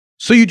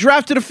So you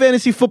drafted a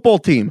fantasy football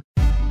team.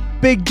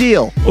 Big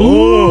deal.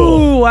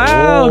 Ooh,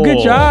 wow, good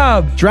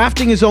job.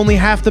 Drafting is only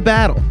half the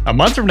battle. A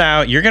month from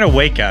now, you're going to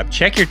wake up,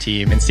 check your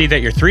team, and see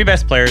that your 3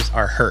 best players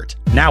are hurt.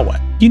 Now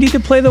what? You need to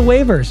play the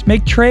waivers,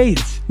 make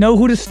trades, know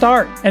who to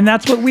start, and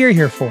that's what we're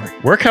here for.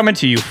 We're coming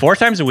to you 4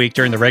 times a week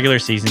during the regular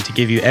season to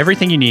give you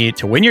everything you need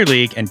to win your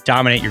league and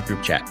dominate your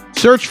group chat.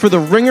 Search for the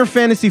Ringer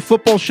Fantasy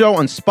Football Show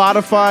on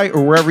Spotify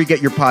or wherever you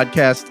get your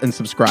podcasts and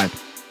subscribe.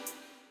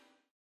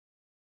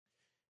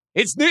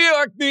 It's New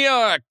York, New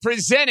York,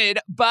 presented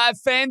by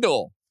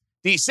FanDuel.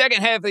 The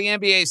second half of the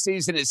NBA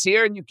season is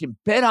here, and you can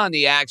bet on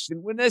the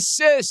action with an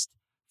assist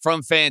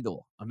from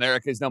FanDuel,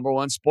 America's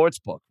 #1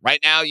 sportsbook.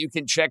 Right now, you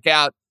can check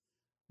out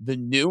the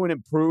new and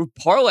improved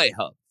Parlay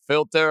Hub.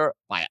 Filter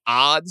by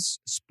odds,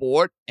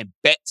 sport, and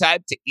bet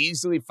type to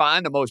easily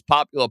find the most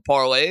popular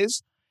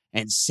parlays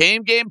and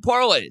same-game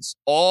parlays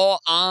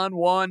all on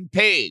one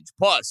page.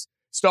 Plus,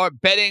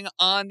 start betting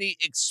on the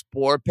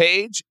Explore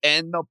page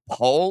and the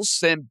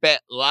Pulse and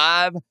bet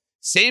live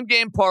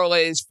same-game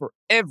parlays for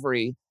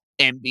every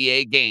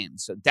NBA game.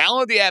 So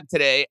download the app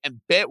today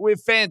and bet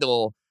with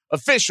FanDuel,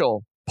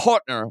 official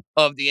partner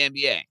of the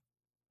NBA.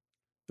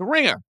 The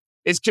Ringer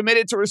is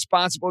committed to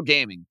responsible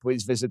gaming.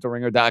 Please visit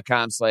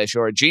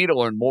theringer.com/RG to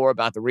learn more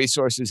about the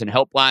resources and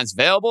helplines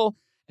available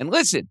and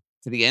listen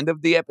to the end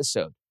of the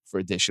episode for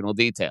additional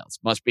details.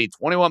 Must be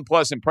 21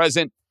 plus and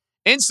present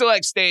in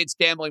select states.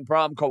 Gambling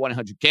problem, call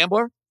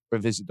 1-800-GAMBLER or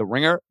visit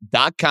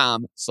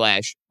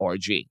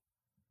theringer.com/RG.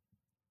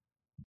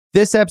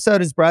 This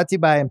episode is brought to you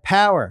by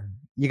Empower.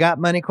 You got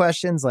money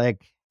questions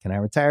like, can I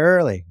retire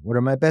early? What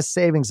are my best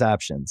savings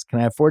options? Can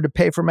I afford to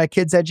pay for my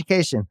kids'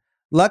 education?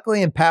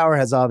 Luckily, Empower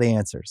has all the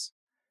answers.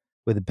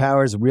 With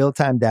Empower's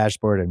real-time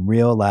dashboard and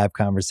real live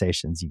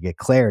conversations, you get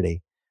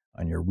clarity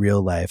on your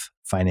real-life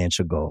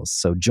financial goals.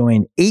 So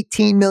join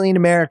 18 million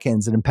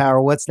Americans and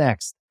Empower what's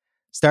next.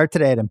 Start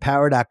today at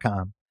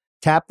empower.com.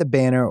 Tap the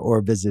banner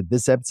or visit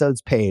this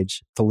episode's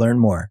page to learn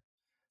more.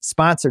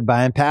 Sponsored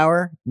by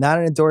Empower, not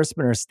an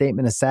endorsement or a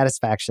statement of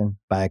satisfaction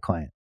by a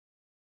client.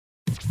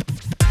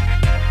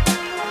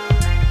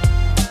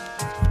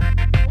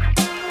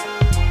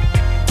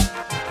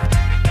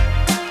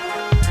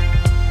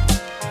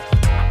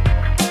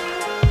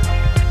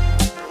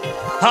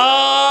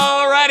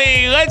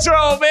 Alrighty, let's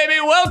roll,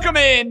 baby. Welcome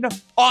in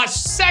our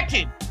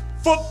second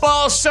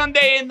Football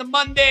Sunday in the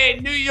Monday,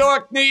 New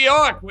York, New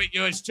York, with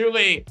yours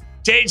truly,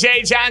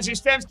 JJ John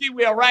Jastrzemski.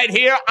 We are right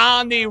here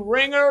on the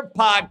Ringer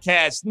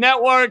Podcast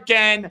Network,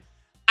 and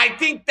I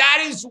think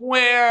that is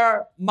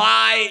where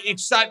my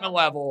excitement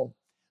level,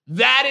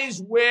 that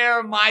is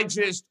where my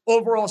just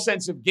overall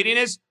sense of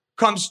giddiness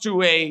comes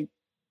to a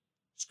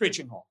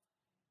screeching halt.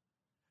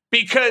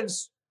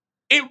 Because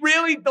it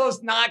really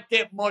does not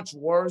get much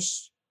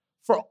worse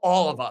for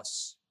all of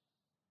us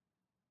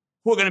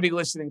who are going to be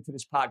listening to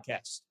this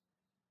podcast.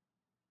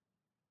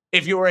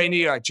 If you are a New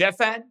York Jet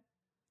fan,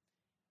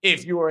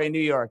 if you are a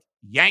New York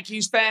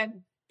Yankees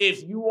fan,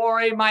 if you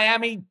are a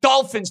Miami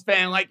Dolphins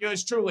fan like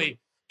yours truly,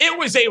 it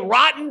was a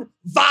rotten,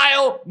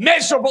 vile,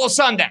 miserable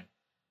Sunday.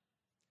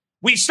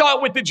 We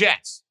start with the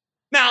Jets.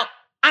 Now,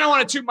 I don't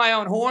want to toot my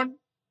own horn.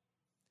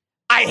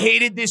 I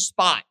hated this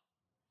spot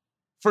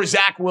for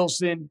Zach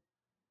Wilson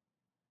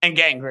and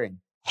Gang Green.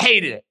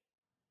 Hated it.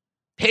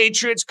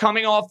 Patriots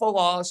coming off a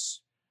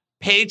loss.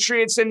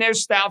 Patriots in their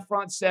stout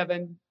front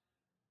seven.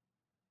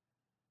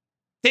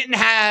 Didn't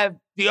have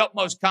the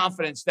utmost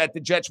confidence that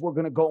the Jets were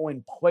going to go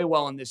and play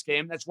well in this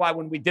game. That's why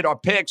when we did our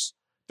picks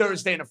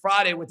Thursday and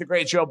Friday with the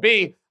great Joe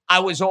B, I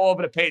was all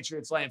over the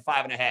Patriots laying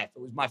 5.5. It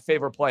was my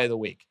favorite play of the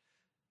week.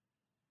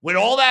 With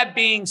all that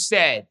being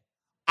said,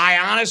 I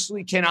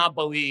honestly cannot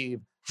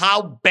believe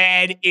how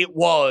bad it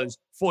was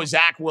for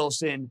Zach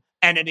Wilson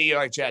and the New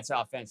York Jets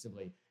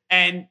offensively.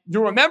 And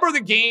you remember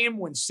the game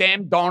when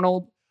Sam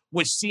Darnold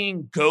was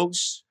seeing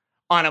ghosts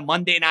on a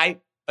Monday night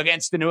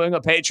against the New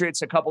England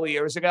Patriots a couple of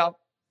years ago?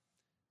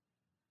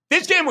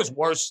 This game was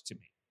worse to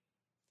me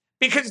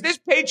because this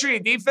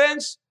Patriot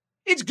defense,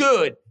 it's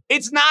good.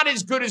 It's not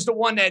as good as the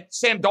one that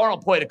Sam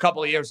Darnold played a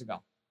couple of years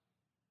ago.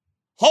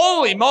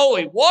 Holy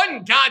moly, what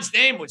in God's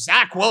name was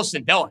Zach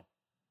Wilson doing?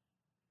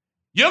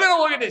 You're going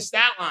to look at this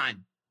stat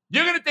line.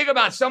 You're going to think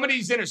about some of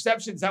these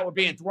interceptions that were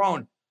being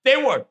thrown. They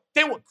were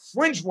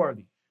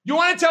cringeworthy. You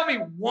want to tell me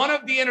one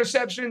of the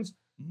interceptions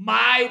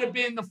might have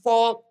been the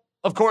fault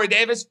of Corey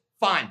Davis?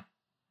 Fine.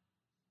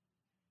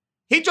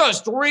 He does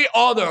 3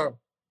 other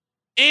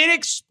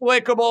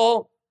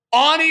inexplicable,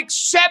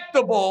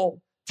 unacceptable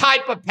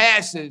type of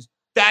passes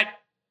that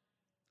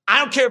I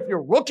don't care if you're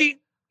a rookie.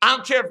 I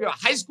don't care if you're a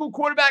high school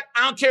quarterback.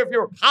 I don't care if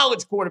you're a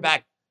college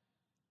quarterback.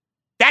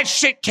 That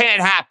shit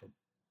can't happen.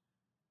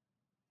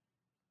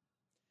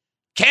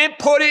 Can't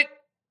put it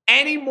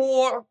any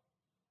more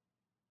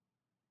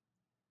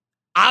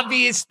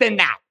obvious than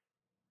that.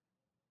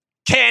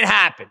 Can't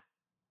happen.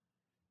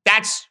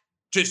 That's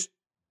just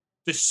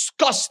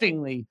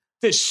disgustingly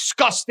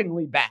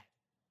bad.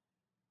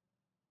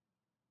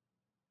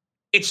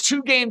 It's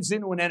 2 games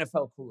into an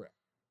NFL career.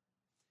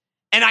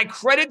 And I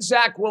credit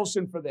Zach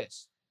Wilson for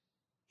this.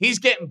 He's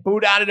getting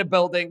booed out of the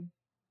building.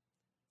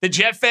 The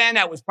Jet fan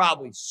that was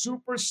probably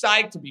super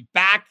psyched to be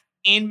back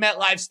in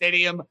MetLife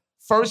Stadium,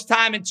 first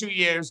time in 2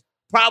 years,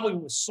 probably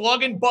was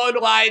slugging Bud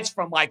Lights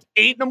from like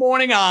 8 in the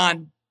morning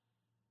on.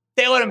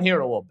 They let him hear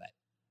it a little bit.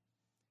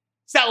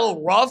 Is that a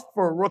little rough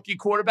for a rookie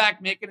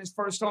quarterback making his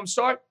first home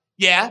start?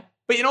 Yeah.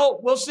 But you know,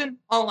 Wilson,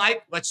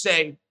 unlike, let's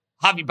say,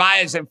 Javi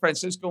Baez and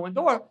Francisco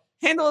Lindor,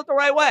 handled it the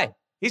right way.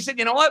 He said,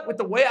 you know what? With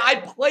the way I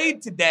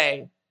played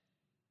today,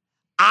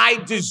 I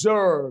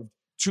deserved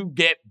to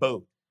get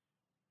booed.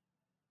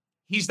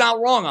 He's not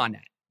wrong on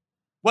that.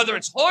 Whether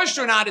it's harsh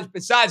or not is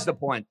besides the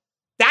point.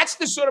 That's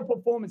the sort of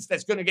performance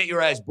that's going to get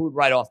your ass booed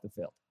right off the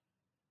field.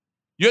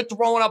 You're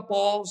throwing up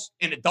balls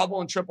in a double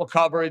and triple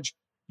coverage.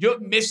 You're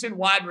missing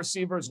wide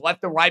receivers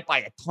left and right by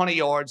a ton of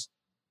yards.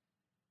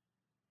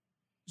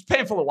 It's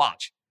painful to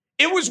watch.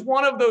 It was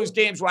one of those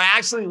games where I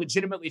actually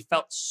legitimately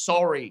felt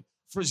sorry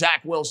for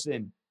Zach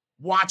Wilson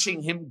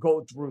watching him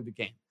go through the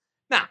game.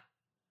 Now,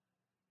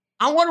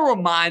 I want to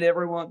remind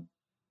everyone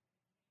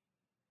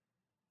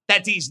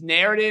that these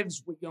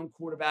narratives with young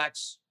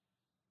quarterbacks,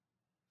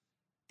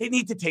 they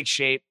need to take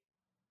shape.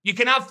 You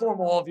cannot form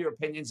all of your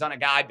opinions on a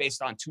guy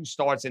based on 2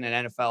 starts in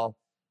an NFL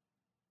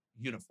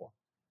uniform.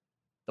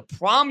 The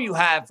problem you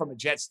have from a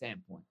Jet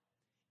standpoint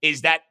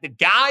is that the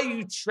guy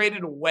you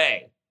traded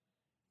away,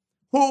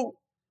 who,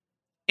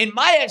 in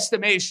my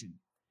estimation,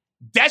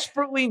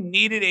 desperately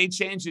needed a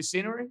change of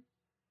scenery,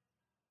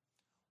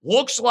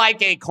 looks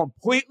like a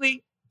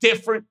completely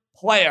different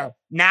player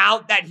now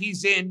that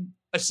he's in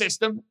a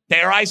system,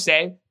 dare I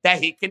say,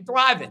 that he can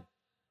thrive in.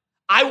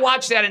 I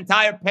watched that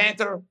entire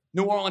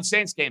Panther-New Orleans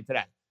Saints game today.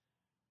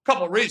 A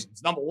couple of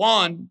reasons. Number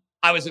one,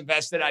 I was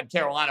invested at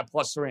Carolina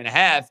plus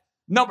 3.5.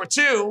 Number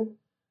two,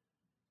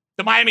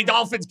 the Miami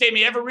Dolphins gave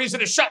me every reason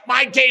to shut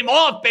my game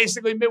off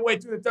basically midway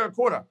through the third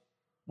quarter.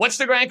 What's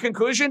the grand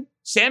conclusion?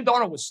 Sam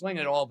Darnold was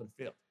slinging it all over the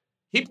field.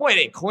 He played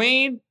a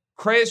clean,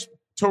 crisp,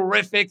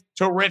 terrific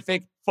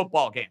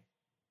football game.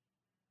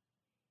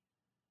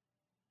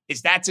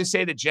 Is that to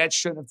say the Jets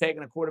shouldn't have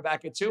taken a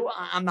quarterback at 2?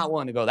 I'm not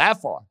willing to go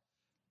that far.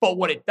 But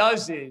what it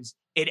does is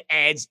it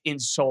adds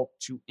insult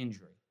to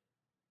injury.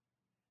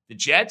 The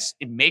Jets,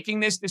 in making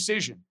this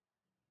decision,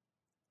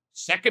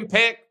 second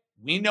pick,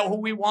 we know who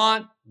we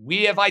want.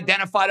 We have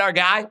identified our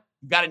guy.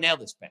 You got to nail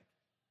this pick.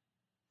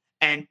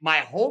 And my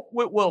hope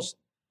with Wilson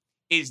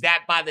is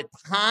that by the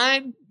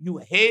time you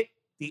hit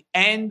the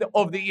end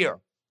of the year,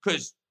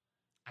 because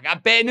I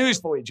got bad news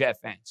for you, Jet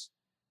fans.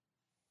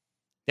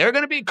 There are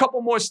going to be a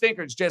couple more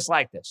stinkers just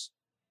like this.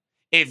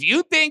 If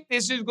you think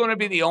this is going to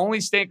be the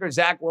only stinker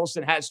Zach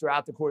Wilson has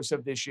throughout the course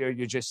of this year,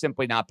 you're just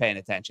simply not paying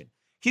attention.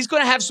 He's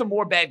going to have some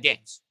more bad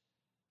games.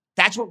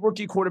 That's what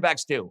rookie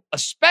quarterbacks do,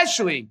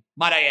 especially,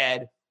 might I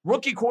add,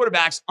 rookie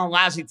quarterbacks on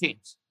lousy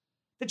teams.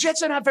 The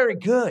Jets are not very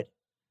good.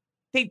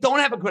 They don't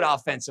have a good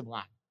offensive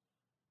line.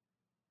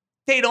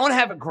 They don't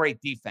have a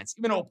great defense,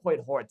 even though it played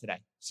hard today.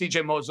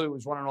 C.J. Mosley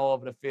was running all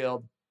over the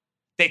field.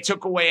 They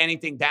took away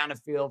anything down the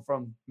field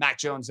from Mac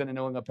Jones and the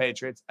New England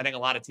Patriots. I think a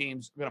lot of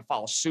teams are going to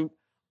follow suit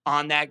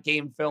on that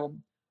game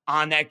film,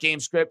 on that game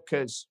script,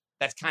 because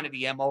that's kind of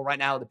the MO right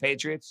now of the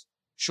Patriots.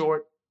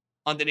 Short,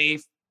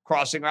 underneath,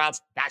 crossing routes.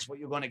 That's what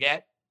you're going to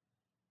get.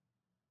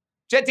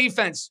 Jet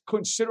defense,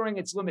 considering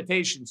its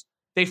limitations,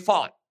 they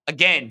fought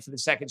again for the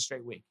second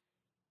straight week.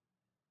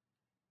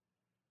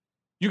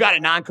 You got a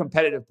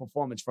non-competitive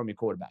performance from your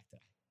quarterback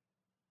today.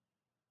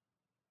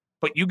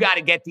 But you got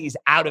to get these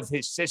out of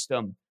his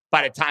system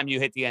by the time you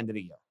hit the end of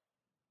the year.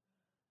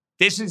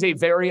 This is a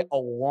very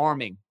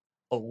alarming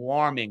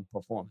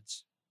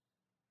performance.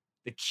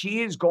 The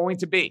key is going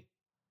to be,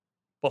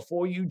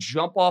 before you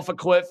jump off a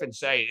cliff and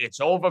say,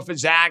 it's over for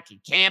Zach, he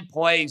can't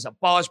play, he's a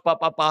bust,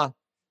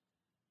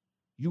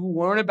 you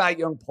learn about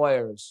young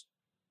players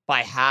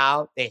by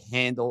how they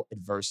handle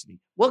adversity.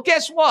 Well,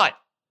 guess what?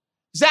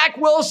 Zach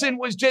Wilson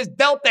was just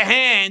dealt the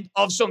hand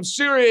of some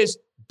serious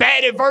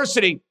bad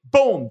adversity.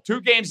 Boom,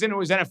 2 games into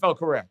his NFL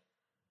career.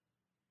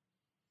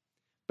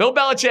 Bill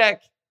Belichick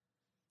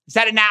has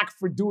had a knack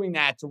for doing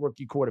that to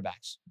rookie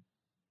quarterbacks.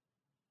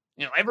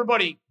 You know,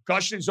 everybody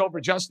gushes over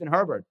Justin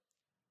Herbert.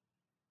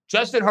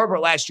 Justin Herbert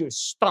last year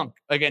stunk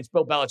against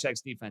Bill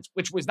Belichick's defense,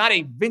 which was not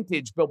a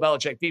vintage Bill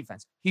Belichick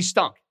defense. He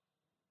stunk.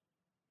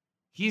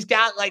 He's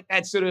got like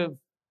that sort of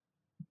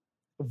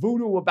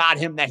voodoo about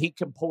him that he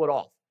can pull it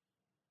off.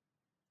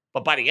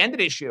 But by the end of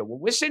this year,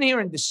 when we're sitting here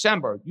in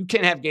December, you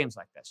can't have games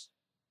like this.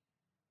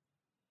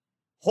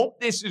 Hope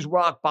this is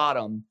rock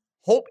bottom.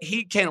 Hope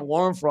he can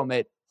learn from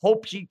it.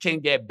 Hope he can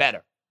get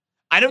better.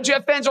 I know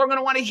Jet fans aren't going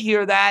to want to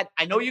hear that.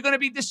 I know you're going to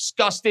be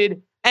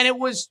disgusted. And it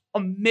was a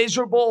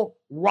miserable,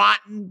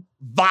 rotten,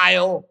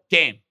 vile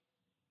game.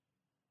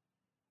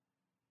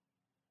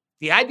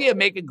 The idea of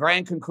making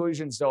grand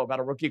conclusions, though, about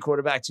a rookie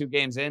quarterback 2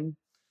 games in,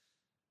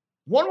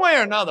 one way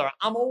or another,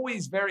 I'm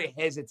always very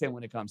hesitant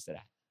when it comes to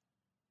that.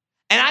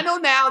 And I know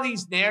now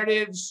these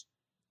narratives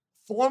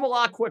form a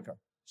lot quicker.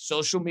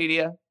 Social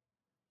media,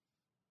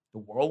 the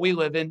world we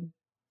live in,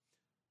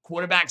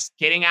 quarterbacks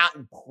getting out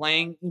and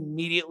playing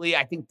immediately.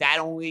 I think that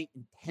only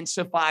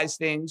intensifies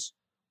things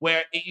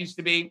where it used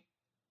to be,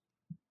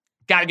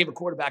 got to give a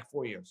quarterback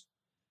 4 years.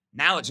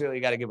 Now it's really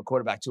got to give a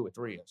quarterback 2 or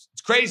 3 years.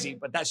 It's crazy,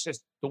 but that's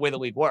just the way the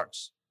league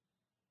works.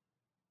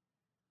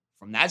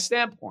 From that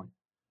standpoint,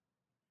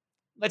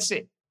 let's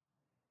see.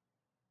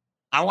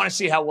 I want to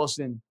see how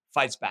Wilson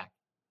fights back,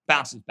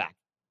 bounces back.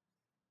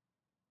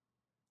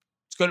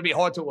 It's going to be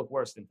hard to look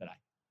worse than today.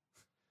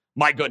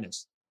 My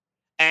goodness.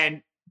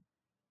 And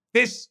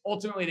this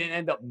ultimately didn't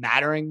end up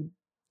mattering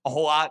a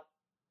whole lot.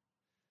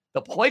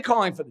 The play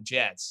calling for the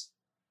Jets,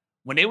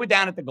 when they were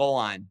down at the goal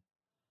line,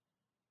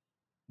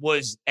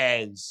 was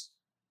as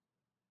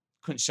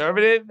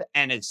conservative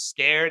and as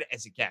scared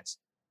as it gets.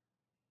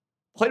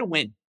 Play to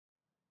win.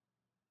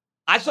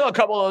 I saw a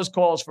couple of those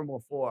calls from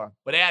before,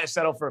 but they had to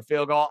settle for a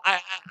field goal.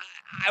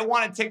 I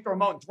want to take the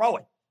remote and throw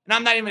it. And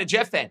I'm not even a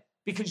Jet fan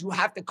because you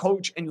have to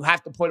coach and you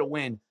have to play to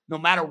win no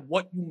matter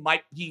what you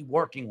might be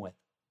working with.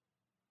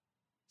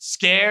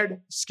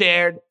 Scared,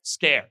 scared,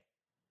 scared.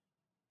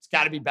 It's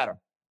got to be better.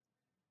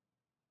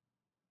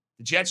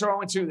 The Jets are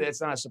 0-2.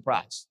 That's not a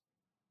surprise.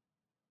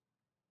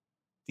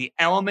 The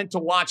element to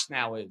watch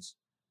now is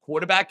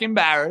quarterback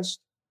embarrassed,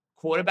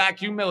 quarterback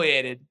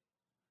humiliated,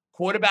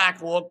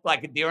 quarterback looked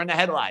like a deer in the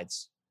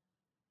headlights.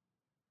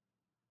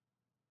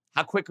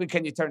 How quickly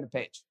can you turn the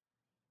page?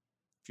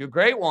 If you're a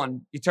great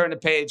one, you turn the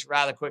page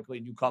rather quickly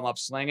and you come up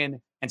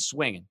slinging and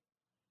swinging.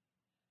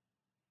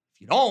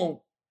 If you don't,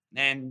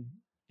 then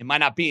it might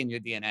not be in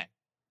your DNA.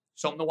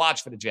 Something to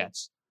watch for the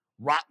Jets.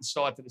 Rotten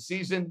start to the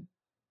season.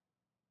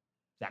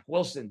 Zach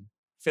Wilson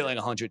feeling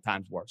 100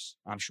 times worse,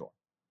 I'm sure.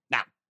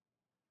 Now,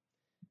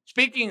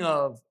 speaking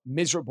of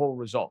miserable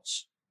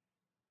results,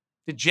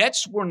 the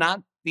Jets were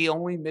not the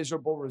only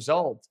miserable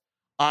result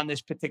on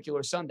this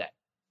particular Sunday.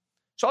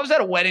 So I was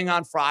at a wedding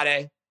on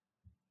Friday,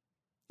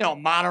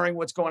 monitoring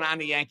what's going on in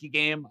the Yankee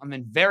game. I'm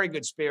in very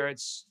good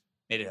spirits.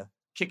 Made a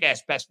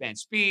kick-ass best man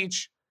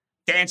speech,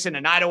 dancing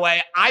the night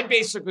away. I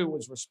basically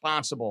was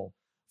responsible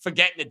for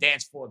getting the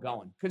dance floor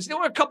going because there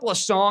were a couple of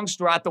songs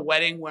throughout the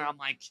wedding where I'm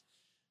like,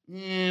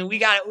 we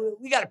got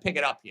to pick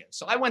it up here.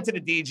 So I went to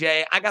the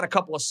DJ. I got a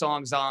couple of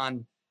songs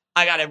on.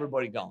 I got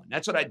everybody going.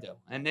 That's what I do.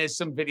 And there's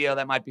some video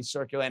that might be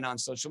circulating on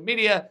social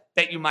media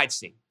that you might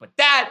see. But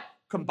that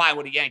combined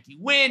with a Yankee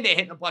win, they're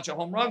hitting a bunch of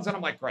home runs, and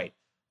I'm like, great.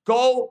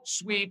 Go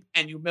sweep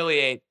and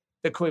humiliate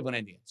the Cleveland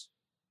Indians.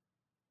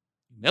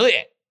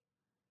 Humiliate.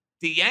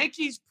 The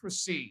Yankees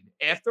proceed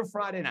after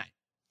Friday night.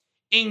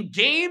 In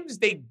games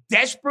they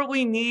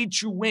desperately need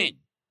to win,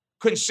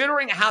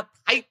 considering how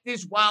tight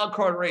this wild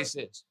card race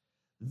is.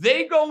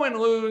 They go and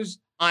lose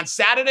on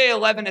Saturday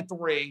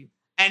 11-3,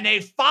 and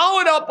they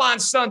followed up on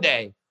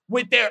Sunday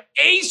with their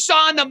ace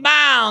on the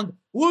mound,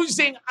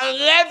 losing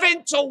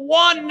 11-1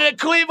 to the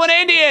Cleveland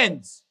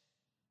Indians.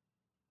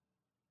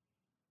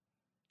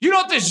 You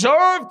don't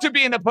deserve to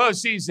be in the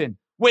postseason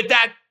with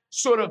that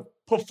sort of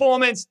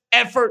performance,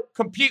 effort,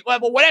 compete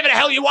level, whatever the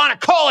hell you want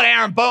to call it,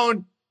 Aaron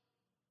Boone.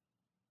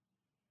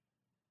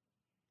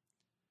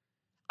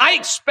 I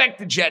expect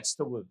the Jets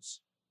to lose.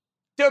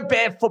 They're a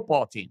bad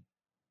football team.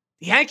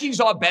 The Yankees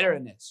are better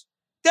than this.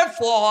 They're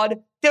flawed.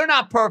 They're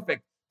not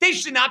perfect. They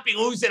should not be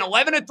losing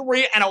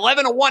 11-3 and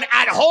 11-1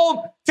 at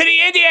home to the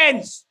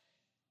Indians.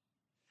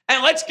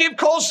 And let's give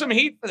Cole some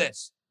heat for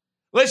this.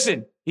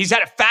 Listen, he's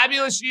had a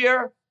fabulous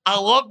year. I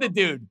love the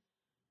dude.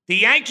 The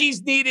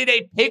Yankees needed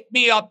a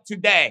pick-me-up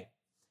today.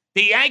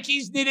 The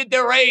Yankees needed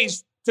their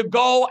ace to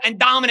go and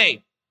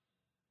dominate.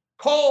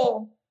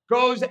 Cole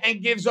goes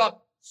and gives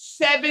up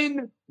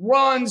 7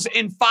 runs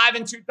in 5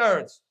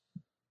 2/3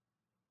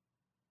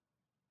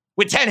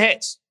 with 10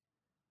 hits.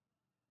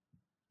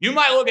 You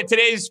might look at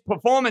today's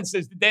performance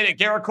as the day that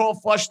Gerrit Cole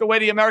flushed away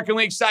the American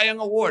League Cy Young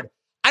Award.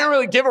 I don't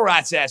really give a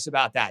rat's ass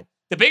about that.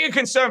 The bigger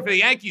concern for the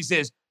Yankees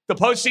is the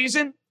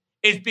postseason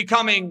is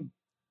becoming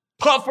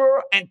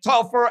tougher and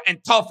tougher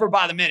and tougher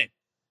by the minute.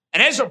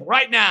 And as of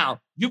right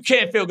now, you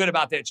can't feel good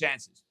about their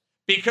chances.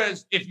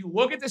 Because if you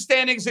look at the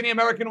standings in the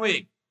American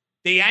League,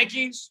 the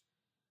Yankees,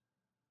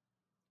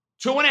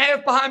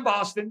 2.5 behind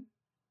Boston,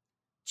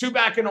 2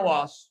 back in the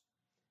loss.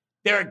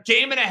 They're a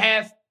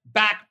 1.5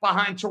 back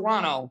behind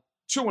Toronto,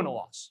 2 in a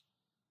loss.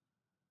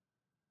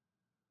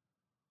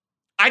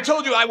 I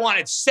told you I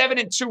wanted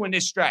 7-2 in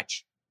this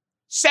stretch.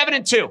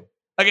 7-2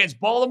 against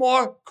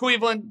Baltimore,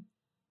 Cleveland,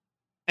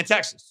 and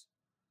Texas.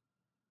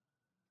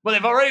 Well,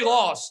 they've already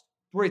lost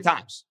 3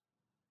 times.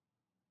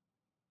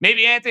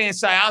 Maybe Anthony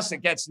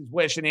Siasa gets his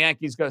wish and the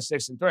Yankees go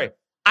 6-3.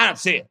 I don't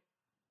see it.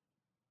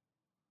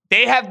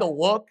 They have the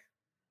look,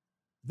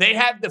 they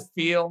have the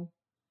feel,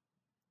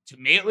 to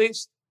me at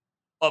least,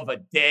 of a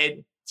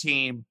dead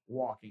team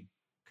walking.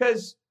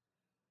 Because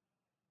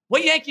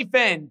what Yankee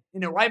fan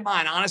in their right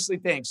mind honestly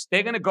thinks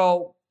they're going to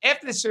go,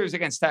 after the series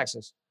against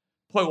Texas,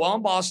 play well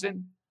in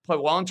Boston, play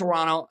well in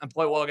Toronto, and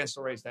play well against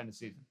the Rays to end the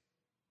season.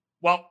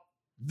 Well,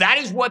 that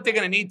is what they're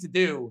going to need to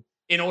do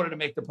in order to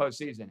make the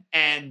postseason.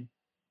 And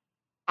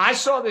I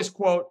saw this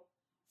quote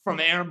from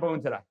Aaron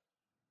Boone today.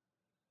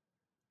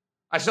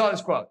 I saw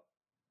this quote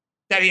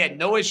that he had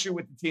no issue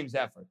with the team's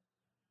effort.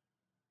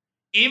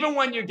 Even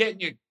when you're getting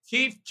your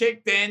teeth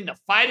kicked in, the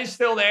fight is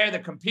still there, the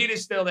compete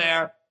is still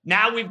there.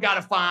 Now we've got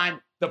to find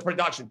the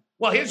production.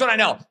 Well, here's what I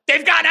know.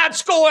 They've gotten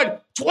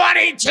outscored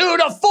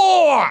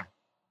 22-4.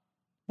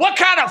 What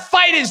kind of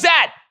fight is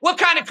that? What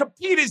kind of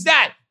compete is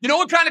that? You know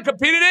what kind of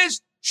compete it is?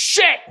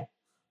 Shit.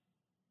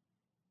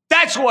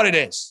 That's what it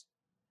is.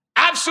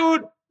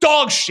 Absolute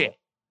dog shit.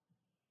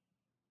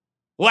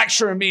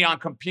 Lecturing me on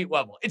compete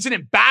level. It's an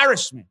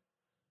embarrassment.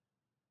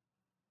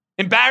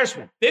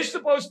 Embarrassment. This is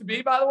supposed to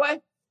be, by the way,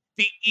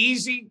 the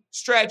easy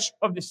stretch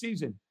of the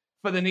season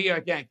for the New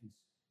York Yankees.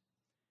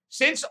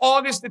 Since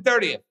August the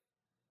 30th,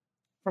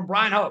 from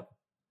Brian Hope,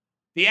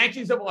 the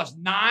Yankees have lost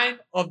 9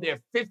 of their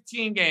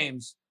 15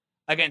 games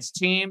against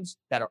teams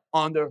that are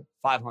under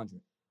 500.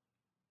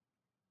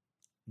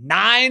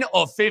 9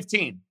 of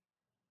 15.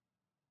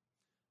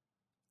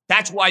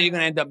 That's why you're going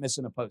to end up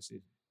missing the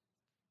postseason.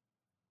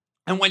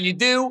 And when you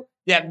do,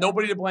 you have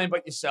nobody to blame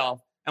but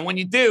yourself. And when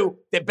you do,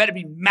 there better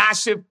be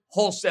massive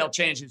wholesale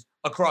changes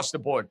across the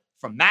board,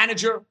 from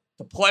manager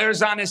to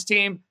players on this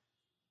team.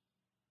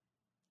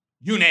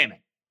 You name it.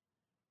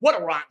 What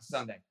a rotten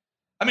Sunday.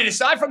 I mean,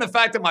 aside from the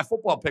fact that my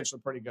football picks were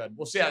pretty good,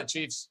 we'll see how the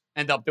Chiefs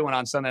end up doing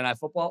on Sunday Night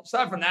Football.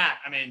 Aside from that,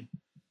 I mean,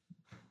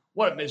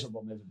 what a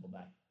miserable, miserable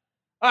day.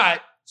 All right,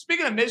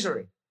 speaking of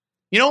misery,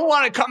 you know who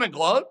wanted to come and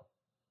gloat?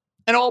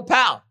 An old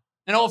pal,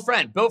 an old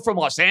friend. Bill from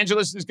Los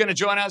Angeles is going to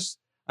join us.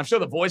 I'm sure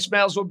the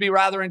voicemails will be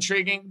rather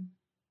intriguing.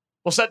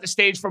 We'll set the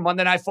stage for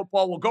Monday Night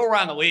Football. We'll go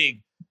around the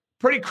league.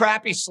 Pretty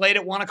crappy slate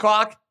at 1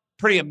 o'clock.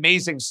 Pretty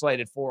amazing slate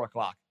at 4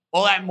 o'clock.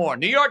 All that and more.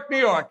 New York, New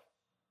York.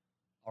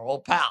 Our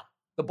old pal,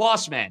 the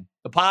boss man,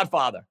 the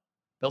podfather,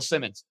 Bill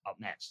Simmons, up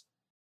next.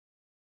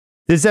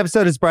 This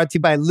episode is brought to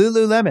you by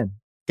Lululemon.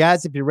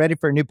 Guys, if you're ready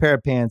for a new pair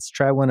of pants,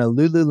 try one of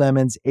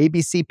Lululemon's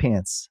ABC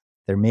pants.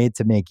 They're made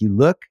to make you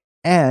look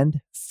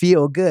and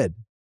feel good.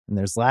 And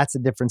there's lots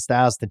of different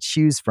styles to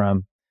choose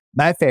from.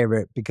 My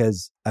favorite,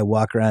 because I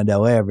walk around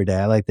LA every day,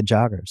 I like the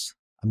joggers.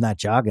 I'm not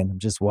jogging, I'm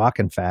just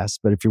walking fast.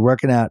 But if you're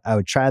working out, I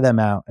would try them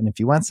out. And if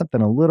you want something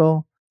a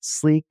little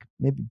sleek,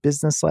 maybe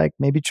business-like,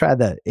 maybe try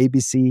the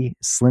ABC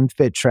Slim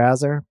Fit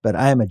trouser. But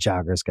I am a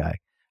joggers guy.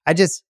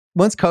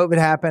 Once COVID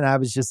happened, I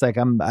was just like,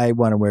 I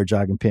want to wear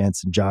jogging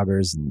pants and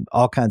joggers and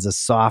all kinds of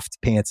soft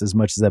pants as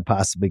much as I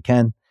possibly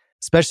can,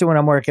 especially when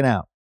I'm working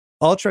out.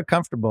 Ultra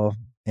comfortable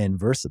and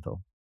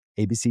versatile.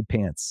 ABC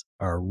pants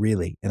are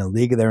really in a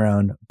league of their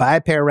own. Buy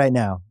a pair right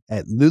now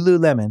at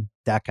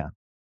Lululemon.com.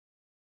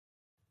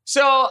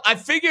 So I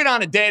figured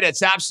on a day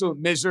that's absolute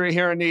misery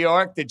here in New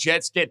York, the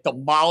Jets get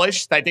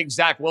demolished. I think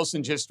Zach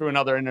Wilson just threw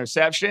another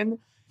interception.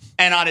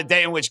 And on a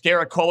day in which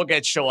Garrett Cole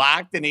gets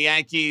shellacked and the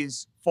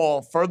Yankees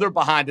fall further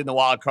behind in the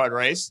wild card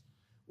race,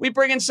 we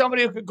bring in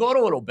somebody who could gloat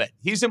a little bit.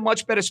 He's in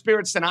much better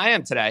spirits than I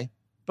am today.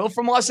 Bill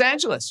from Los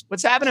Angeles.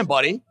 What's happening,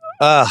 buddy?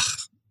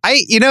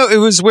 It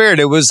was weird.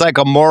 It was like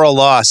a moral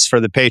loss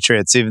for the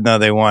Patriots, even though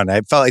they won.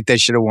 I felt like they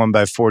should have won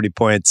by 40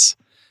 points.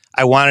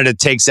 I wanted to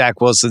take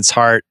Zach Wilson's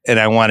heart, and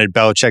I wanted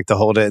Belichick to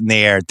hold it in the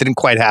air. It didn't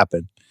quite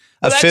happen.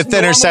 A fifth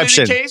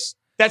interception.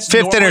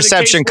 Fifth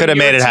interception could have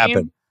made it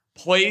happen.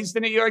 Plays the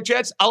New York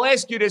Jets. I'll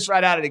ask you this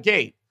right out of the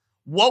gate.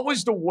 What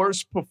was the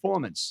worst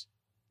performance?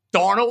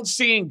 Darnold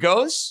seeing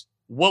ghosts?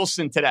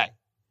 Wilson today?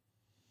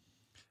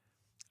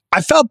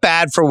 I felt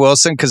bad for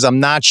Wilson because I'm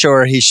not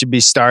sure he should be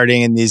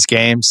starting in these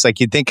games. Like,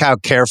 you think how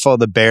careful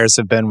the Bears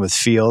have been with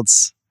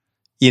Fields,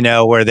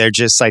 where they're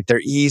just like, they're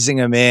easing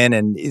him in.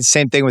 And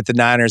same thing with the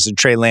Niners and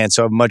Trey Lance,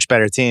 who have a much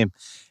better team.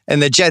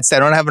 And the Jets, they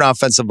don't have an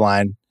offensive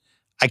line.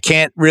 I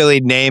can't really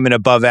name an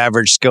above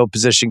average skill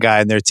position guy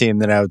in their team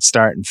that I would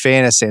start in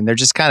fantasy. And they're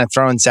just kind of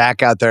throwing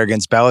Zach out there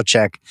against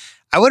Belichick.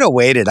 I would have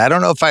waited. I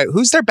don't know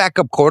who's their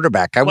backup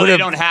quarterback? They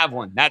don't have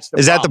one. That's the problem.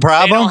 Is that the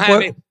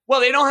problem?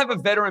 They don't have a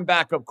veteran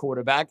backup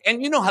quarterback.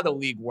 And you know how the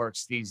league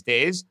works these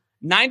days.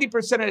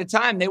 90% of the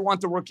time, they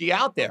want the rookie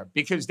out there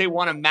because they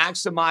want to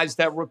maximize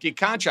that rookie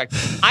contract.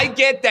 I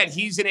get that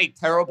he's in a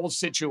terrible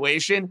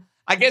situation.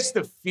 I guess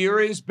the fear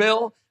is,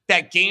 Bill,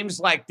 that games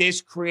like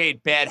this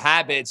create bad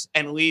habits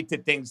and lead to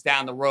things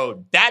down the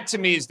road. That, to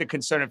me, is the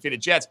concern for the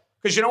Jets.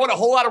 Because you know what? A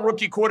whole lot of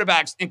rookie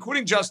quarterbacks,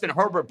 including Justin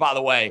Herbert, by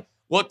the way,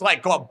 looked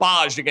like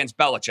garbage against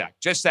Belichick.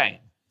 Just saying.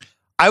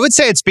 I would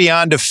say it's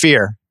beyond a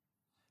fear.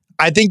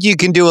 I think you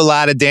can do a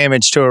lot of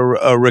damage to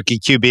a rookie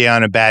QB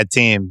on a bad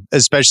team,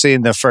 especially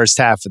in the first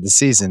half of the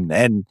season.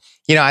 And,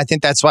 I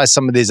think that's why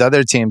some of these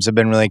other teams have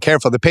been really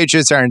careful. The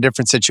Patriots are in a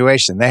different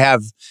situation. They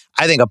have,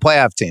 I think, a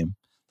playoff team.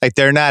 Like,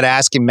 they're not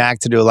asking Mac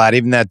to do a lot.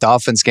 Even that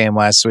Dolphins game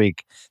last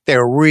week, they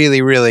were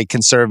really, really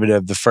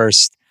conservative the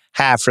first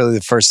half, really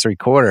the first 3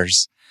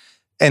 quarters.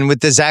 And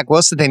with the Zach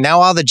Wilson thing, now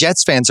all the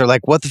Jets fans are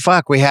like, what the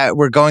fuck?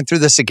 We're going through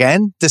this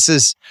again?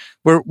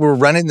 We're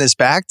running this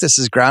back? This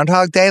is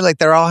Groundhog Day? Like,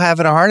 they're all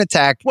having a heart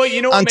attack. Well,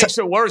 you know what makes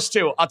it worse,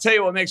 too? I'll tell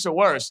you what makes it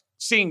worse.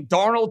 Seeing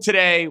Darnold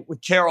today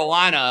with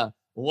Carolina,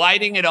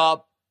 lighting it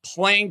up,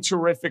 playing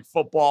terrific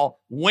football,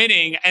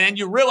 winning, and then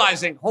you're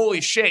realizing, holy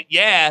shit,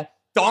 yeah,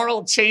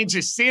 Darnold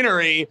changes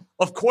scenery.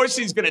 Of course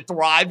he's going to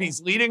thrive. He's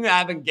leading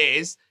Evan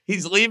Gase.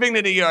 He's leaving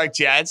the New York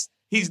Jets.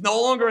 He's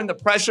no longer in the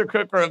pressure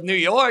cooker of New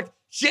York.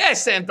 Yeah,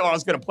 Sam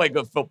Darnold's going to play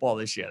good football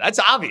this year. That's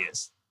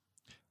obvious.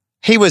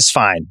 He was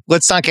fine.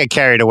 Let's not get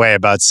carried away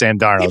about Sam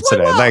Darnold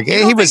today. Well. Like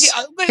he was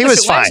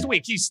fine. Last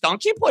week he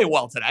stunk. He played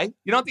well today.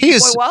 You don't think he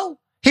played well?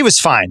 He was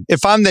fine.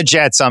 If I'm a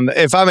Jets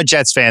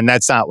fan,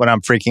 that's not what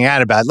I'm freaking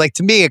out about. Like,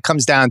 to me, it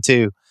comes down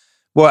to,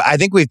 well, I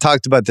think we've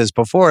talked about this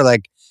before,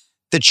 like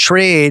the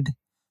trade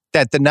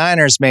that the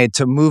Niners made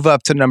to move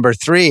up to number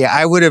 3.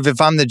 I would have,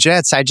 if I'm the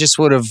Jets, I just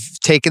would have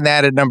taken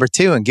that at number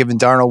 2 and given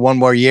Darnold one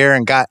more year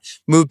and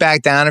moved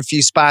back down a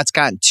few spots,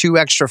 gotten 2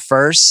 extra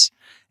firsts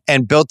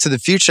and built to the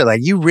future.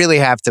 Like, you really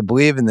have to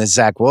believe in this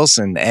Zach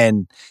Wilson.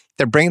 And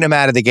they're bringing him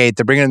out of the gate.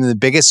 They're bringing him to the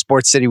biggest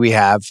sports city we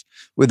have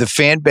with a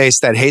fan base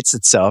that hates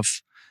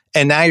itself.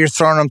 And now you're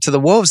throwing them to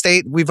the Wolves.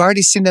 We've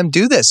already seen them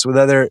do this with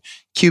other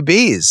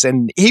QBs.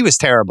 And he was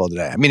terrible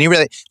today. I mean, he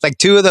really, like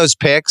 2 of those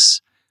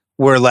picks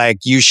were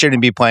like, you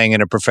shouldn't be playing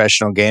in a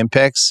professional game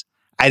picks.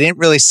 I didn't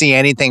really see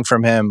anything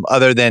from him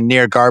other than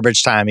near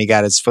garbage time. He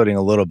got his footing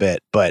a little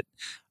bit. But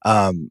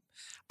I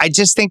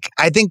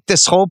think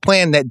this whole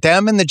plan that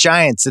them and the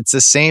Giants, it's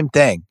the same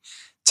thing.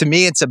 To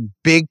me, it's a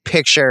big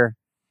picture.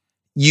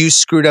 You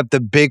screwed up the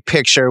big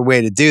picture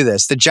way to do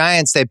this. The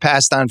Giants, they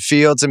passed on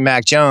Fields and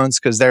Mac Jones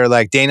because they're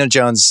like, Daniel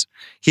Jones,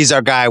 he's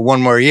our guy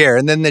one more year.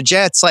 And then the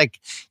Jets, like,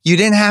 you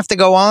didn't have to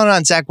go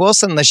on Zach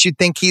Wilson unless you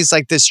think he's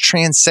like this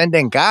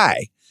transcendent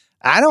guy.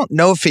 I don't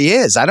know if he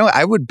is.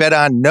 I would bet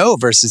on no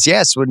versus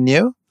yes, wouldn't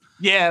you?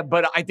 Yeah,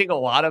 but I think a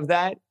lot of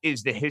that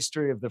is the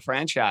history of the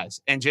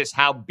franchise and just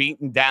how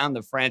beaten down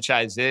the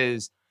franchise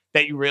is,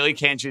 that you really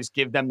can't just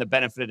give them the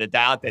benefit of the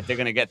doubt that they're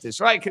going to get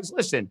this right. Because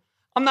listen,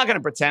 I'm not going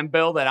to pretend,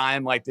 Bill, that I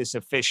am like this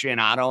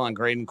aficionado on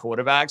grading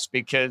quarterbacks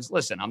because,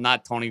 listen, I'm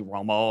not Tony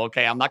Romo,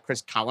 okay? I'm not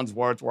Chris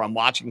Collinsworth where I'm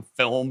watching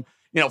film,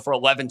 for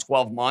 11,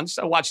 12 months.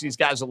 I watch these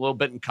guys a little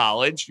bit in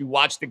college. You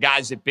watch the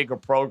guys at bigger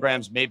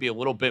programs maybe a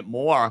little bit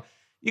more.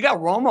 You got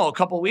Romo a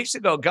couple of weeks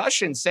ago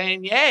gushing,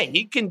 saying, yeah,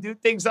 he can do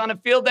things on the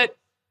field that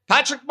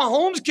Patrick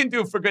Mahomes can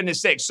do, for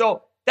goodness sake.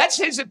 So that's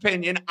his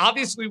opinion.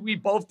 Obviously, we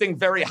both think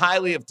very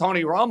highly of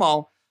Tony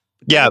Romo.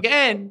 But yeah.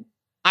 Again,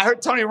 I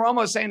heard Tony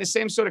Romo saying the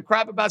same sort of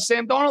crap about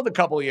Sam Darnold a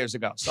couple of years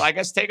ago. So I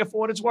guess take it for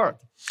what it's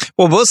worth.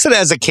 Well, Wilson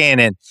has a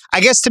cannon. I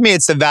guess to me,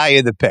 it's the value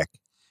of the pick.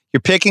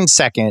 You're picking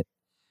second.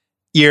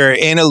 You're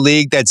in a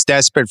league that's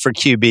desperate for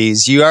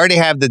QBs. You already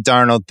have the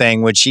Darnold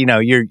thing, which,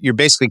 you're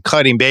basically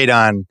cutting bait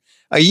on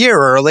a year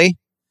early.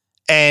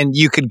 And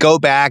you could go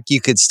back. You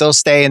could still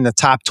stay in the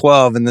top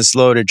 12 in this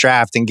loaded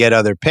draft and get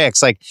other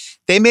picks. Like,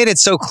 they made it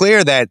so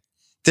clear that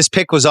this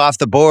pick was off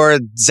the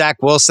board. Zach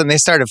Wilson, they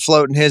started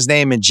floating his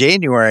name in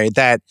January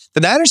that the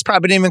Niners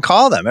probably didn't even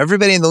call them.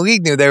 Everybody in the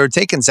league knew they were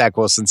taking Zach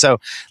Wilson. So,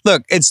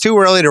 look, it's too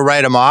early to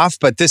write him off,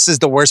 but this is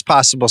the worst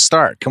possible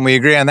start. Can we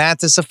agree on that?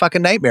 This is a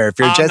fucking nightmare if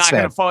you're a Jets fan.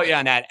 I'm not going to fault you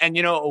on that. And,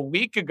 a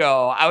week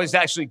ago, I was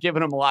actually giving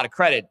them a lot of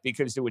credit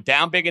because they were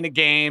down big in the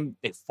game.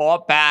 They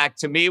fought back.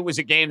 To me, it was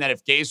a game that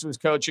if Gase was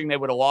coaching, they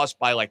would have lost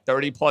by like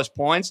 30-plus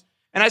points.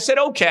 And I said,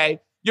 okay,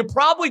 you're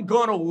probably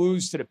going to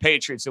lose to the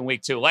Patriots in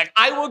week 2. Like,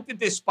 I looked at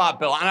this spot,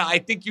 Bill, and I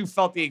think you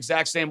felt the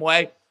exact same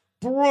way.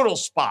 Brutal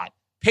spot.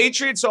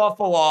 Patriots off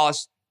a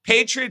loss.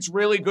 Patriots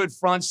really good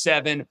front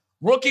 7.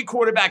 Rookie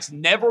quarterbacks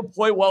never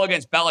play well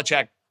against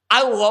Belichick.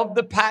 I love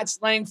the Pats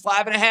laying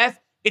 5.5.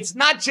 It's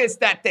not just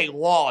that they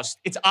lost.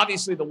 It's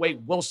obviously the way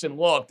Wilson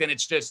looked, and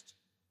it's just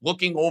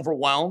looking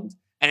overwhelmed.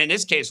 And in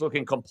this case,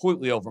 looking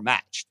completely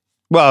overmatched.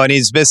 Well, and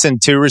he's missing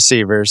 2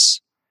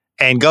 receivers.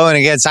 And going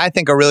against, I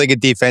think, a really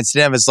good defense. He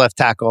didn't have his left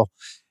tackle.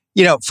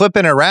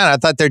 Flipping around, I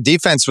thought their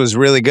defense was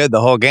really good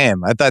the whole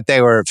game. I thought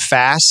they were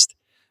fast.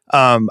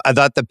 I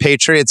thought the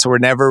Patriots were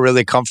never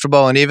really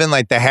comfortable. And even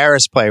like the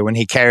Harris play when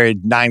he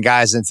carried 9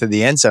 guys into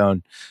the end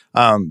zone,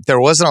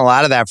 there wasn't a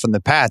lot of that from the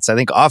Pats. I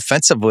think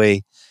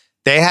offensively,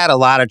 they had a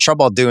lot of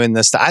trouble doing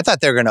this. I thought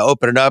they were going to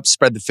open it up,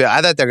 spread the field.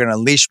 I thought they were going to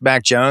unleash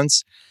Mac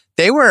Jones.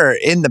 They were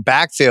in the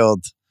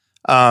backfield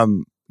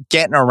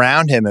getting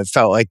around him, it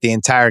felt like, the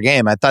entire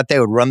game. I thought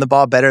they would run the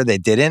ball better. They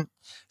didn't.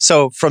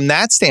 So from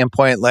that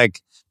standpoint,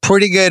 like,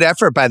 pretty good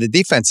effort by the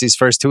defense these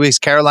first 2 weeks.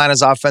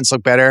 Carolina's offense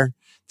looked better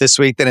this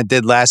week than it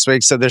did last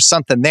week. So there's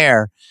something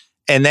there.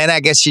 And then I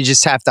guess you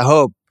just have to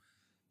hope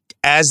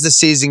as the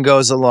season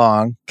goes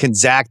along, can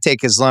Zach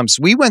take his lumps?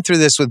 We went through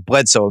this with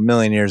Bledsoe a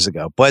million years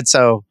ago.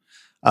 Bledsoe,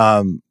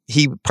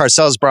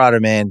 Parcells brought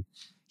him in.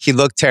 He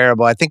looked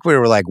terrible. I think we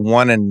were like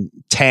 1-10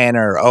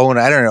 or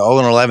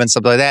 0-11,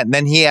 something like that. And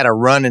then he had a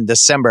run in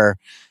December.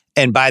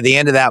 And by the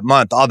end of that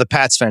month, all the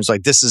Pats fans were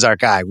like, this is our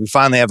guy. We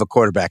finally have a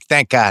quarterback.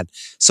 Thank God.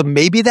 So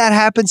maybe that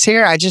happens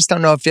here. I just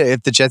don't know if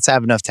the Jets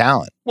have enough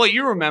talent. Well,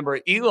 you remember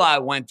Eli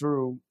went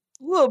through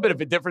a little bit of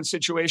a different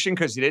situation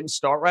because he didn't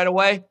start right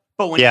away.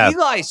 But when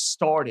Eli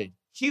started,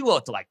 he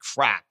looked like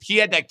crap. He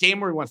had that game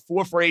where he went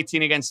 4 for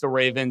 18 against the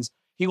Ravens.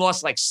 He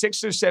lost like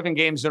 6 or 7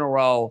 games in a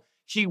row.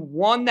 He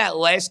won that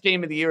last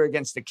game of the year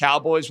against the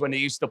Cowboys when they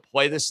used to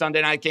play the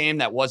Sunday night game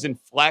that wasn't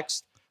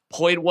flexed.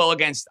 Played well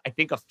against, I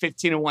think, a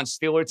 15-1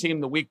 Steeler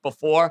team the week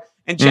before.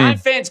 And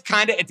Giant fans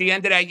kind of at the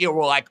end of that year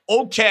were like,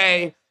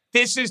 okay,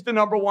 this is the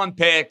number 1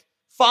 pick.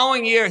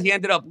 Following year, he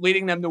ended up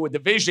leading them to a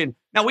division.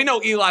 Now, we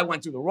know Eli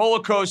went through the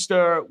roller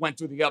coaster, went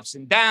through the ups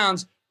and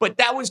downs, But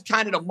that was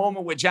kind of the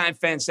moment where Giant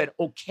fans said,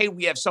 okay,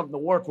 we have something to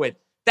work with.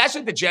 That's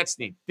what the Jets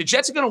need. The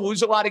Jets are going to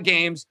lose a lot of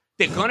games.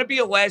 They're going to be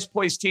a last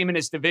place team in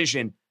this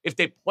division. If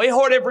they play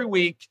hard every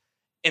week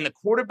and the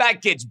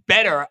quarterback gets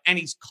better and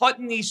he's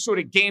cutting these sort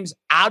of games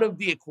out of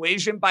the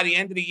equation by the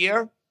end of the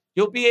year,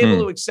 you'll be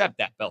able to accept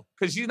that, Bill,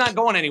 because he's not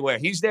going anywhere.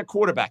 He's their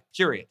quarterback,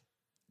 period.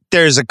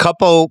 There's a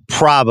couple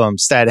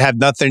problems that have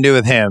nothing to do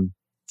with him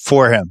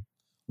for him.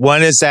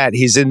 One is that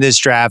he's in this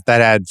draft that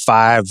had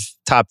 5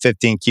 top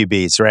 15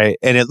 QBs, right?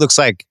 And it looks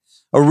like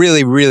a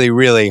really, really,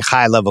 really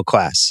high level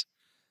class.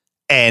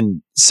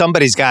 And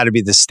somebody's got to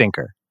be the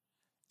stinker,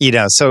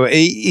 so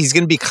he's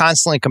going to be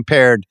constantly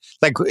compared.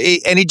 Like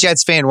any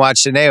Jets fan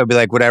watched today would be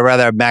like, would I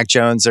rather have Mac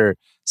Jones or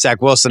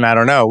Zach Wilson? I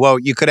don't know. Well,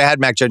 you could have had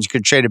Mac Jones. You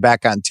could trade it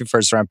back on 2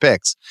 first-round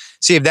picks.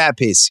 So you have that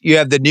piece. You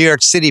have the New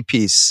York City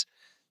piece.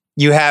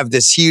 You have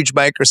this huge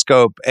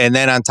microscope. And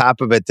then on top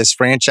of it, this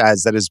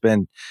franchise that has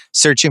been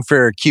searching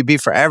for a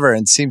QB forever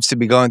and seems to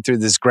be going through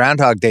this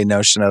Groundhog Day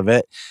notion of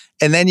it.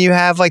 And then you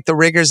have like the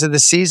rigors of the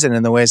season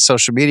and the way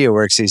social media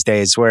works these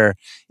days, where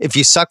if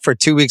you suck for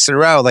 2 weeks in a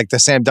row, like the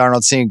Sam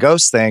Darnold seeing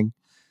ghost thing,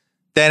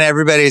 then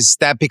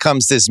that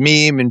becomes this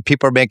meme and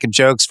people are making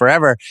jokes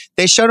forever.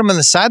 They showed him on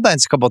the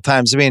sidelines a couple of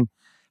times. I mean,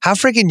 how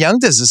freaking young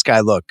does this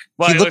guy look?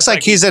 Well, he looks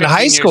like he's in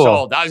high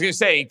school. I was going to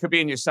say, he could be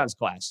in your son's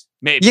class.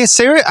 Maybe. Yeah,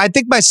 seriously. I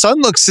think my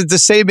son looks at the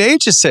same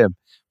age as him.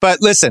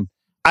 But listen,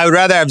 I would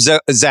rather have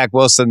Zach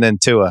Wilson than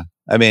Tua.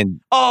 I mean,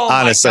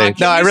 honestly.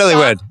 No, I really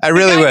would. I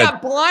really would.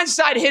 Got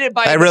blindside hit it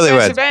by a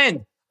defensive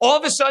end. All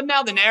of a sudden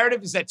now the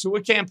narrative is that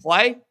Tua can't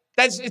play.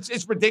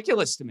 It's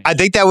ridiculous to me. I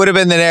think that would have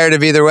been the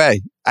narrative either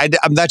way.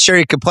 I'm not sure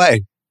he could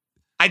play.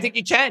 I think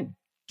he can.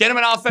 Get him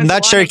an offensive line.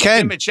 Not sure he can.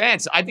 Give him a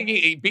chance. I think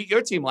he beat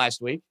your team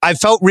last week. I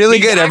felt really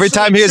good every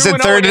time he was in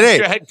 3rd and 8.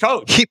 Your head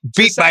coach. He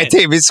beat my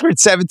team. He scored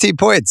 17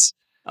 points.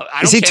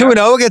 Is he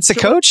 2-0 against the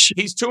coach?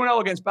 He's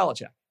 2-0 against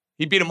Belichick.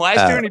 He beat him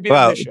last year and he beat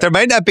him this year. There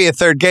might not be a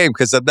third game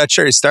because I'm not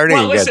sure he's starting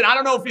again. Well, listen, I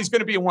don't know if he's going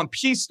to be in one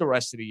piece the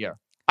rest of the year.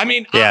 I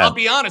mean, I'll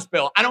be honest,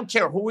 Bill. I don't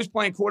care who was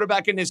playing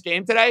quarterback in this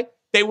game today.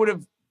 They would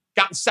have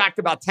gotten sacked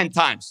about 10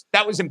 times.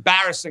 That was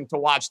embarrassing to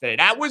watch today.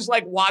 That was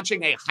like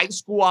watching a high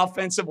school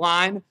offensive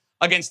line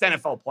against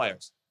NFL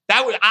players.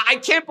 I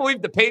can't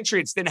believe the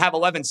Patriots didn't have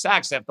 11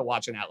 sacks after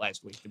watching that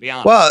last week, to be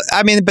honest. Well,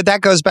 I mean, but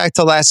that goes back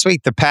to last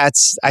week. The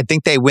Pats, I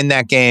think they win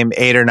that game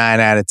 8 or 9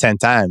 out of 10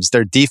 times.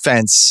 Their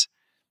defense,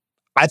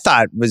 I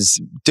thought,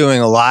 was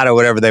doing a lot of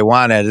whatever they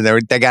wanted.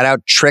 And they got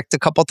out tricked a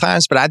couple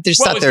times, but I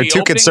just thought they were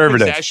too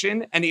conservative.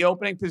 The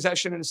opening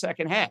possession in the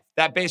second half.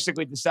 That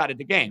basically decided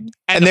the game.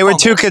 And they were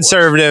too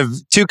conservative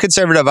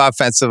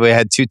offensively,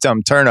 had 2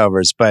 dumb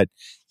turnovers. But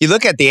you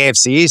look at the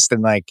AFC East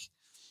and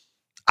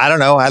I don't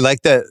know.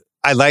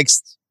 I like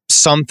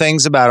some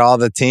things about all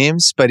the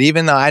teams, but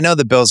even though I know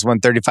the Bills won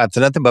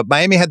 35-0, but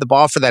Miami had the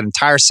ball for that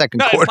entire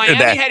second quarter. If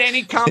Miami had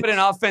any competent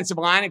offensive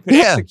line and could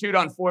execute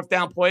on 4th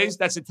down plays,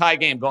 that's a tie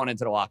game going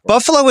into the locker room.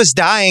 Buffalo was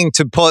dying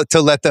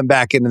to let them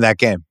back into that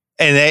game.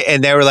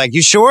 And they were like,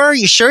 you sure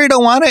you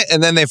don't want it?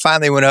 And then they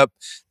finally went up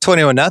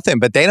 21-0,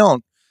 but they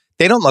don't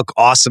look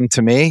awesome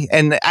to me.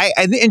 And I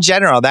in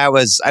general,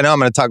 I know I'm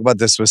going to talk about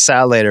this with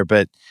Sal later,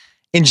 but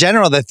in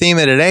general, the theme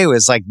of today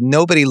was like,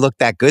 nobody looked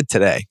that good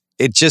today.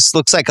 It just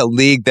looks like a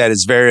league that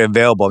is very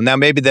available. Now,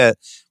 maybe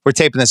we're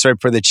taping this right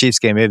before the Chiefs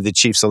game. Maybe the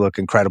Chiefs will look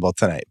incredible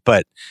tonight.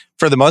 But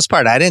for the most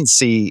part, I didn't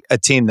see a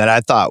team that I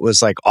thought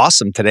was like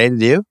awesome today.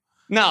 Did you?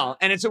 No,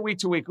 and it's a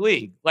week-to-week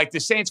league. Like the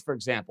Saints, for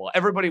example.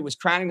 Everybody was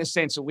crowning the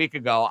Saints a week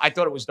ago. I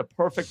thought it was the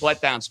perfect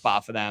letdown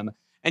spot for them.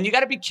 And you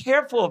got to be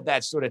careful of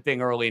that sort of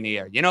thing early in the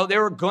year.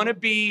 There are going to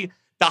be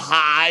the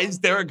highs.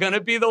 There are going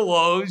to be the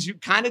lows. You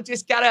kind of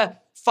just got to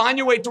find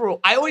your way through.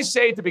 I always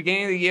say at the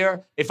beginning of the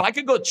year, if I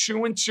could go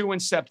 2-2 in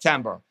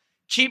September,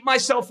 keep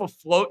myself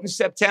afloat in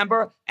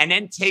September, and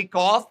then take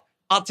off,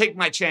 I'll take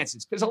my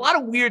chances. Because a lot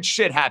of weird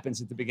shit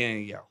happens at the beginning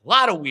of the year. A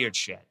lot of weird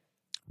shit.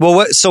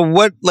 Well,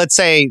 let's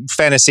say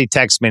Fantasy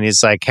texts me and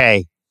he's like,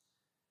 hey,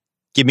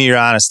 give me your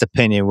honest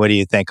opinion. What do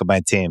you think of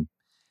my team?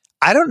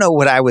 I don't know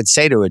what I would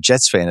say to a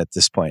Jets fan at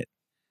this point.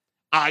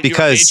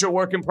 Because you're a major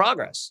work in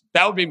progress.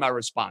 That would be my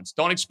response.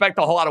 Don't expect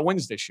a whole lot of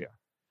wins this year.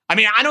 I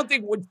mean, I don't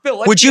think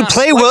Phil. Would you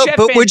play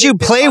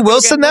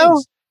Wilson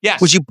though? Yes.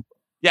 Would you?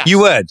 Yes. You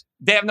would.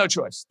 They have no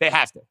choice. They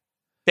have to.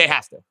 They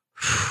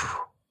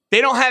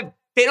don't have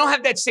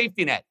that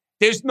safety net.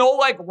 There's no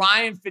like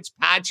Ryan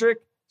Fitzpatrick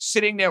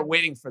sitting there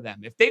waiting for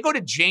them. If they go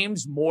to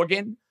James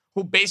Morgan,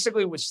 who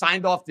basically was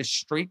signed off the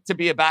street to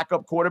be a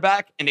backup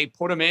quarterback, and they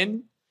put him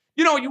in,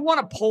 you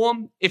want to pull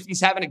him if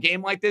he's having a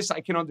game like this. I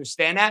can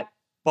understand that.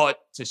 But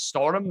to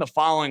start him the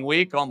following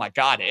week, oh my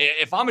God.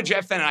 If I'm a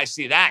Jet fan and I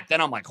see that,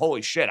 then I'm like,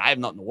 holy shit, I have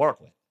nothing to work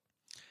with.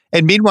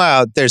 And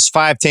meanwhile, there's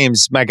 5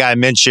 teams my guy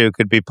Minshew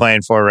could be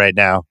playing for right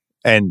now.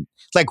 And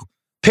like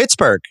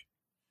Pittsburgh,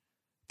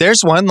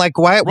 there's one. Like,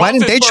 why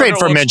didn't they trade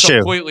for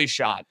Minshew? Completely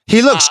shot.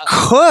 He looks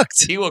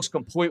cooked. He looks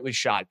completely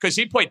shot because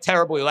he played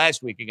terribly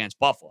last week against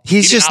Buffalo.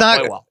 He's just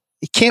not well.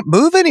 He can't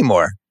move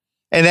anymore.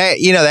 And they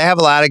have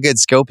a lot of good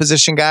skill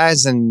position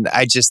guys. And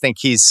I just think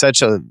he's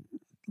such a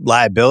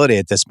liability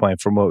at this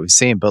point from what we've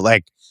seen. But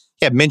like,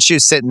 Yeah,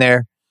 Minshew's sitting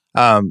there.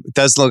 It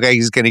doesn't look like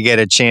he's going to get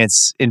a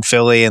chance in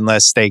Philly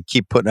unless they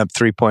keep putting up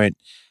 3-point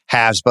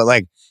halves. But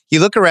like you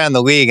look around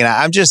the league, and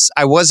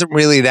I wasn't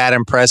really that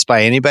impressed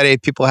by anybody.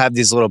 People have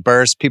these little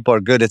bursts. People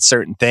are good at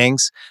certain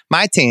things.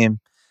 My team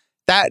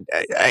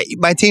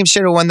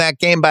should have won that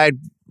game by,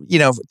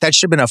 that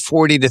should have been a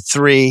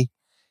 40-3.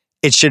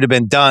 It should have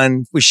been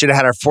done. We should have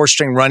had our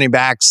 4-string running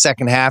back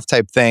second half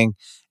type thing.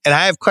 And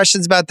I have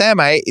questions about them.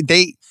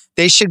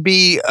 They should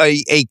be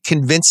a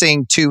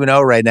convincing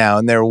 2-0 right now,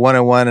 and they're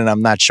 1-1, and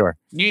I'm not sure.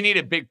 You need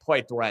a big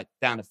play threat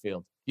down the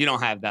field. You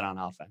don't have that on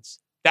offense.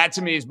 That,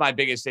 to me, is my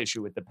biggest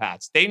issue with the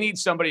Pats. They need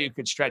somebody who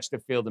could stretch the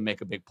field and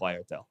make a big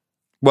player, though.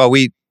 Well,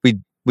 we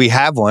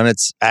have one.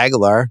 It's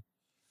Aguilar.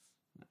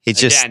 He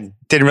just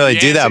didn't really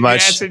do that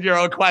much. You answered your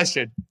own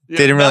question.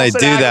 Didn't really do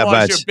that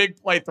much. Your big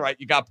play threat.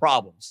 You got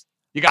problems.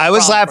 I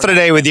was laughing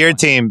today with your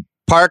team.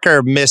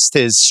 Parker missed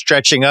his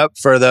stretching up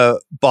for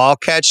the ball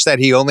catch that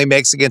he only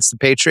makes against the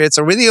Patriots.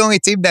 Are we the only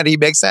team that he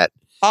makes that?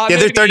 The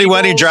other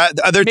 31,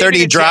 the other 30,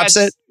 he drops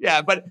it.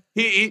 Yeah, but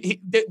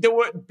there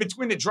were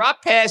between the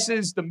drop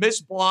passes, the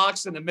missed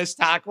blocks, and the missed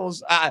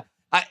tackles.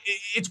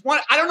 It's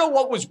one. I don't know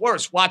what was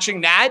worse,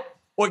 watching that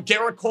or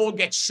Garrett Cole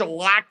get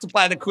shellacked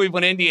by the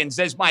Cleveland Indians.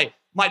 As my.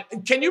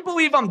 Can you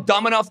believe I'm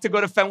dumb enough to go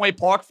to Fenway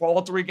Park for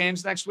all 3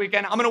 games next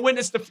weekend? I'm going to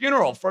witness the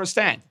funeral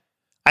firsthand.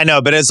 I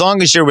know, but as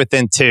long as you're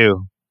within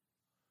 2.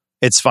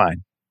 It's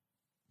fine,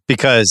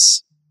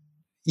 because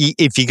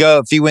if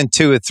you win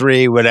 2 or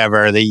 3,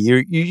 whatever,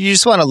 you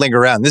just want to linger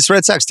around. This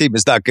Red Sox team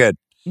is not good.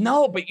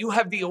 No, but you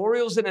have the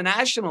Orioles and the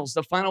Nationals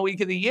the final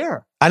week of the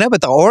year. I know,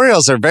 but the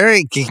Orioles are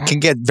can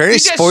get very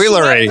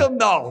spoilery. Them,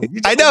 though.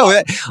 I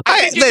know.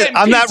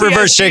 I'm not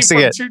reverse jinxing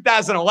it.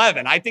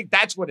 2011. I think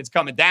that's what it's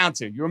coming down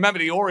to. You remember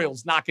the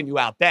Orioles knocking you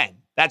out then.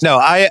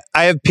 I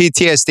have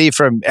PTSD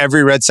from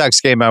every Red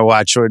Sox game I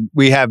watch when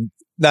we have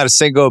not a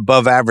single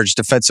above average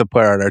defensive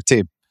player on our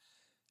team.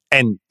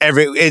 And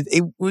every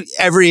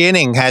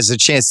inning has a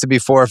chance to be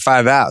 4 or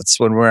 5 outs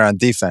when we're on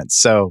defense.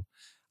 So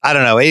I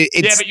don't know.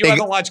 But you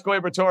haven't watched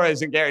Gleyber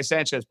Torres and Gary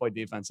Sanchez play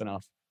defense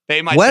enough.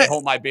 They might say,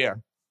 hold my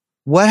beer.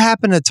 What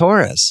happened to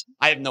Torres?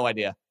 I have no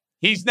idea.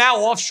 He's now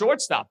off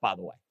shortstop, by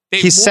the way.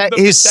 He's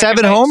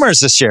 7 homers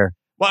this year.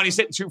 Well, he's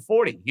hitting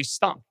 240. He's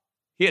stunk.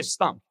 He is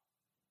stunk.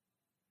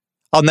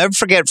 I'll never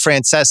forget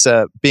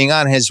Francesa being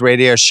on his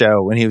radio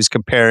show when he was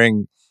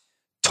comparing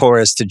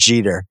Torres to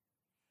Jeter.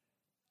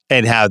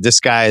 And how this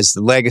guy is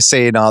the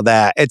legacy and all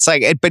that. It's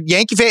like, but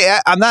Yankee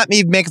fans, I'm not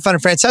even making fun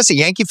of Francesa.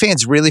 Yankee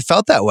fans really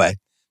felt that way.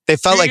 They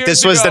felt like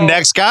this was the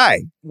next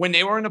guy. When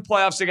they were in the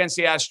playoffs against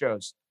the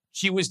Astros,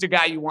 he was the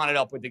guy you wanted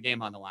up with the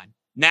game on the line.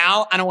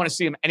 Now, I don't want to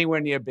see him anywhere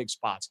near big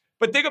spots.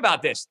 But think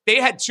about this. They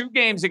had 2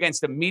 games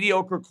against a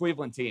mediocre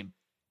Cleveland team.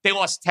 They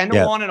lost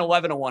 10-1 and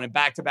 11-1 in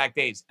back-to-back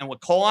days. And with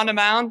Cole on the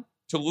mound,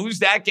 to lose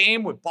that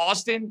game with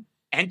Boston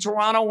and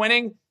Toronto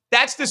winning,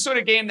 that's the sort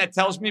of game that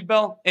tells me,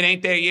 Bill, it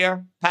ain't their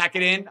year. Pack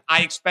it in.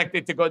 I expect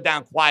it to go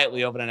down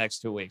quietly over the next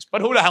 2 weeks. But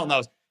who the hell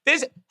knows?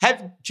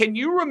 Can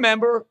you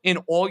remember in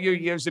all your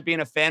years of being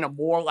a fan a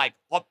more like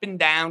up and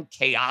down,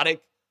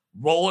 chaotic,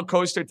 roller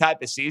coaster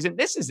type of season?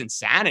 This is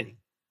insanity.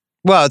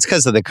 Well, it's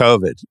because of the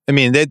COVID. I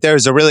mean, there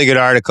was a really good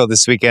article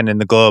this weekend in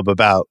the Globe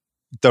about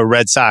the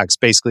Red Sox,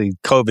 basically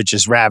COVID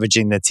just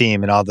ravaging the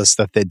team and all the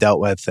stuff they dealt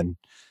with. And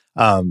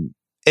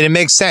it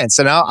makes sense.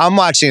 And I'm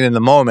watching it in the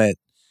moment,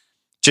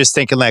 just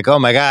thinking like, oh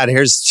my God,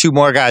 here's 2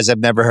 more guys I've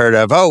never heard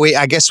of. Oh,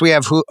 I guess we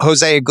have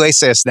Jose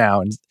Iglesias now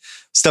and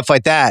stuff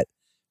like that.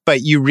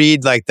 But you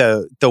read like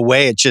the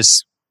way it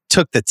just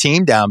took the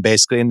team down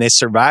basically, and they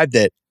survived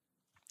it.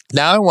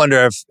 Now I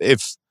wonder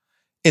if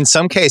in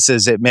some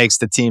cases it makes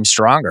the team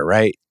stronger,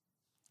 right?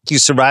 You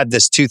survive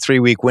this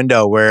 2-3 week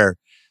window where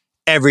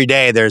every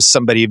day there's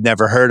somebody you've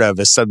never heard of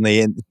is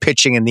suddenly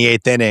pitching in the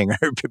 8th inning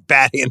or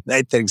batting in the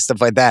 9th inning, stuff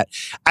like that.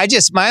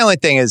 My only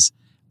thing is,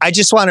 I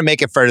just want to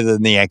make it further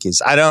than the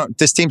Yankees.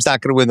 This team's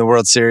not going to win the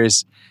World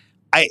Series.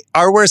 I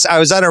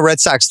was on a Red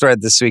Sox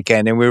thread this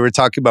weekend and we were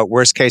talking about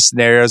worst case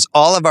scenarios.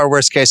 All of our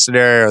worst case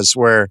scenarios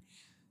were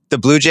the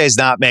Blue Jays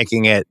not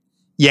making it,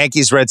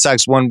 Yankees, Red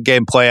Sox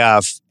 1-game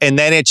playoff. And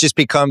then it just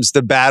becomes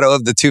the battle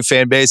of the 2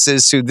 fan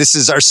bases who this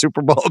is our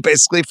Super Bowl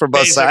basically for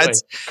both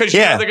sides. Because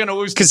they're going to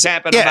lose to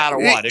Tampa no matter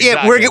what.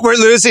 Exactly. Yeah, we're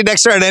losing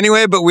next round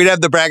anyway, but we'd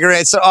have the bragging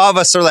rights. So all of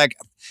us are like,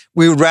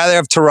 we would rather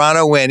have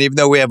Toronto win, even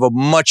though we have a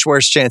much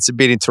worse chance of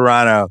beating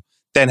Toronto,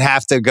 than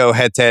have to go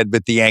head-to-head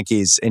with the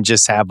Yankees and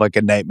just have like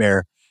a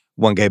nightmare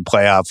 1-game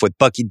playoff with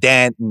Bucky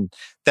Dent and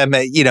them,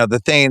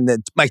 the thing that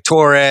Mike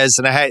Torres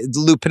and I had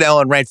Lou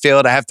Piniella in right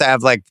field. I have to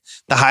have like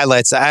the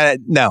highlights.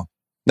 No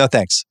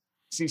thanks.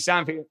 See,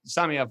 sign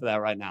me up for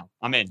that right now.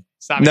 I'm in.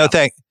 No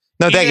thank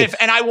you.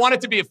 And I want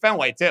it to be a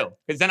Fenway too,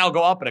 because then I'll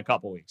go up in a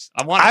couple weeks.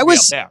 I want it to be up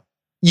there.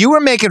 You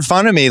were making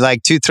fun of me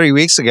like 2-3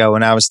 weeks ago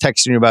when I was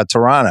texting you about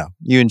Toronto,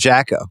 you and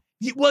Jacko.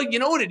 Well, you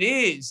know what it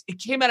is? It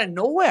came out of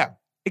nowhere.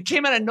 It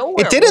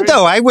didn't,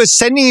 though. I was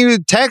sending you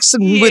texts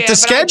with the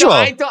schedule.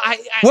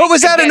 What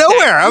was out of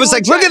nowhere? I was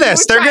like, look at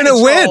this. They're going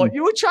to win.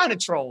 You were trying to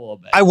troll a little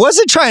bit. I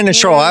wasn't trying to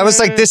troll. I was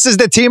like, this is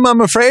the team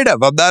I'm afraid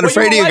of. I'm not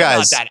afraid of you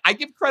guys. About that. I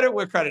give credit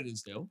where credit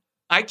is due.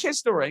 I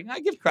kissed the ring. I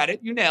give credit.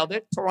 You nailed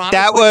it.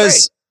 Toronto.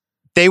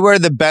 They were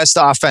the best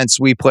offense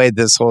we played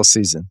this whole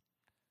season.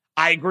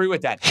 I agree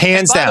with that.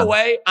 Hands down. By the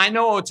way, I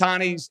know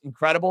Ohtani's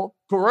incredible.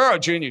 Guerrero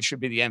Jr. should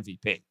be the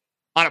MVP.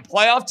 On a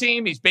playoff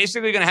team, he's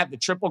basically going to have the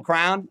triple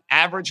crown,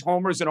 average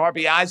homers and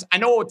RBIs. I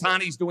know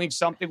Ohtani's doing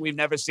something we've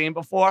never seen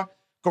before.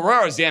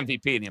 Guerrero's the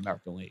MVP in the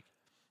American League.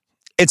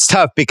 It's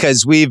tough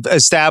because we've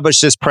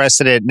established this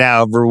precedent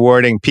now of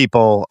rewarding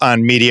people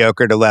on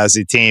mediocre to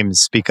lousy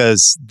teams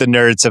because the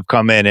nerds have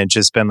come in and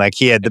just been like,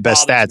 he had the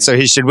best stats, so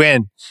he should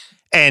win.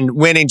 And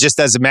winning just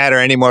doesn't matter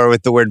anymore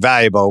with the word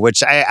valuable,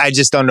 which I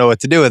just don't know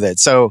what to do with it.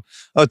 So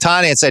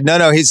Ohtani had said,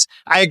 no,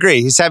 I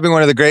agree. He's having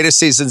one of the greatest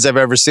seasons I've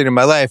ever seen in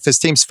my life. His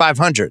team's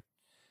 500.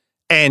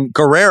 And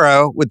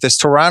Guerrero with this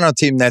Toronto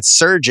team that's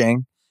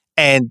surging,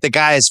 and the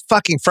guy is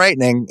fucking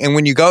frightening. And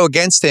when you go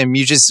against him,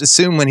 you just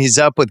assume when he's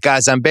up with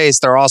guys on base,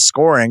 they're all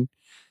scoring.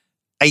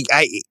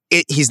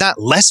 He's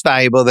not less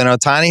valuable than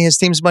Ohtani. His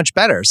team's much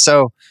better.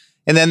 So,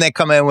 and then they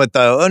come in with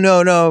the,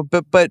 no,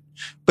 but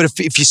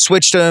if you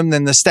switched him,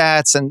 then the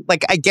stats, and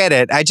like, I get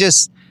it. I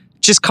just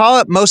call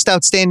it most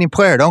outstanding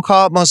player. Don't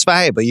call it most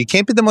valuable. You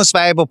can't be the most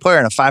valuable player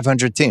in a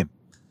 500 team.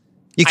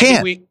 You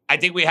can't. I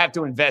think we have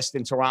to invest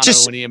in Toronto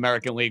in the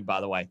American League,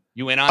 by the way.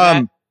 You in on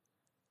that?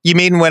 You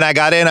mean when I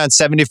got in on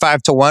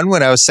 75-1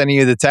 when I was sending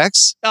you the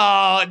text?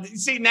 Oh,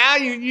 see, now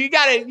you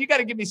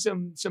gotta give me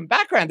some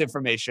background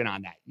information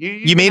on that.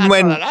 You mean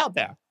when that out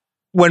there?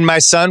 When my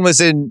son was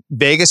in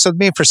Vegas with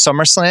me for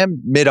SummerSlam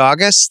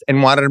mid-August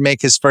and wanted to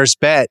make his first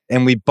bet,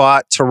 and we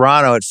bought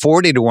Toronto at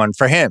 40-1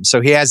 for him.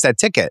 So he has that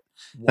ticket.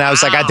 Wow. And I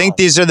was like, I think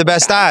these are the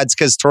best odds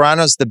because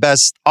Toronto's the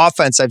best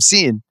offense I've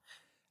seen.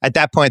 At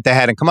that point, they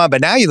hadn't come on. But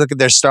now you look at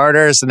their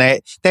starters, and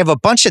they have a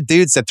bunch of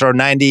dudes that throw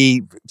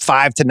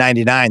 95 to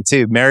 99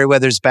 too.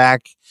 Merriweather's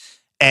back.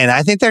 And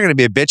I think they're going to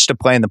be a bitch to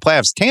play in the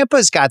playoffs.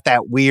 Tampa's got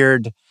that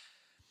weird,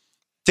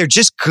 they're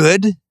just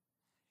good.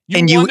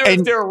 You wonder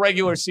if they're a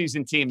regular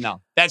season team,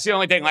 though. That's the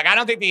only thing. Like, I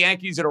don't think the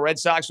Yankees or the Red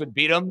Sox would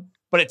beat them,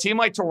 but a team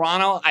like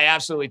Toronto, I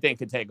absolutely think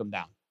could take them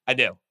down. I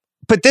do.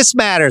 But this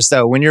matters,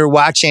 though, when you're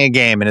watching a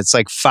game and it's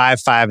like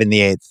 5-5 in the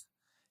eighth,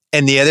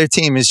 and the other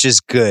team is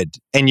just good,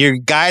 and you're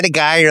guy to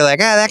guy, you're like,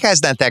 that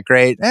guy's not that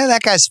great.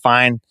 That guy's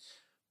fine.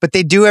 But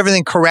they do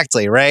everything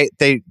correctly, right?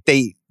 They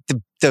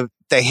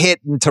hit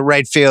into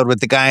right field with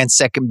the guy in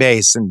second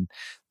base, and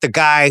the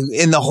guy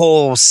in the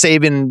hole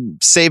saving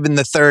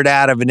the third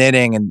out of an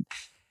inning, and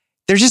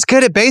they're just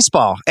good at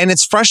baseball. And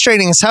it's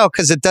frustrating as hell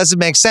because it doesn't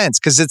make sense.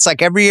 Because it's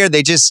like every year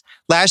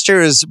last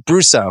year was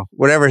Brusso,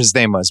 whatever his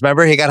name was.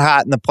 Remember, he got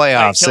hot in the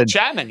playoffs. Like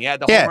Chapman,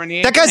 homer in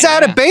the that guy's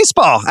out of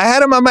baseball. I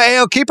had him on my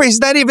AL keeper. He's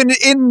not even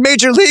in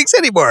major leagues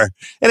anymore.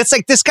 And it's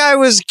like, this guy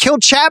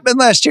killed Chapman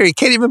last year. He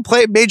can't even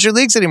play major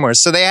leagues anymore.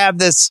 So they have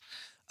this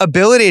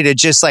ability to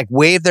just like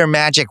wave their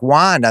magic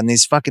wand on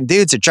these fucking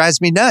dudes. It drives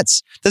me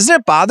nuts. Doesn't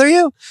it bother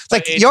you?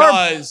 Like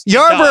Yarbrough's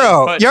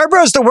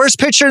the worst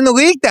pitcher in the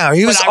league now.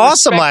 He was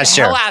awesome last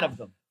year. Hell out of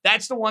them.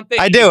 That's the one thing.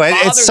 I do.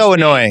 It's so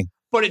annoying.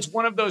 But it's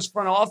one of those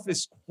front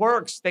office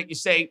quirks that you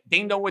say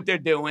they know what they're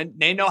doing.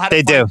 They know how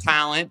to find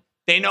talent.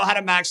 They know how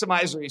to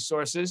maximize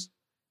resources.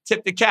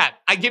 Tip the cap.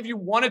 I give you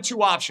one or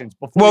two options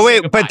before. Well,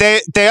 wait, but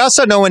they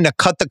also know when to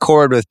cut the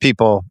cord with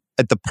people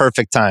at the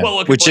perfect time,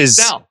 which is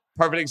Snell.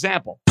 Perfect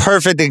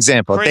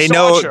example. They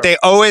know. Archer. They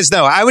always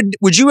know.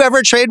 Would you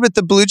ever trade with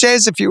the Blue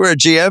Jays if you were a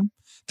GM?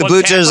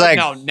 Blue Jays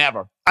no,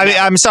 never.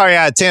 I'm sorry,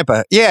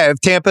 Tampa. Yeah,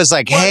 if Tampa's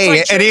like,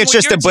 hey, any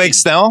interest in Blake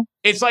Snell?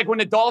 It's like when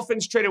the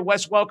Dolphins traded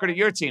Wes Welker to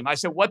your team. I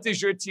said, what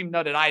does your team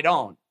know that I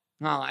don't?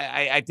 Well,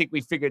 I think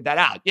we figured that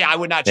out. Yeah, I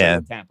would not trade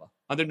with Tampa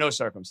under no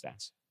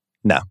circumstance.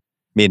 No,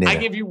 me neither. I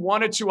give you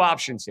one or two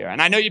options here,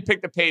 and I know you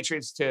picked the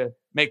Patriots to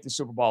make the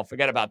Super Bowl.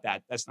 Forget about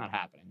that. That's not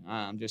happening.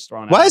 I'm just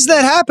throwing it. Why is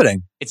that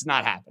happening? It's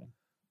not happening.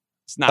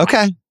 It's not. Okay.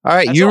 Happening. All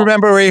right. You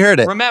remember where you heard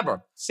it.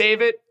 Remember.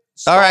 Save it.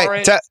 All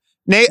right.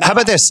 How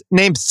about this?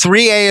 Name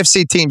 3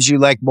 AFC teams you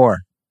like more.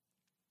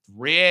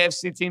 3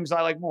 AFC teams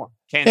I like more.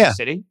 Kansas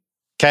City.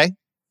 Okay.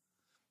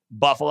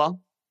 Buffalo.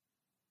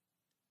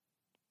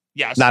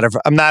 Yes.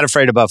 I'm not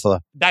afraid of Buffalo.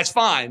 That's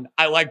fine.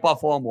 I like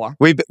Buffalo more.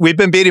 We've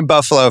been beating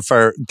Buffalo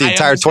for the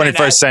entire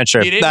 21st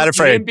century. Not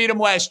afraid. You didn't beat them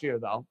last year,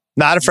 though.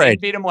 Not afraid. You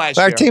didn't beat them last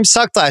year. Our team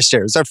sucked last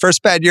year. It was our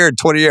first bad year in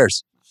 20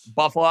 years.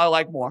 Buffalo I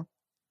like more.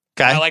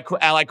 Okay.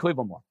 I like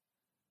Cleveland more.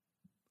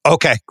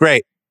 Okay,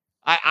 great.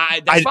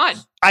 That's fine.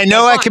 I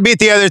know I can beat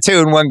the other two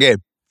in one game.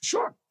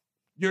 Sure.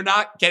 You're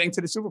not getting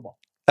to the Super Bowl.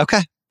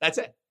 Okay. That's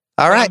it.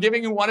 All right. I'm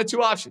giving you one or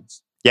two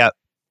options. Yep.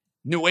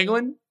 New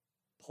England,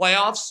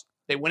 playoffs,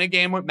 they win a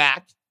game with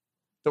Mac.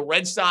 The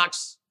Red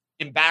Sox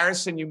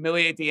embarrass and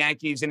humiliate the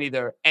Yankees and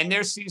either end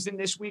their season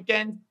this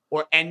weekend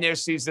or end their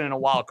season in a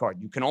wild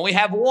card. You can only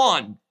have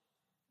one.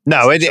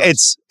 No,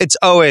 it's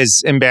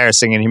always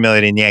embarrassing and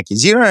humiliating the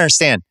Yankees. You don't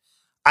understand.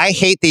 I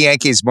hate the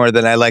Yankees more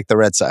than I like the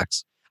Red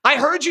Sox. I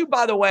heard you,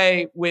 by the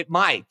way, with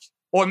Mike,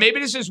 or maybe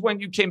this is when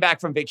you came back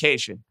from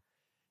vacation.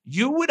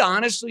 You would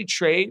honestly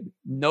trade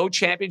no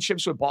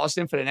championships with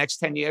Boston for the next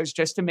 10 years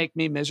just to make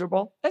me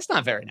miserable? That's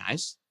not very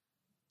nice.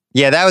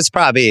 Yeah, that was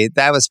probably.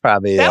 That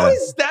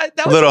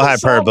that was Little a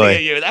salty hyperbole.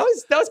 of you. That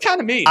was kind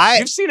of mean.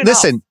 You've seen it.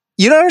 Listen,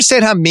 you don't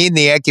understand how mean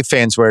the Yankee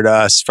fans were to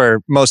us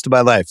for most of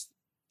my life.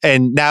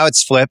 And now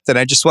it's flipped, and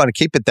I just want to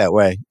keep it that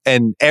way.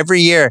 And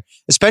every year,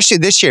 especially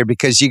this year,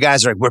 because you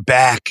guys are like, we're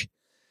back.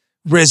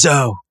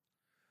 Rizzo,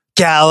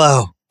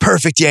 Gallo,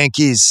 perfect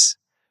Yankees.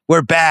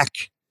 We're back.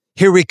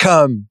 Here we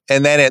come.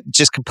 And then it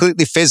just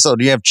completely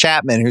fizzled. You have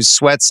Chapman, who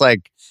sweats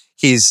like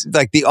he's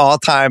like the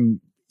all-time,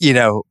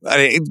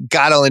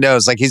 God only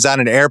knows, like he's on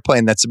an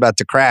airplane that's about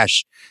to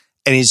crash.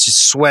 And he's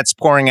just sweats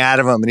pouring out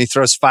of him. And he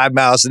throws 5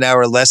 miles an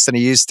hour less than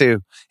he used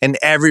to. And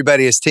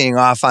everybody is teeing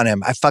off on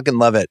him. I fucking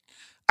love it.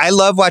 I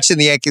love watching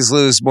the Yankees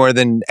lose more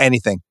than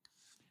anything.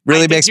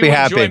 Really makes me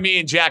happy. Enjoy me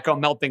and Jacko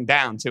melting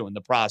down, too, in the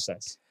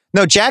process.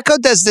 No, Jacko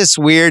does this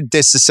weird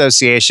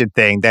disassociation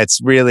thing that's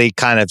really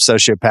kind of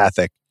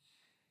sociopathic.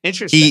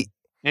 Interesting.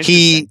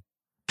 He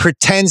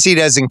pretends he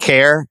doesn't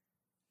care,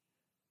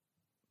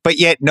 but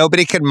yet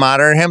nobody could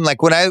monitor him.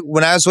 Like when I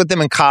was with him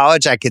in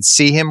college, I could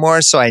see him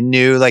more, so I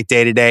knew like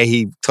day to day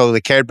he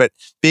totally cared. But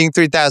being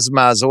 3,000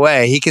 miles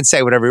away, he can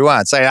say whatever he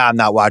wants. Like, I'm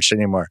not watching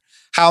anymore.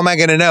 How am I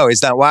going to know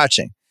he's not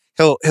watching?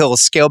 He'll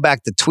scale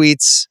back the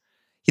tweets.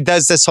 He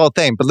does this whole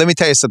thing. But let me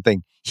tell you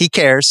something. He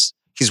cares.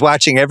 He's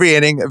watching every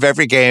inning of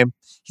every game.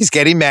 He's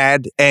getting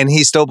mad, and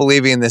he's still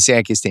believing in this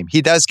Yankees team.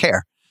 He does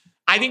care.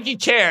 I think he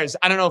cares.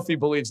 I don't know if he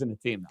believes in the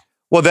team, though.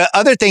 Well, the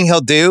other thing he'll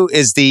do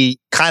is the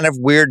kind of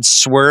weird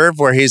swerve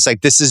where he's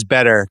like, this is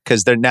better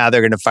because they're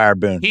going to fire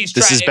Boone.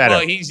 This is better.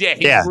 Well, he's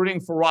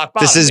rooting for rock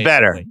bottom. This is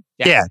better.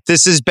 Yeah,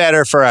 this is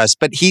better for us.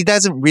 But he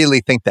doesn't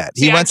really think that.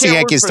 He wants the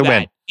Yankees to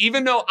win.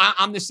 Even though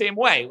I'm the same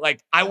way.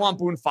 Like, I want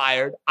Boone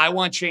fired. I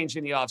want change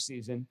in the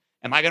offseason.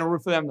 Am I going to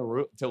root for them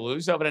to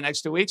lose over the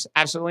next 2 weeks?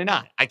 Absolutely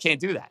not. I can't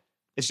do that.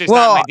 It's just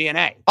not my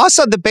DNA.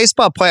 Also, the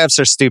baseball playoffs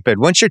are stupid.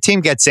 Once your team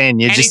gets in,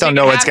 you just don't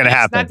know what's going to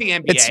happen. It's not the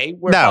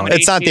NBA.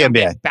 It's not the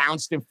NBA.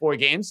 Bounced in 4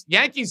 games.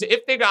 Yankees,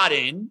 if they got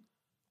in,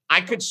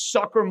 I could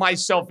sucker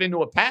myself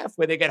into a path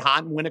where they get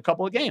hot and win a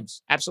couple of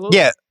games. Absolutely.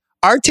 Yeah.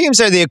 Our teams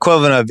are the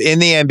equivalent of in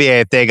the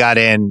NBA. If they got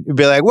in, you'd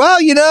be like, well,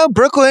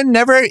 Brooklyn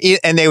never,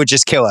 and they would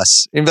just kill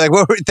us. And be like,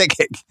 what were we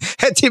thinking?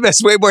 That team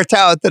has way more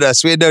talent than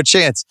us. We had no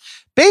chance.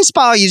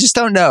 Baseball, you just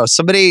don't know.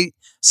 Some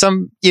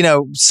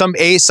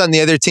ace on the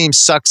other team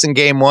sucks in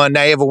game 1.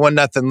 Now you have a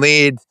 1-0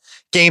 lead.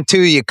 Game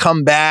 2, you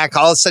come back.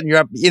 All of a sudden you're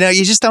up. You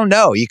just don't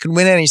know. You can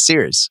win any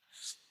series.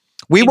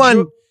 We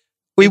won.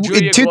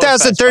 In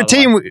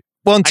 2013.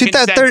 Well, in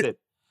 2013.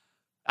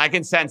 I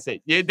can sense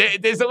it.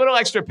 There's a little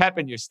extra pep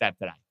in your step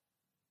today.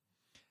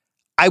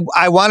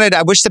 I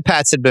wish the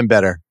Pats had been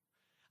better.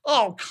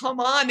 Oh, come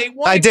on. They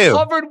won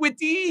covered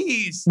with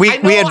ease.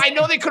 I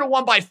know they could have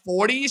won by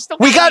 40.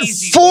 We got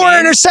 4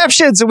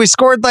 interceptions and we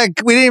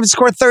didn't even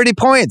score 30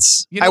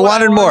 points. I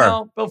wanted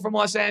more. Bill from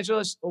Los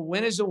Angeles, a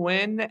win is a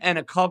win and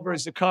a cover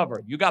is a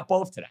cover. You got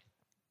both today.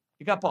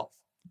 You got both.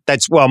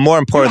 That's, more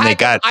importantly,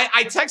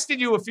 I texted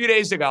you a few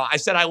days ago. I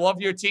said, I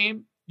love your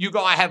team. You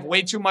go, I have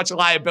way too much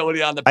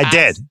liability on the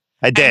Pats.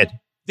 I did. And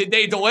did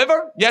they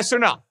deliver? Yes or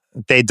no?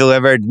 They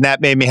delivered, and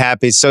that made me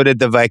happy. So did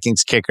the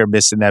Vikings kicker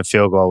missing that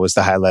field goal was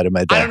the highlight of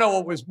my day. I don't know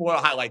what was more a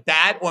highlight,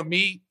 that or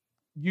me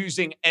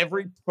using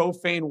every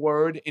profane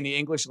word in the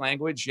English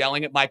language,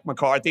 yelling at Mike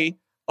McCarthy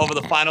over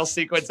the final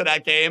sequence of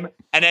that game,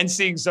 and then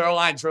seeing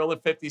Zerline drill a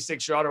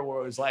 56-yarder where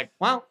it was like,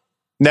 well.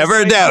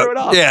 Never a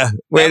doubt. Yeah,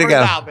 way to go.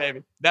 Never a doubt,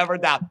 baby. Never a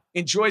doubt.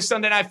 Enjoy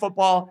Sunday Night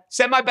Football.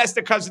 Send my best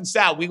to Cousin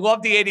Sal. We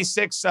love the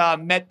 86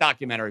 Met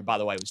documentary, by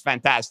the way. It was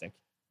fantastic.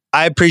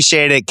 I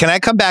appreciate it. Can I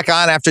come back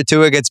on after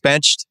Tua gets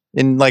benched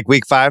in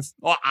week 5?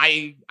 Well,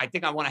 I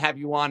think I want to have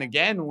you on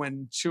again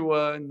when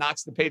Tua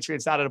knocks the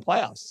Patriots out of the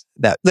playoffs.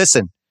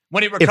 Listen.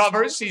 When he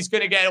recovers, he's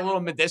going to get a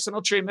little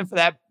medicinal treatment for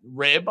that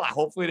rib. I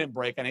hopefully didn't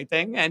break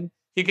anything. And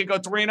he could go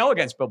 3-0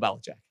 against Bill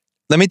Belichick.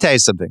 Let me tell you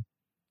something.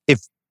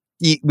 If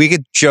we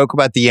could joke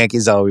about the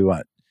Yankees all we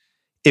want.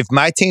 If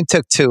my team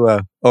took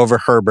Tua over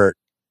Herbert,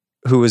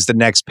 who was the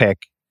next pick,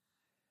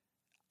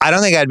 I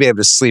don't think I'd be able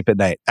to sleep at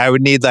night. I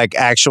would need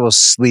actual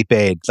sleep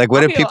aid.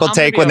 What do people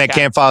take when they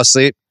can't fall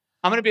asleep?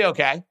 I'm going to be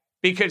okay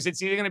because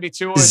it's either going to be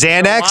Tua or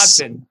Xanax.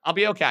 Watson. I'll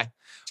be okay.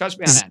 Trust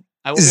me on that.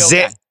 I will be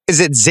okay. Is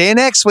it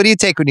Xanax? What do you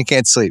take when you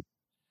can't sleep?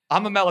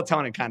 I'm a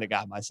melatonin kind of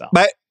guy myself.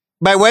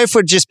 My wife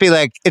would just be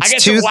like, I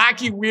get some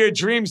wacky, weird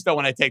dreams, though,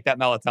 when I take that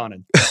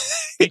melatonin.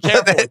 Be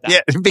careful with that. Yeah,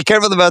 be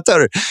careful with the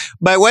melatonin.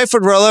 My wife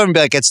would roll over and be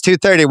like, it's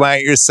 2:30. Why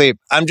aren't you asleep?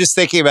 I'm just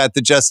thinking about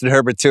the Justin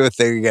Herbert Tua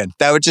thing again.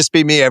 That would just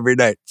be me every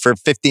night for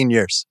 15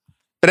 years.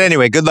 But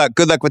anyway, good luck.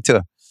 Good luck with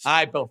Tua.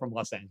 Hi, Bill from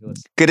Los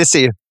Angeles. Good to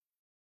see you.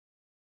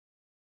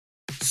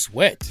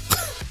 Sweat?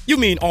 You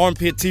mean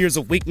armpit tears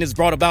of weakness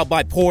brought about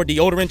by poor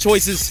deodorant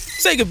choices?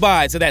 Say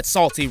goodbye to that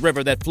salty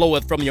river that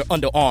floweth from your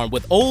underarm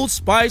with Old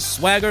Spice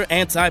Swagger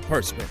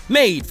Anti-Perspirant.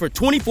 Made for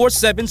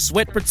 24/7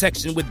 sweat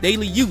protection with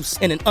daily use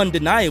and an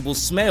undeniable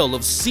smell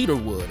of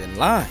cedarwood and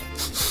lime.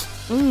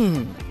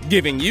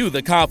 Giving you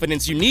the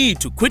confidence you need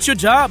to quit your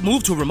job,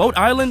 move to a remote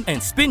island,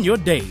 and spend your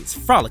days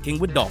frolicking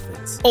with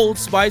dolphins. Old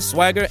Spice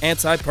Swagger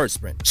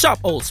Anti-Perspirant. Shop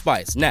Old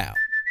Spice now.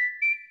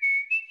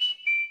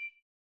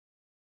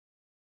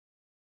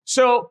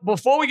 So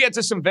before we get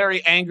to some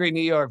very angry New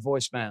York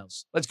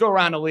voicemails, let's go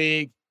around the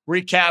league,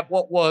 recap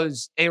what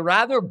was a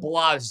rather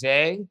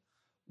blasé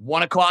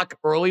 1 o'clock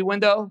early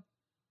window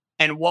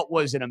and what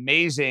was an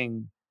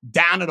amazing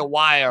down to the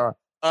wire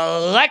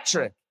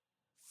electric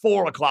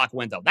 4 o'clock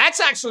window. That's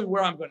actually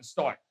where I'm going to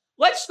start.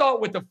 Let's start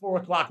with the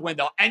 4 o'clock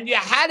window. And you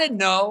had to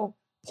know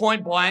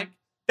point blank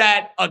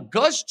that a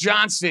Gus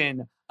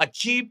Johnson,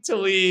 Aqib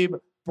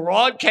Talib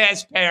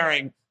broadcast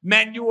pairing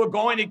meant you were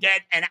going to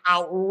get an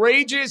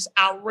outrageous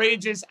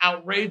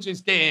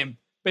game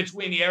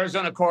between the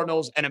Arizona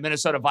Cardinals and the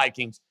Minnesota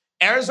Vikings.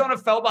 Arizona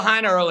fell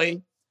behind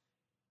early.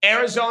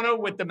 Arizona,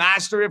 with the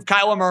mastery of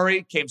Kyler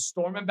Murray, came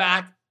storming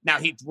back. Now,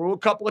 he threw a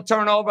couple of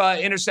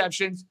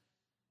interceptions,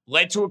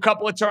 led to a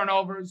couple of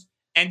turnovers,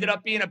 ended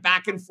up being a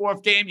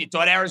back-and-forth game. You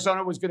thought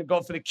Arizona was going to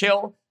go for the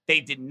kill.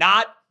 They did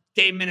not.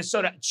 Gave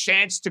Minnesota a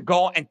chance to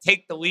go and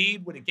take the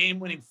lead with a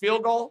game-winning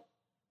field goal.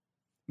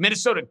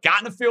 Minnesota got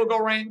in the field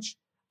goal range.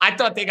 I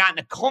thought they got in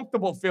a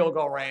comfortable field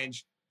goal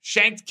range.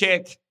 Shanked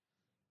kick.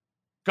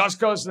 Gus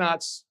goes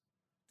nuts.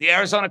 The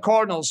Arizona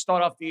Cardinals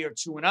start off the year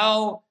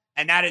 2-0,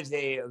 and that is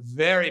a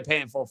very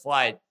painful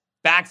flight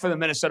back for the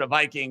Minnesota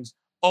Vikings.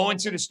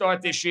 0-2 to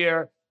start this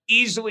year.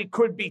 Easily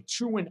could be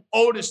 2-0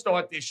 to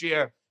start this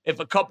year if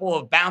a couple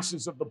of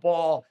bounces of the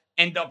ball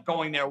end up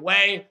going their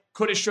way.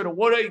 Coulda, shoulda,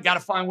 woulda. You got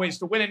to find ways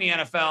to win in the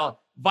NFL.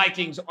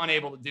 Vikings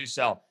unable to do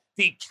so.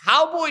 The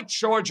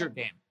Cowboy-Charger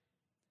game,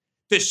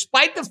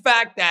 despite the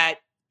fact that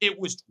it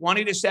was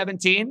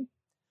 20-17,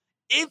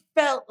 it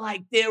felt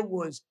like there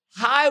was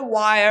high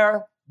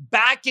wire,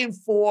 back and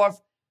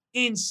forth,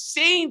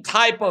 insane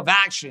type of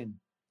action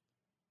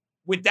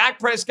with Dak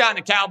Prescott and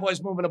the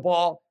Cowboys moving the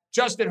ball,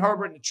 Justin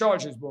Herbert and the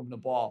Chargers moving the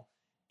ball.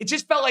 It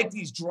just felt like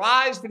these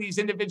drives for these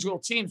individual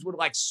teams would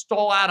like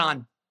stall out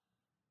on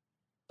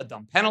a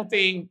dumb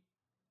penalty,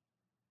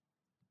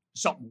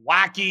 something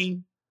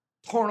wacky,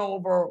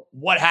 turnover,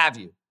 what have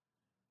you.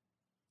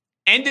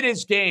 End of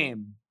this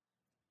game,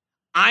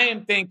 I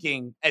am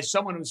thinking, as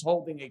someone who's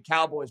holding a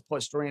Cowboys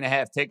plus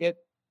 3.5 ticket,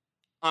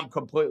 I'm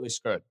completely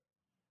screwed.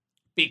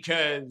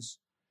 Because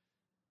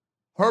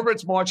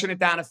Herbert's marching it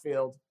down the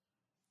field.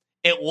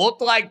 It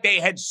looked like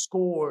they had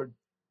scored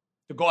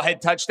the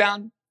go-ahead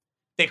touchdown.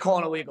 They call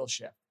an illegal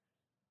shift.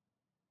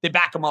 They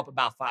back him up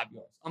about 5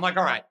 yards. I'm like,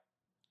 all right,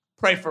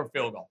 pray for a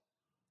field goal.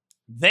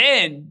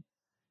 Then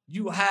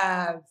you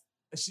have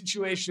a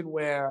situation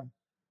where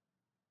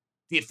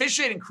the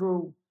officiating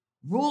crew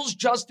rules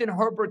Justin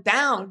Herbert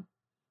down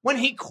when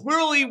he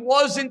clearly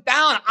wasn't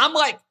down. I'm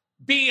like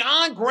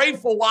beyond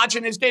grateful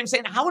watching this game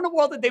saying, how in the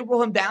world did they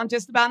rule him down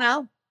just about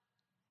now?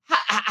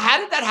 How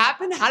did that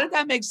happen? How did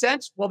that make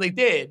sense? Well, they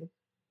did.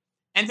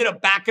 Ended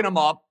up backing him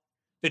up.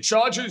 The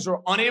Chargers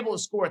are unable to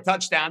score a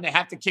touchdown. They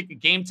have to kick a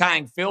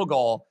game-tying field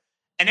goal.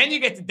 And then you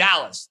get to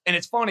Dallas. And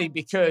it's funny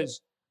because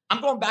I'm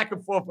going back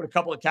and forth with a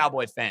couple of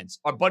Cowboy fans.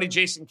 Our buddy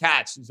Jason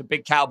Katz, who's a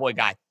big Cowboy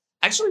guy,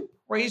 actually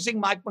praising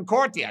Mike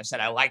McCarthy. I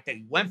said, I like that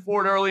he went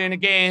for it early in the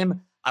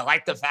game. I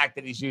like the fact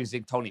that he's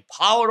using Tony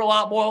Pollard a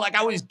lot more. Like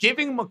I was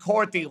giving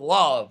McCarthy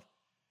love.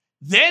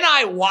 Then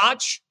I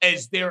watch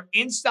as they're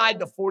inside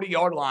the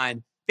 40-yard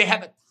line. They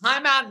have a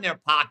timeout in their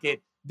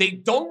pocket. They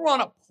don't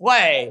run a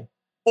play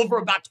over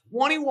about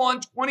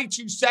 21,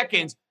 22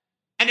 seconds.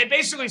 And they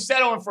basically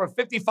settle in for a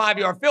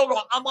 55-yard field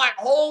goal. I'm like,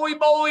 holy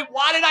moly,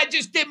 why did I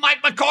just give Mike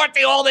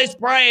McCarthy all this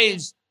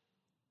praise?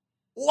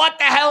 What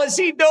the hell is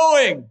he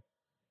doing?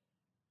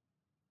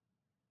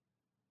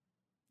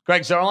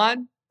 Greg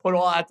Zuerlein put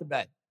all out to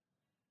bed.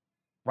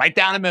 Right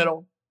down the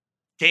middle.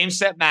 Game,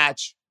 set,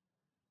 match.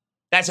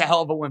 That's a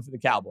hell of a win for the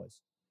Cowboys.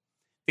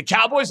 The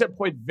Cowboys have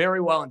played very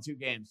well in 2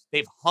 games.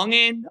 They've hung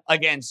in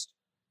against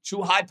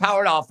 2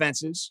 high-powered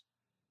offenses.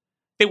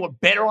 They were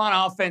better on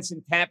offense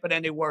in Tampa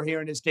than they were here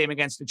in this game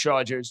against the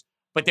Chargers,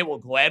 but they will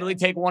gladly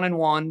take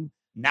 1-1.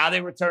 Now they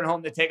return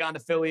home to take on the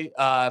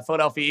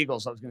Philadelphia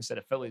Eagles. I was going to say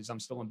the Phillies. I'm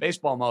still in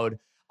baseball mode.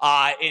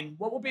 In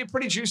what will be a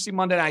pretty juicy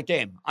Monday night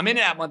game. I'm in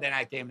that Monday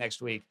night game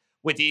next week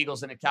with the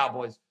Eagles and the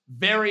Cowboys.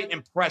 Very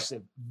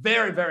impressive.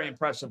 Very, very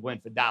impressive win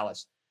for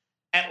Dallas.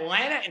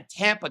 Atlanta and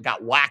Tampa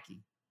got wacky.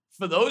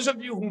 For those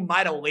of you who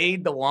might have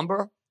laid the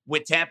lumber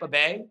with Tampa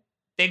Bay,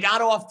 they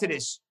got off to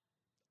this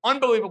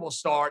unbelievable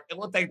start. It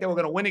looked like they were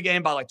going to win a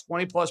game by like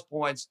 20-plus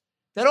points.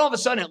 Then all of a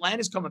sudden,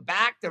 Atlanta's coming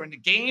back. They're in the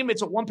game.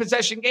 It's a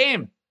one-possession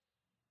game.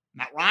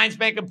 Matt Ryan's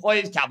making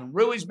plays. Calvin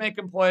Ridley's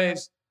making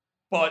plays.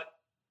 But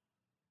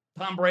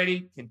Tom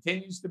Brady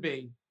continues to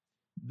be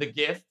the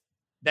gift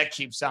that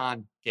keeps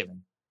on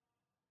giving.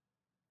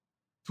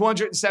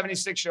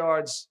 276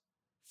 yards,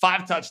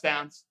 5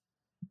 touchdowns.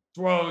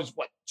 Throws,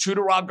 2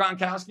 to Rob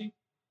Gronkowski?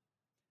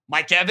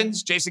 Mike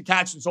Evans, Jason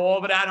Katz was all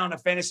over that on a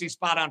fantasy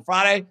spot on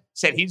Friday.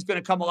 Said he's going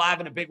to come alive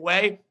in a big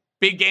way.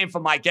 Big game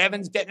for Mike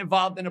Evans getting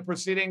involved in the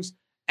proceedings.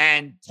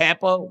 And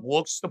Tampa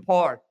looks the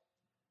part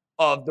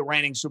of the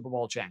reigning Super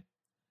Bowl champ.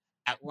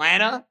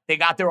 Atlanta, they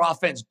got their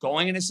offense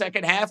going in the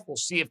second half. We'll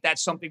see if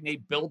that's something they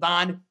build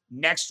on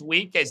next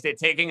week as they're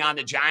taking on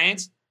the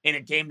Giants in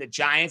a game the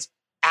Giants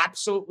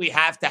absolutely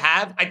have to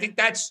have. I think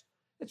it's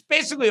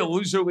basically a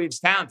loser leaves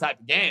town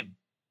type of game.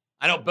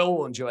 I know Bill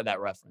will enjoy that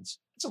reference.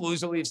 It's a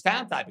loser leaves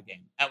town type of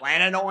game.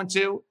 Atlanta at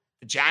 0-2,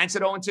 the Giants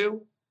at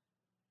 0-2.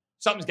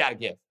 Something's got to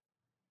give.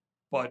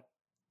 But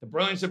the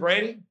brilliance of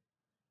Brady,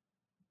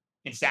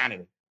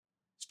 insanity.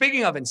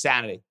 Speaking of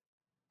insanity,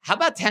 how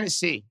about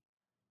Tennessee?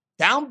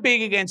 Down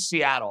big against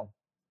Seattle.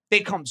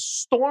 They come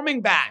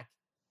storming back.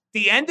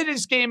 The end of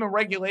this game in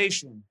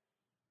regulation,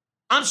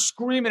 I'm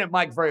screaming at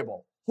Mike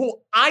Vrabel, who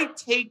I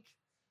take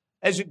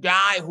as a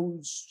guy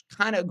who's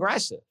kind of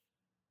aggressive.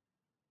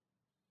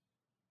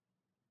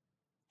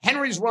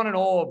 Henry's running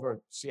all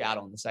over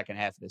Seattle in the second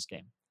half of this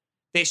game.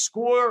 They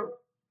score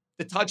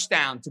the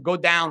touchdown to go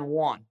down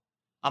 1.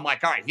 I'm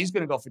like, all right, he's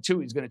going to go for 2.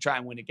 He's going to try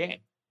and win the game.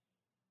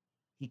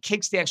 He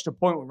kicks the extra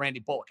point with Randy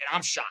Bullock, and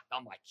I'm shocked.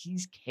 I'm like,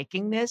 he's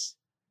kicking this?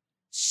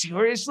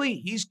 Seriously?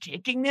 He's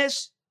kicking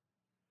this?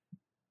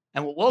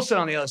 And with Wilson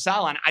on the other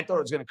sideline, I thought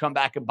it was going to come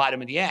back and bite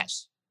him in the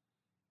ass.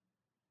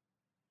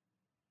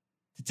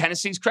 To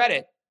Tennessee's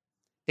credit,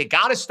 they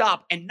got to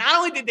stop. And not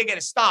only did they get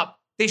a stop,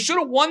 they should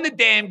have won the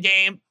damn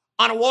game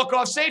on a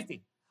walk-off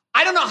safety.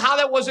 I don't know how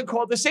that wasn't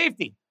called a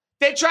safety.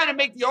 They're trying to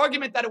make the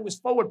argument that it was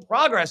forward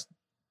progress.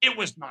 It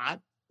was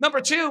not.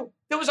 Number 2,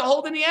 there was a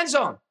hold in the end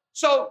zone.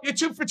 So you're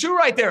 2 for 2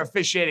 right there,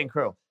 officiating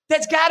crew.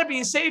 That's got to be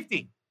a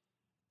safety.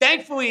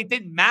 Thankfully, it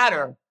didn't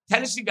matter.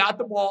 Tennessee got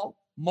the ball,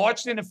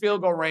 marched into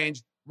field goal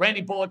range.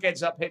 Randy Bullock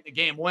ends up hitting the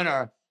game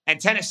winner, and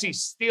Tennessee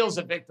steals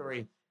a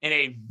victory in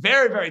a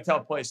very, very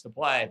tough place to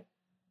play.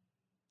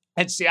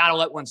 And Seattle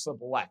let one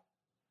slip away.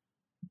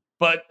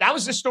 But that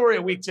was the story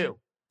of week 2.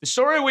 The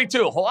story of week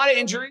 2, a whole lot of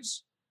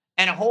injuries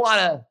and a whole lot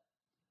of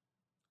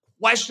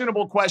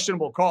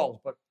questionable calls.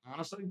 But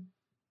honestly,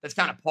 that's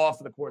kind of par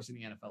for the course in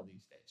the NFL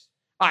these days.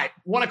 All right,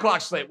 1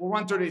 o'clock slate. We'll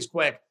run through these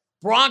quick.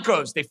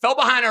 Broncos, they fell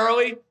behind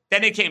early.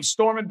 Then they came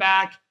storming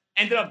back.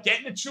 Ended up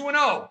getting to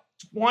 2-0.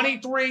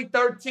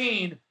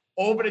 23-13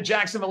 over the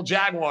Jacksonville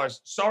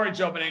Jaguars. Sorry,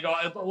 Joe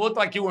Beningo. It looked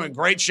like you were in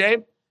great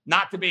shape.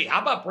 Not to be.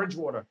 How about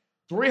Bridgewater?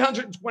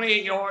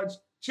 328 yards,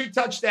 2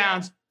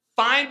 touchdowns,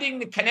 finding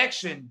the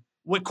connection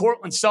with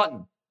Cortland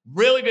Sutton.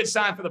 Really good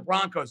sign for the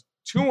Broncos.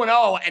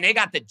 2-0, and they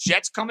got the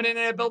Jets coming in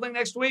their building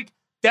next week.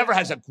 Denver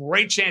has a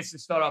great chance to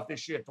start off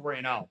this year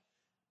 3-0.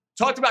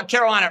 Talked about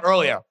Carolina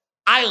earlier.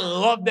 I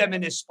love them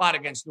in this spot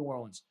against New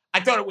Orleans. I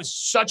thought it was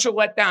such a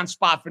letdown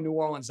spot for New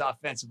Orleans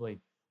offensively.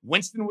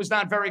 Winston was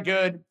not very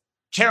good.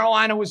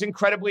 Carolina was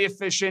incredibly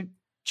efficient.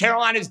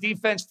 Carolina's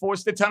defense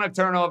forced a ton of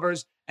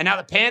turnovers. And now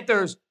the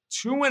Panthers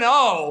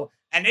 2-0,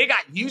 and they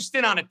got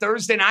Houston on a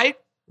Thursday night.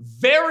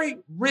 Very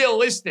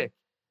realistic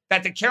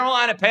that the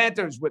Carolina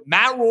Panthers with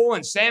Matt Rule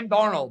and Sam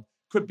Darnold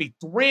could be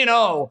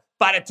 3-0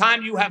 by the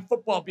time you have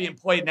football being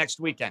played next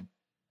weekend.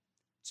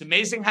 It's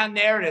amazing how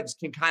narratives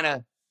can kind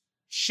of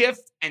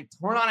shift and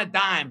turn on a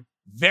dime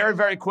very,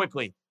 very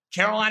quickly.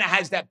 Carolina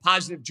has that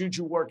positive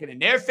juju working in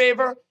their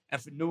favor.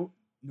 And for New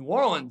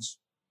Orleans,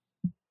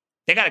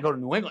 they got to go to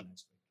New England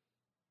next week.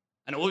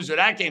 And the loser of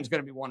that game is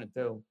going to be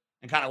 1-2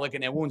 and kind of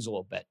licking their wounds a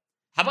little bit.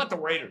 How about the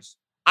Raiders?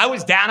 I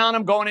was down on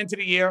them going into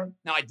the year.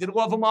 Now, I did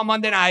love them on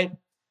Monday night.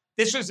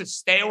 This was a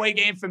stay-away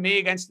game for me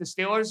against the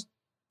Steelers.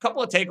 A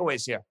couple of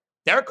takeaways here.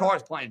 Derek Carr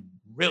is playing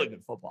really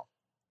good football.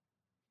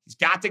 He's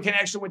got the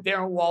connection with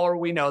Darren Waller.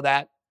 We know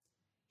that.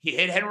 He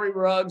hit Henry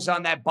Ruggs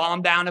on that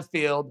bomb down the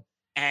field.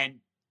 And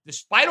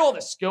despite all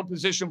the skill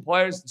position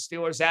players the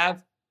Steelers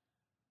have,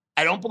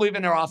 I don't believe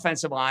in their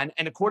offensive line.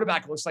 And the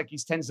quarterback looks like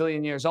he's 10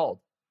 zillion years old.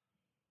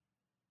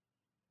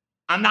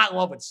 I'm not in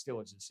love with the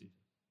Steelers this season.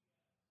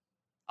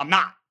 I'm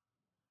not.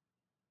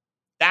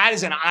 That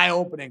is an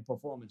eye-opening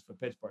performance for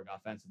Pittsburgh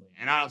offensively.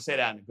 And I don't say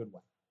that in a good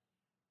way.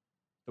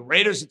 The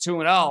Raiders are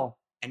 2-0,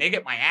 and they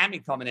get Miami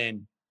coming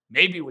in,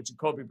 maybe with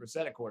Jacoby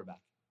Brissett at quarterback.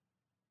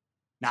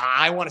 Now,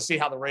 I want to see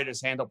how the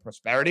Raiders handle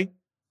Prosperity.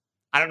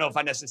 I don't know if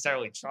I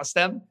necessarily trust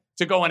them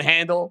to go and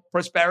handle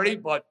Prosperity,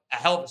 but a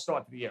hell of a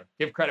start to the year.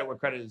 Give credit where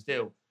credit is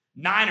due.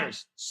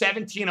 Niners,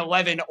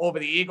 17-11 over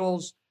the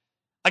Eagles.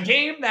 A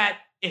game that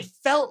it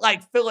felt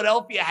like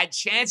Philadelphia had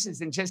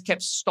chances and just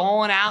kept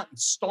stalling out.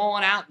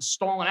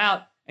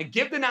 And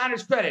give the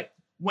Niners credit.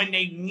 When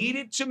they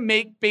needed to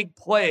make big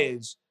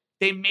plays,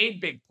 they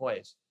made big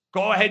plays.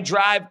 Go-ahead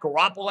drive.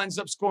 Garoppolo ends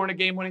up scoring a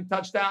game-winning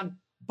touchdown.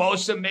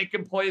 Bosa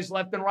making plays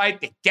left and right.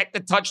 They get the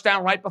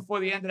touchdown right before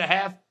the end of the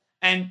half.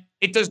 And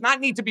it does not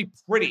need to be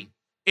pretty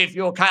if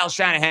you're Kyle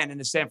Shanahan and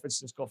the San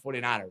Francisco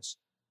 49ers.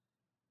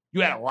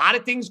 You had a lot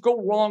of things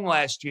go wrong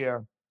last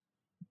year.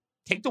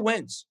 Take the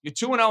wins. You're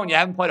 2-0 and you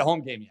haven't played a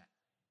home game yet.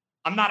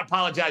 I'm not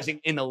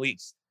apologizing in the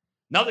least.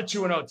 Another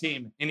 2-0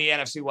 team in the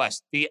NFC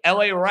West. The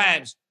LA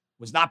Rams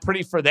was not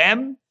pretty for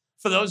them.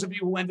 For those of you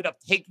who ended up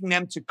taking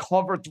them to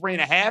cover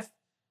 3.5,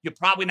 you're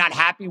probably not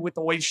happy with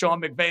the way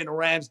Sean McVay and the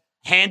Rams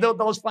handled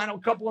those final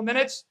couple of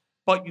minutes,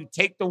 but you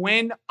take the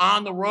win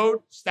on the road.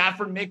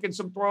 Stafford making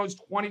some throws,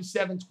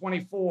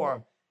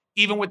 27-24,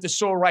 even with the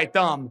sore right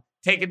thumb,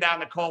 taking down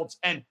the Colts.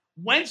 And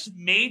Wentz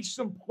made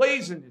some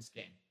plays in this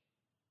game,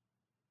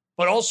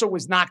 but also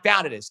was knocked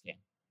out of this game.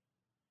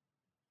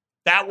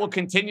 That will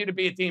continue to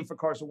be a theme for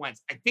Carson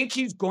Wentz. I think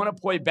he's going to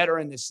play better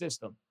in this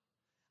system.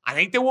 I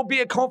think there will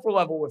be a comfort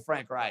level with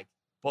Frank Reich,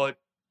 but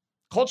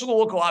Colts will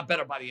look a lot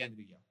better by the end of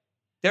the year.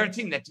 They're a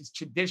team that just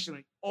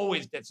traditionally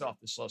always gets off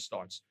the slow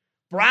starts.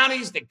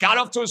 Brownies, they got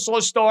off to a slow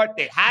start.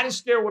 They had a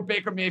scare with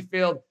Baker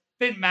Mayfield.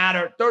 Didn't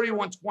matter.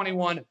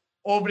 31-21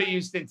 over the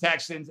Houston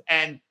Texans.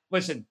 And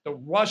listen, the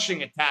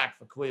rushing attack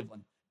for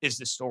Cleveland is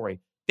the story.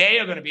 They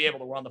are going to be able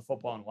to run the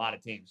football on a lot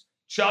of teams.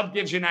 Chubb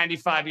gives you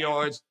 95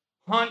 yards.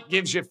 Hunt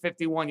gives you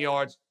 51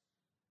 yards.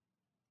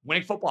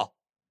 Winning football.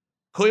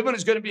 Cleveland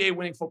is going to be a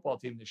winning football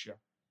team this year.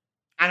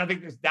 I don't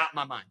think there's doubt in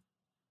my mind.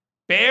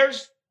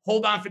 Bears,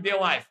 hold on for dear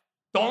life.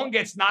 Dalton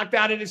gets knocked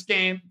out of this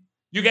game.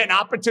 You get an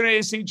opportunity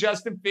to see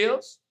Justin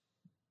Fields.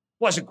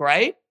 Wasn't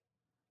great.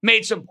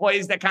 Made some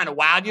plays that kind of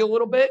wowed you a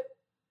little bit,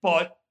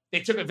 but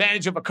they took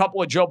advantage of a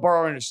couple of Joe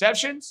Burrow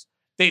interceptions.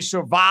 They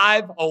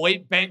survive a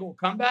late Bengal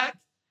comeback,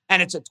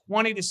 and it's a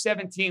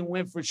 20-17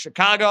 win for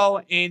Chicago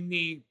in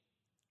the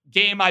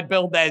game I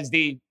billed as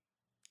the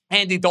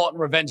Andy Dalton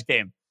revenge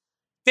game.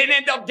 Didn't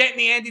end up getting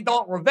the Andy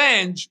Dalton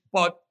revenge,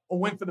 but a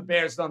win for the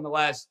Bears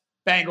nonetheless.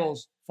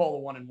 Bengals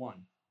fall to 1-1.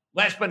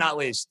 Last but not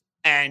least,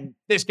 and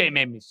this game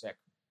made me sick.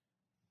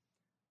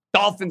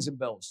 Dolphins and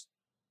Bills.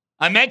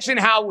 I mentioned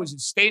how it was a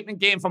statement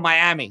game for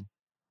Miami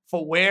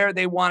for where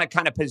they want to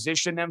kind of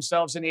position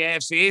themselves in the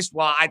AFC East.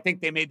 Well, I think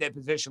they made their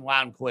position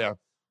loud and clear.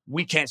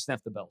 We can't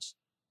sniff the Bills.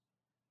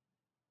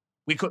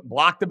 We couldn't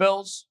block the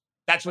Bills.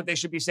 That's what they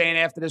should be saying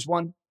after this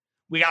one.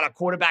 We got our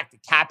quarterback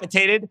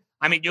decapitated.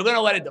 I mean, you're going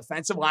to let a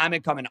defensive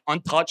lineman come in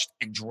untouched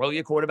and drill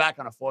your quarterback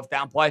on a fourth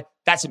down play?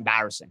 That's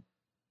embarrassing.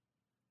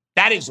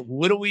 That is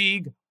Little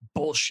League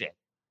bullshit.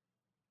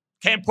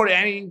 Can't put it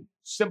any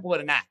simpler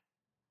than that.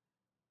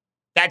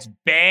 That's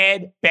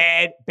bad,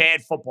 bad,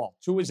 bad football.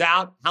 Two is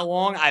out. How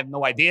long? I have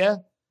no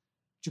idea.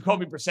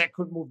 Jacoby Brissett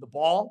couldn't move the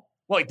ball.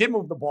 Well, he did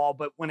move the ball,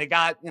 but when it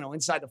got,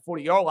 inside the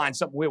 40-yard line,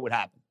 something weird would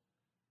happen.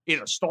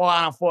 Either a stall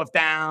out on fourth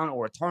down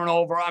or a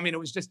turnover. I mean, it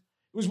was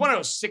one of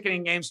those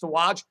sickening games to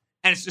watch.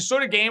 And it's the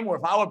sort of game where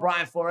if I were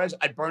Brian Flores,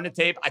 I'd burn the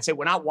tape. I'd say,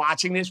 we're not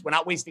watching this. We're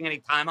not wasting any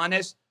time on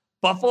this.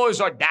 Buffalo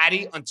is our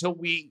daddy until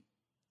we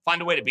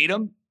find a way to beat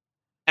them.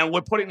 And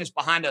we're putting this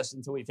behind us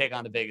until we take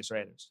on the Vegas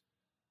Raiders.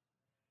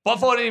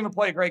 Buffalo didn't even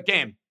play a great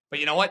game. But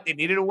you know what? They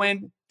needed a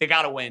win. They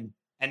got a win.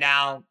 And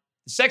now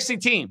the sexy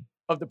team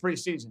of the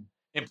preseason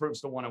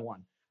improves to 1-1.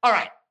 All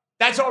right.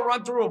 That's our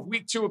run through of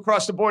week 2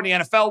 across the board in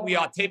the NFL. We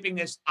are taping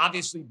this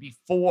obviously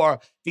before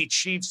the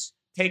Chiefs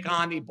take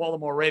on the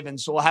Baltimore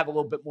Ravens. So we'll have a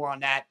little bit more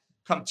on that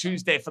come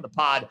Tuesday for the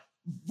pod.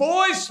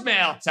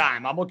 Voicemail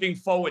time. I'm looking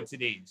forward to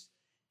these.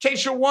 In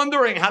case you're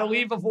wondering how to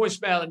leave a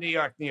voicemail in New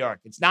York,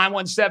 it's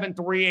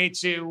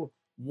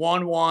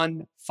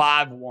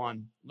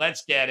 917-382-1151.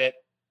 Let's get it.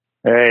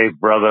 Hey,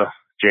 brother.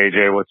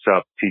 JJ, what's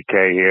up?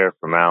 TK here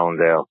from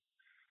Allendale.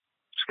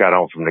 Just got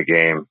home from the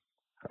game.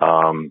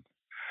 I'm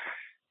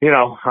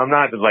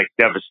not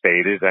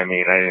devastated. I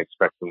mean, I didn't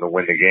expect them to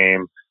win the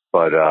game,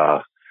 but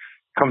it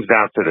comes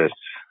down to this.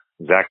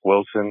 Zach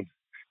Wilson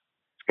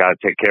has got to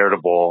take care of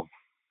the ball.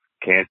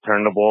 Can't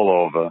turn the ball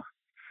over.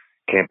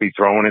 Can't be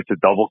thrown into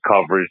double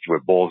coverage where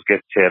balls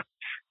get tipped.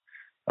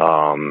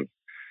 The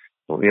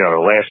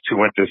last 2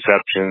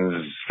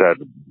 interceptions,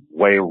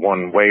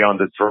 one way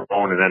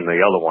underthrown, and then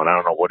the other one, I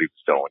don't know what he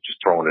was doing,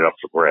 just throwing it up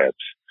for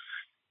grabs.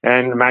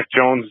 And Mac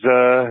Jones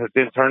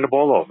didn't turn the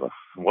ball over.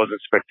 It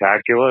wasn't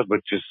spectacular,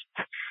 but just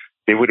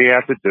did what he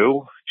had to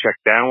do, check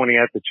down when he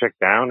had to check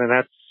down, and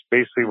that's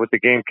basically what the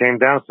game came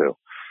down to.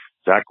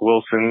 Zach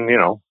Wilson,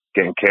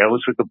 getting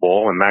careless with the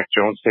ball, and Mac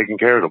Jones taking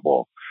care of the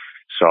ball.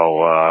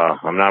 So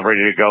I'm not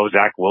ready to go.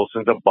 Zach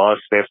Wilson's a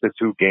bust after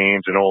 2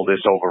 games and all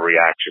this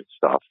overreaction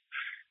stuff.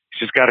 He's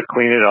just got to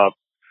clean it up,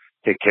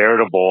 take care of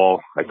the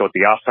ball. I thought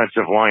the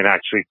offensive line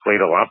actually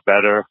played a lot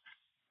better.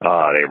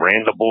 They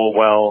ran the ball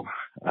well.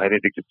 I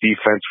didn't think the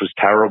defense was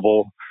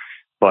terrible.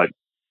 But,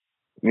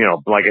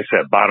 like I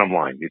said, bottom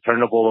line, you turn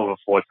the ball over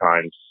 4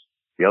 times.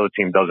 The other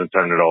team doesn't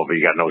turn it over.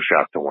 You got no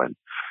shot to win.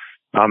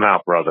 I'm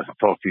out, brother.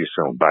 Talk to you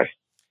soon. Bye.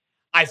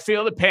 I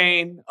feel the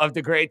pain of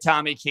the great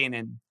Tommy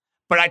Keenan,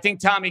 but I think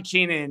Tommy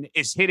Keenan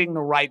is hitting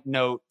the right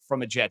note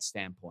from a Jets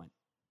standpoint.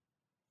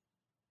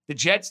 The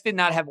Jets did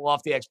not have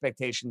lofty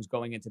expectations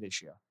going into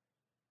this year.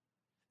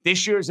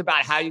 This year is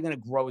about how you're going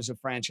to grow as a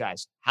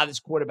franchise, how this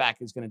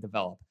quarterback is going to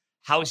develop.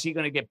 How is he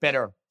going to get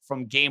better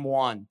from game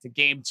 1 to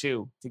game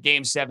 2 to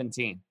game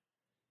 17?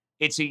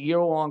 It's a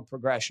year-long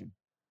progression.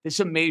 This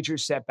is a major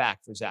setback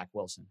for Zach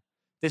Wilson.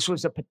 This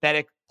was a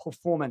pathetic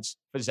performance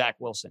for Zach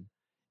Wilson.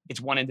 It's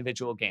one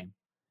individual game.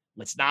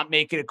 Let's not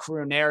make it a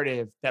career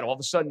narrative that all of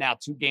a sudden now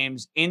 2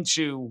 games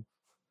into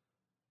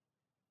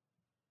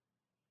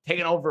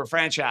taking over a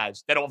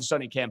franchise that all of a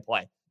sudden he can't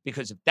play.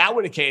 Because if that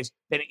were the case,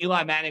 then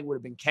Eli Manning would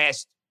have been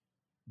cast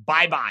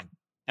bye-bye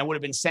and would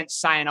have been sent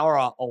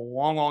sayonara a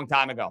long, long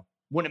time ago.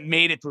 Wouldn't have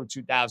made it through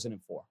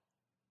 2004.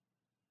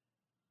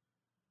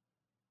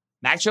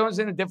 Mac Jones is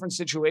in a different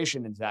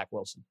situation than Zach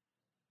Wilson.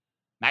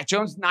 Mac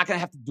Jones is not going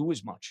to have to do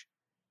as much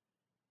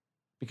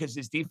because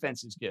his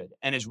defense is good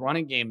and his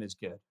running game is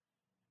good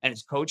and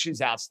his coach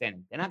is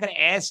outstanding. They're not going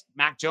to ask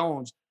Mac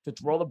Jones to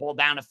throw the ball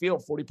down the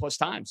field 40-plus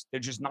times. They're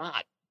just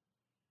not.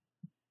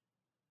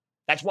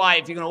 That's why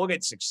if you're going to look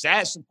at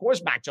success, of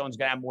course Mac Jones is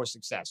going to have more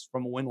success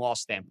from a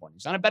win-loss standpoint.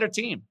 He's on a better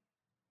team.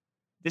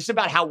 This is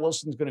about how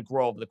Wilson's going to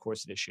grow over the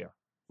course of this year.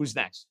 Who's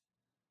next?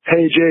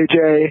 Hey,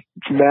 JJ.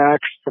 It's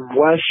Max from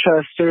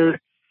Westchester.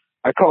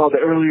 I called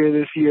earlier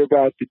this year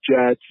about the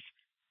Jets.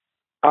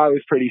 I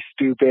was pretty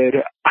stupid.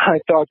 I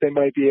thought they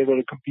might be able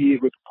to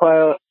compete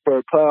for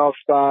a playoff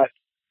spot.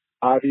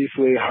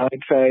 Obviously,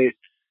 hindsight,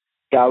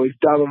 that was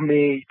dumb of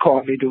me. You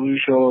called me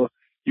delusional.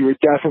 You were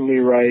definitely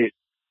right.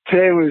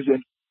 Today was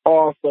an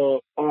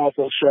awful,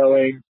 awful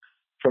showing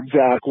from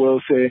Zach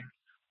Wilson.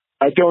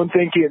 I don't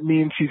think it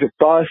means he's a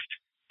bust.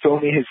 It's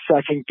only his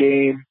second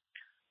game.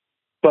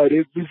 But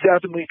it was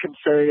definitely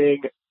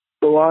concerning.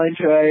 The line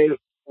today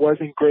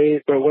wasn't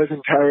great, but it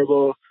wasn't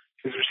terrible.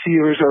 His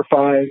receivers are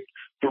fine.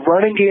 The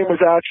running game was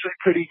actually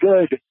pretty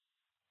good.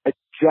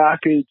 Zach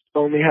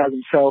only has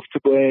himself to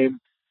blame.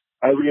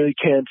 I really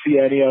can't see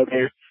any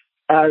other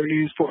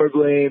avenues for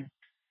blame.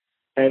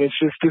 And it's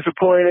just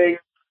disappointing.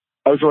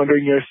 I was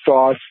wondering your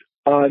thoughts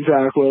on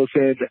Zach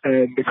Wilson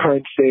and the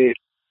current state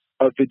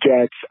of the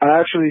Jets. I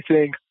actually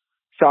think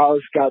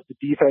Saleh's got the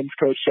defense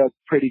coached up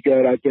pretty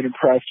good. I've been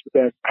impressed with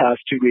them the past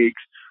 2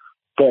 weeks.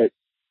 But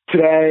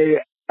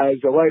today, as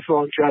a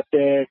lifelong Jet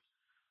fan,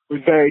 it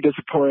was very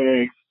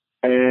disappointing.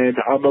 And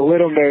I'm a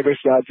little nervous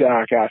about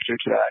Zach after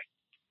today.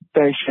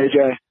 Thanks,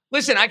 JJ.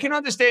 Listen, I can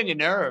understand your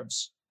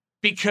nerves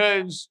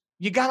because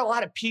you got a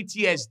lot of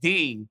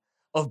PTSD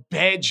of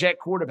bad Jet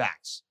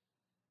quarterbacks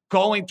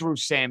going through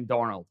Sam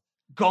Darnold,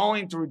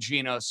 going through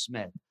Geno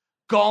Smith,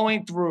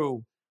 going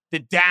through the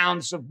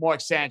downs of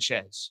Mark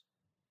Sanchez.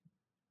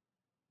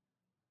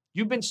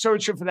 You've been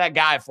searching for that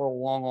guy for a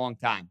long, long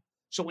time.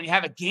 So when you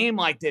have a game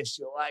like this,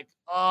 you're like,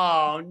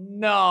 oh,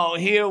 no,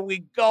 here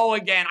we go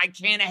again. I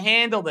can't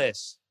handle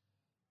this.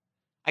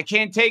 I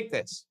can't take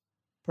this.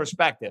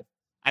 Perspective.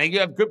 I think you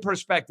have good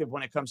perspective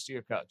when it comes to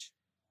your coach.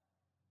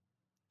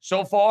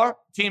 So far,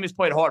 the team has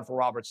played hard for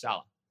Robert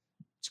Saleh.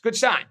 It's a good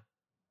sign.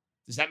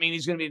 Does that mean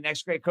he's going to be the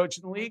next great coach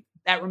in the league?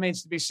 That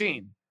remains to be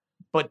seen.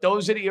 But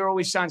those are the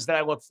early signs that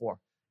I look for.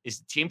 Is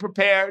the team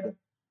prepared?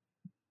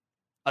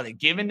 Are they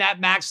giving that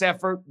max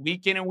effort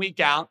week in and week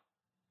out?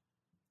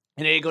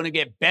 And are they going to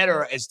get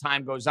better as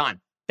time goes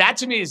on? That,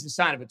 to me, is the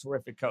sign of a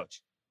terrific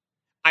coach.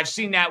 I've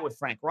seen that with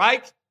Frank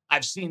Reich.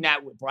 I've seen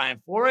that with Brian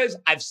Flores.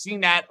 I've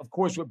seen that, of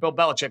course, with Bill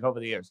Belichick over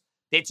the years.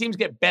 Their teams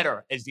get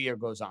better as the year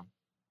goes on.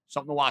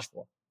 Something to watch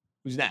for.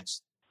 Who's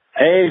next?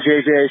 Hey,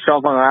 JJ,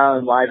 Sean Long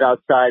Island, live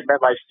outside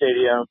MetLife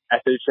Stadium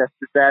after the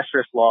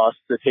disastrous loss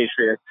to the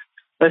Patriots.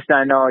 Listen,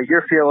 I know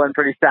you're feeling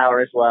pretty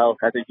sour as well.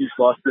 I think you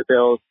lost to the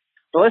Bills.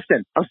 But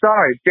listen, I'm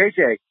sorry,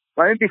 JJ,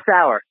 let me be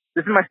sour.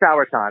 This is my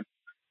sour time.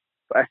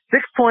 A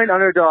 6-point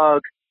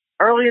underdog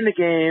early in the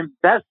game.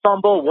 That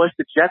fumble was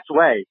the Jets'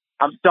 way.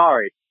 I'm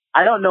sorry.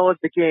 I don't know if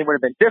the game would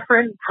have been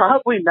different.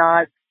 Probably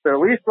not. But at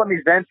least let me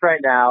vent right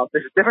now.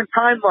 There's a different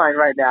timeline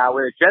right now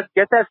where the Jets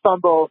get that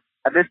fumble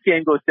and this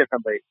game goes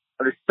differently.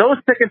 I'm just so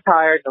sick and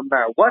tired. No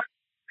matter what,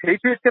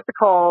 Patriots get the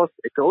calls.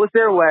 It goes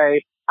their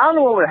way. I don't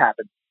know what would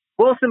happen.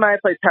 Wilson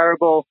might play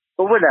terrible,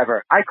 but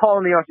whatever. I call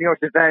in New York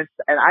events,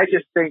 and I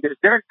just think there's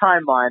a different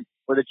timeline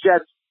where the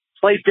Jets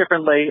play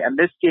differently and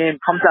this game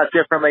comes out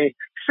differently.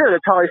 Sure,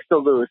 they'll probably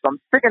still lose. So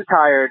I'm sick and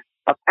tired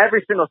of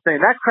every single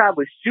thing. That crowd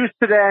was juiced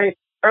today.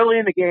 Early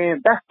in the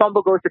game, that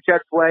fumble goes the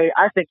Jets' way.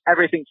 I think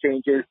everything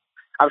changes.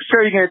 I'm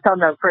sure you're going to tell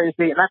me I'm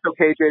crazy, and that's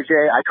okay,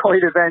 JJ. I call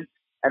you the vent,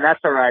 and that's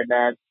all right,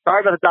 man.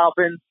 Sorry about the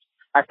Dolphins.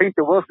 I think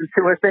the Wilson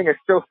Tua thing is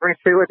still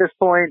 3-2 at this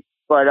point,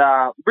 but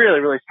really,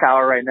 really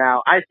sour right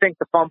now. I think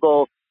the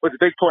fumble was a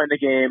big play in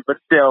the game, but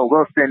still,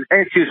 Wilson and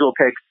his usual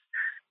picks.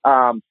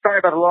 Sorry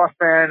about the loss,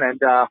 man, and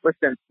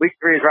listen, week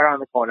 3 is right around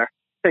the corner.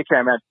 Take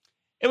care, man.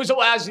 It was a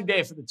lousy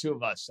day for the two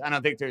of us. I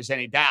don't think there's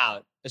any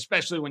doubt,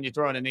 especially when you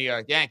throw in the New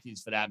York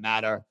Yankees, for that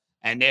matter,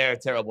 and they're a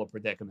terrible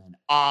predicament.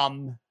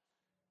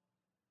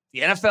 The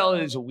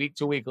NFL is a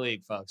week-to-week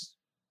league, folks.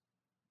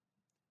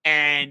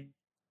 And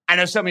I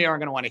know some of you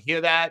aren't going to want to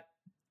hear that.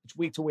 It's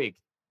week-to-week.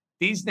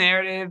 These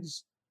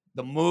narratives,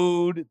 the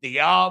mood, the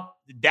up,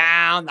 the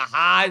down, the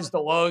highs, the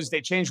lows,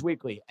 they change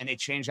weekly, and they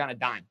change on a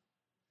dime.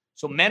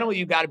 So mentally,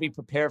 you got to be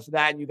prepared for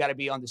that, and you got to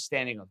be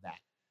understanding of that.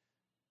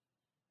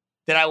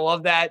 Did I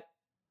love that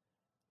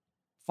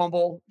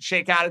fumble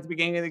shake out at the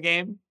beginning of the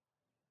game?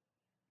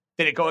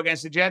 Did it go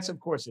against the Jets? Of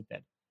course it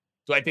did.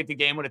 Do I think the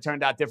game would have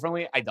turned out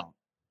differently? I don't.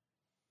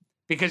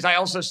 Because I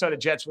also saw the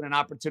Jets with an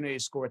opportunity to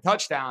score a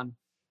touchdown,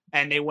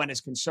 and they went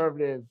as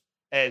conservative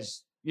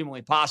as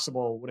humanly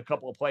possible with a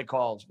couple of play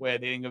calls where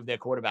they didn't give their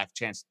quarterback a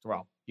chance to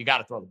throw. You got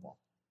to throw the ball.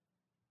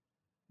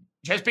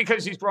 Just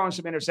because he's throwing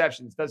some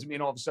interceptions doesn't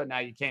mean all of a sudden now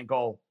you can't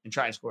go and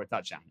try and score a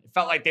touchdown. It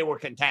felt like they were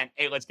content.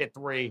 Hey, let's get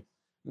 3.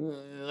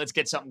 Let's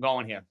get something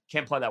going here.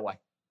 Can't play that way.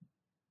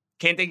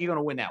 Can't think you're going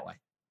to win that way.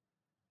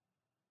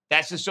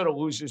 That's the sort of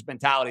loser's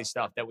mentality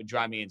stuff that would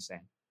drive me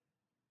insane.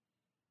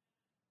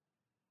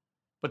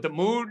 But the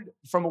mood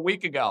from a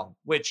week ago,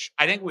 which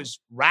I think was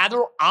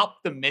rather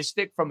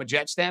optimistic from a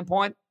Jet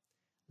standpoint,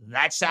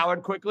 that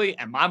soured quickly.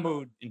 And my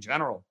mood in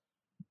general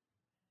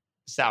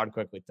soured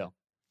quickly, too.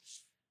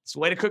 It's the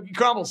way the cookie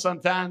crumbles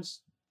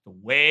sometimes. The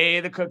way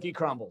the cookie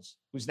crumbles.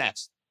 Who's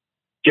next?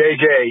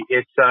 JJ,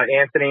 it's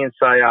Anthony and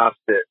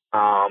Syosset.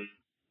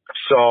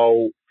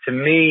 So to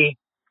me,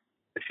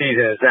 the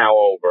season is now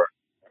over.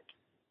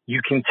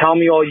 You can tell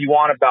me all you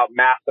want about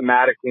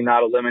mathematically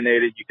not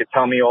eliminated. You can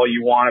tell me all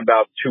you want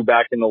about 2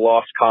 back in the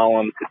loss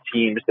column, the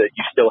teams that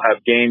you still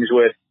have games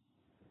with.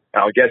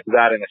 And I'll get to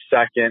that in a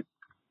second.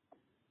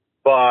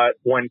 But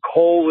when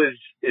Cole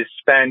is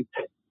spent,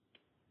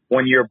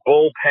 when your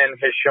bullpen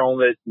has shown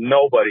that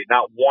nobody,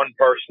 not one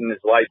person, is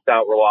lights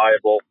out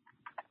reliable,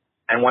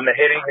 and when the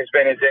hitting has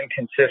been as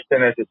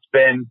inconsistent as it's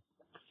been,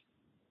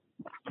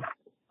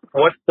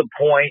 what's the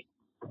point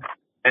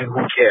and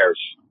who cares?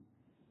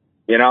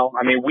 You know,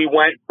 I mean, we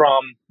went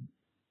from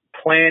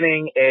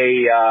planning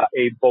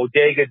a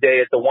bodega day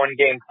at the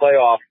 1-game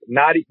playoff,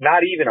 not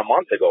even a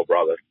month ago,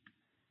 brother,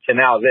 to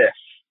now this.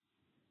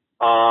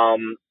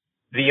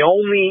 The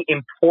only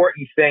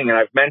important thing, and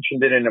I've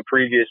mentioned it in a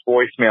previous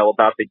voicemail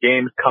about the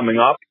games coming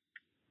up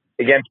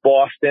against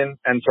Boston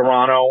and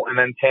Toronto and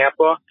then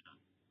Tampa,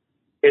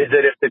 is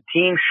that if the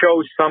team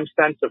shows some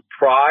sense of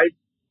pride,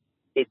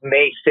 it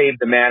may save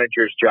the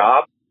manager's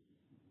job.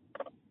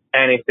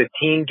 And if the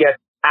team gets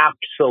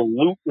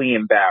absolutely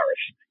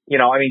embarrassed, you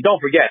know, I mean,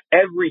 don't forget,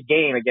 every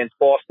game against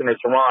Boston or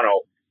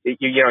Toronto,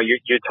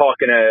 you're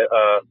talking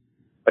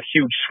a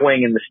huge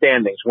swing in the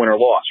standings, win or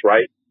loss,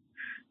 right?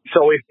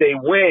 So if they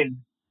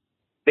win,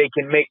 they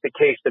can make the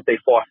case that they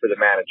fought for the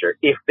manager.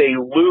 If they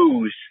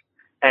lose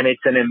and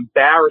it's an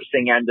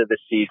embarrassing end of the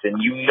season,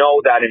 you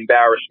know that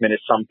embarrassment is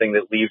something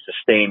that leaves a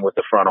stain with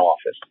the front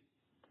office.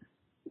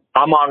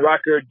 I'm on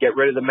record, get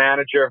rid of the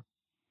manager.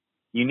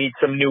 You need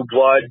some new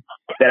blood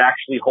that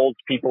actually holds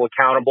people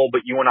accountable,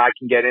 but you and I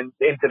can get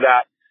into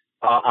that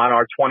on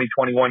our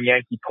 2021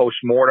 Yankee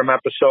post-mortem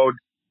episode.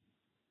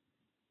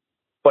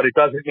 But it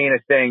doesn't mean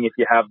a thing if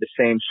you have the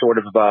same sort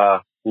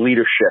of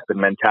leadership and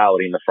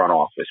mentality in the front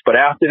office. But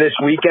after this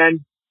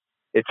weekend,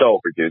 it's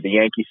over, dude. The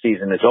Yankee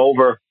season is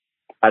over.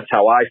 That's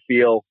how I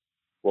feel.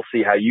 We'll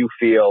see how you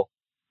feel.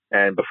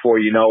 And before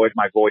you know it,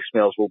 my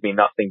voicemails will be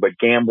nothing but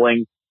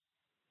gambling,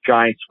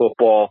 Giants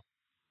football,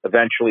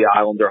 eventually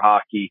Islander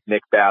hockey,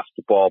 Knicks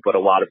basketball, but a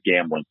lot of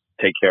gambling.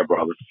 Take care,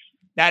 brothers.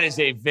 That is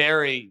a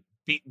very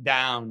beaten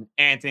down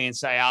Anthony and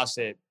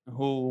Syosset,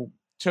 who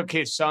took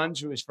his son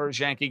to his first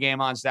Yankee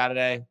game on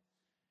Saturday.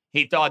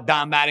 He thought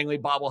Don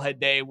Mattingly bobblehead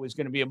day was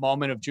going to be a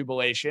moment of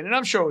jubilation. And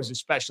I'm sure it was a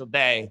special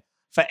day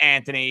for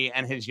Anthony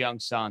and his young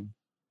son.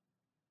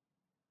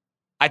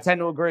 I tend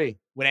to agree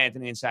with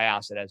Anthony and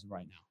Syosset as of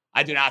right now.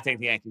 I do not think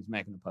the Yankees are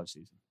making the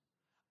postseason.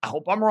 I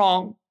hope I'm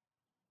wrong.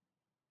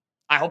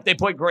 I hope they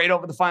play great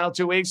over the final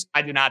 2 weeks.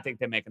 I do not think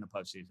they're making the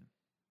postseason.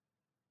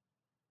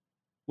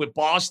 With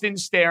Boston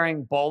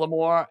staring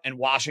Baltimore and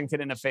Washington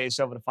in the face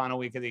over the final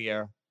week of the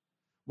year,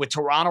 with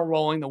Toronto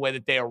rolling the way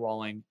that they are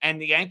rolling, and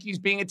the Yankees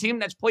being a team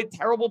that's played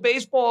terrible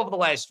baseball over the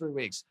last 3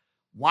 weeks,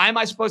 why am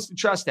I supposed to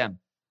trust them?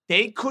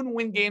 They couldn't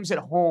win games at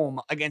home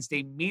against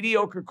a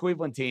mediocre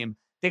Cleveland team.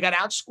 They got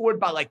outscored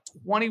by like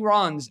 20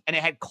 runs, and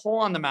they had Cole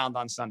on the mound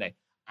on Sunday.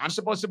 I'm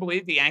supposed to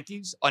believe the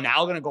Yankees are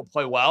now going to go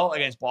play well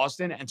against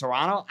Boston and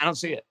Toronto? I don't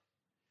see it.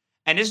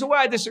 And this is where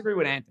I disagree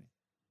with Anthony.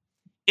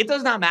 It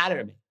does not matter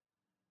to me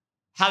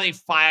how they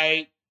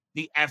fight,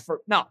 the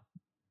effort. No.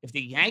 If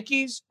the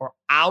Yankees are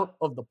out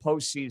of the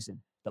postseason,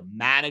 the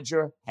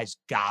manager has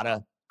got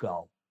to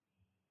go.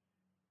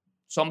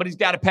 Somebody's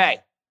got to pay.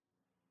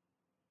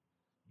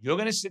 You're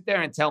going to sit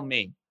there and tell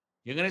me,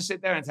 you're going to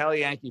sit there and tell a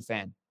Yankee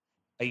fan,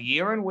 a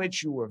year in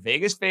which you were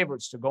Vegas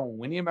favorites to go and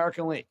win the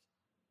American League.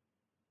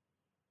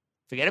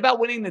 Forget about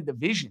winning the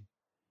division.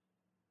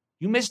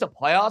 You missed the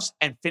playoffs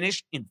and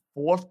finished in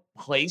 4th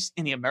place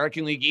in the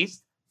American League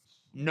East?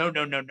 No.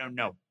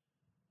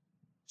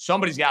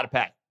 Somebody's got to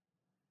pay.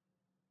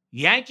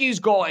 Yankees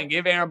go and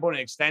give Aaron Boone an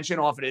extension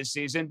off of this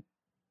season.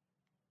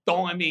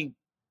 Don't let me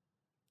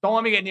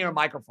get near a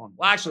microphone.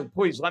 Well, actually,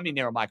 please let me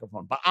near a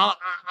microphone. But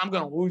I'm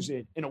going to lose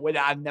it in a way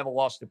that I've never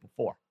lost it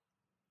before.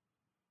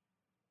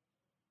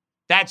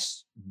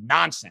 That's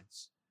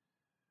nonsense.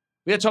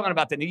 We are talking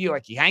about the New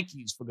York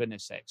Yankees, for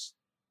goodness sakes.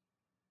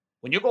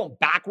 When you're going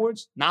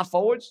backwards, not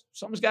forwards,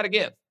 something's got to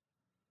give.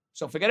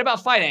 So forget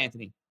about fight,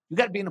 Anthony. You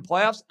got to be in the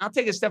playoffs. I'll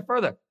take it a step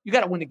further. You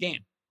got to win the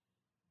game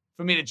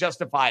for me to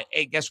justify,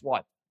 hey, guess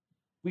what?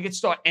 We could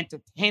start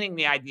entertaining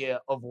the idea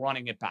of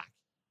running it back.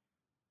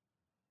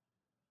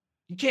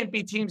 You can't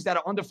beat teams that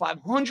are under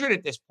 500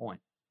 at this point.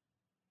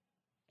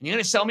 And you're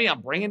going to tell me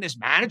I'm bringing this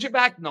manager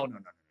back? No.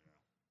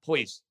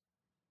 Please.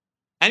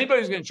 Anybody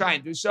who's going to try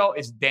and do so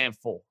is a damn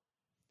fool.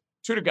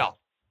 2 to go.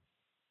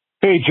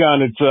 Hey,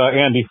 John, it's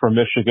Andy from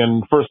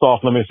Michigan. First off,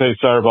 let me say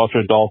sorry about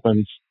your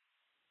Dolphins.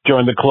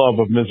 Joined the club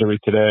of misery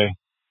today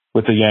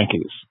with the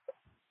Yankees.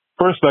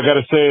 First, I got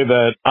to say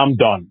that I'm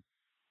done.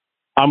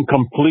 I'm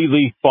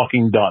completely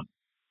fucking done.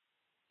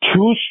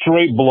 2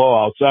 straight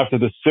blowouts after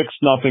the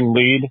 6-0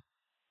 lead.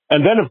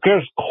 And then, of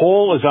course,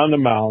 Cole is on the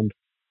mound.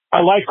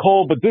 I like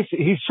Cole, but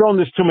he's shown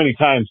this too many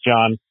times,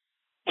 John.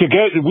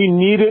 We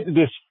needed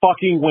this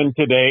fucking win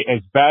today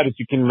as bad as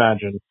you can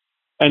imagine.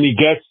 And he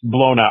gets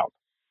blown out.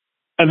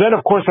 And then,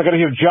 of course, I got to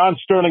hear John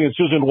Sterling and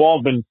Susan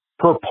Waldman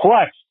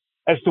perplexed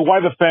as to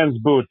why the fans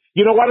booed.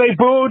 You know why they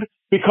booed?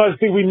 Because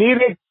we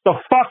needed the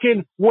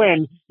fucking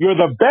win. You're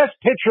the best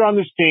pitcher on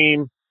this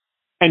team,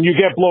 and you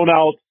get blown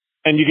out,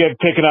 and you get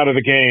taken out of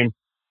the game.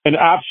 An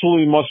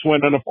absolutely must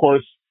win. And, of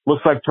course,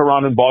 looks like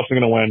Toronto and Boston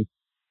are going to win.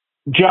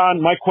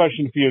 John, my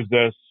question for you is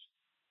this.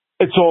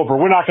 It's over.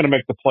 We're not going to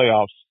make the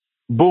playoffs.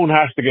 Boone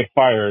has to get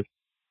fired.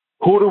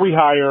 Who do we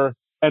hire?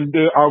 And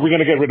are we going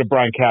to get rid of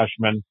Brian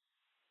Cashman?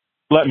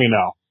 Let me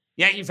know.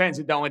 Yankee fans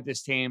are done with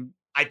this team.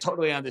 I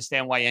totally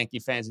understand why Yankee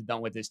fans are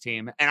done with this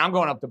team. And I'm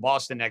going up to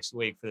Boston next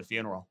week for the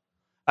funeral.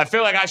 I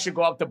feel like I should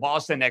go up to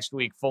Boston next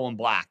week full in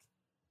black.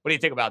 What do you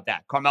think about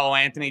that? Carmelo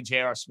Anthony,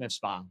 J.R. Smith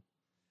style.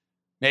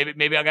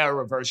 Maybe I got a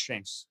reverse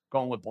jinx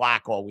going with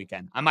black all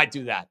weekend. I might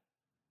do that.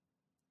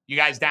 You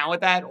guys down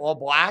with that? All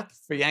black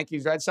for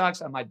Yankees, Red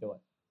Sox? I might do it.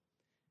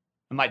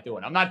 I'm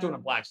not doing a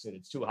black suit.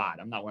 It's too hot.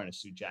 I'm not wearing a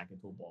suit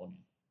jacket to a ball game.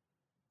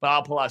 But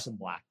I'll pull out some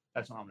black.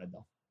 That's what I'm going to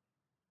do.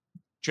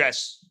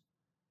 Dress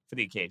for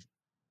the occasion.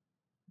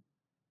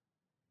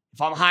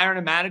 If I'm hiring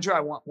a manager, I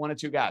want one of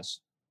two guys.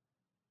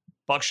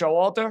 Buck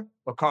Showalter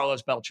or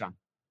Carlos Beltran.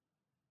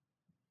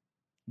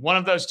 One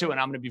of those two, and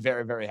I'm going to be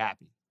very, very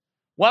happy.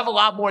 We'll have a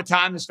lot more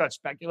time to start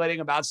speculating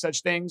about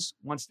such things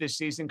once this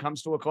season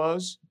comes to a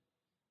close.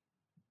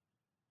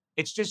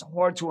 It's just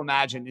hard to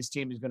imagine this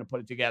team is going to put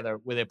it together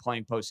where they're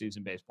playing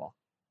postseason baseball.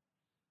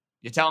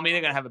 You're telling me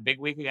they're going to have a big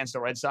week against the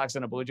Red Sox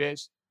and the Blue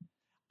Jays?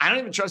 I don't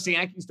even trust the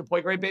Yankees to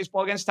play great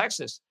baseball against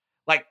Texas.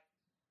 Like,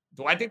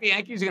 do I think the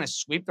Yankees are going to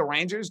sweep the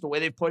Rangers the way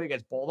they've played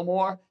against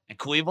Baltimore and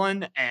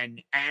Cleveland and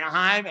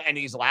Anaheim and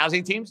these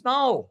lousy teams?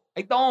 No,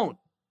 I don't.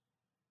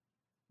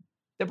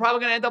 They're probably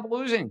going to end up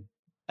losing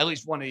at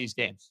least one of these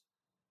games.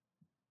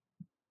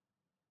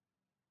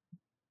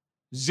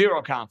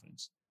 Zero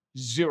confidence.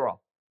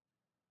 Zero.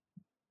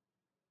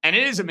 And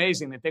it is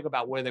amazing to think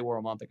about where they were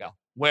a month ago,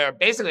 where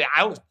basically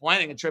I was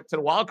planning a trip to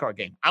the wild card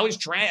game. I was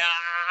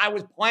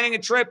planning a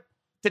trip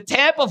to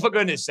Tampa, for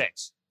goodness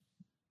sakes.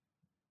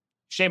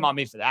 Shame on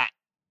me for that.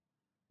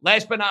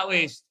 Last but not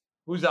least,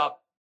 who's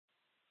up?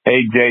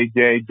 Hey,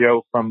 JJ,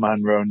 Joe from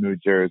Monroe, New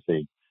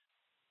Jersey.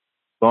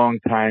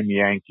 Longtime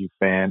Yankee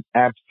fan,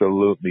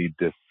 absolutely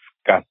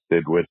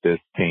disgusted with this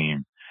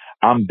team.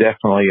 I'm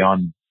definitely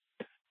on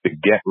the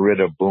get rid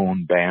of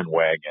Boone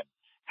bandwagon.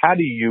 How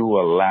do you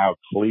allow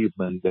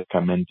Cleveland to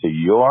come into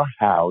your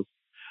house,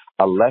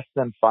 a less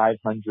than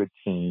 500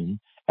 team,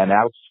 and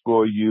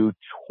outscore you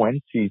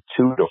 22-4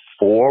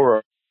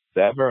 or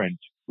whatever in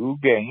 2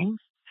 games?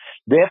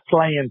 They're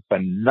playing for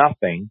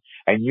nothing,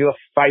 and you're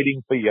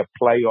fighting for your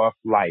playoff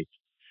life.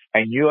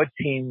 And your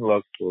team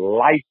looks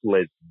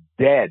lifeless,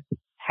 dead.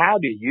 How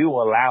do you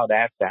allow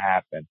that to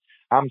happen?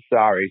 I'm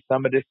sorry.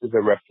 Some of this is a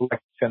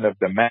reflection of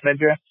the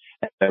manager,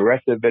 and the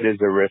rest of it is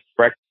a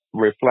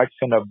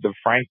reflection of the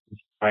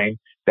Frankenstein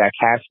that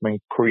Cashman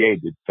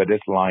created for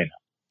this lineup.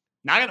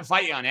 Not going to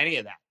fight you on any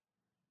of that.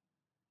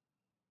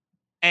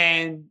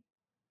 And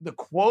the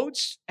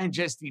quotes and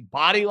just the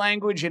body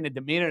language and the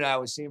demeanor that I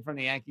was seeing from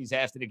the Yankees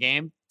after the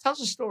game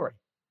tells a story.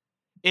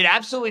 It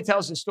absolutely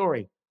tells a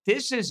story.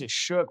 This is a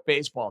shook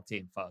baseball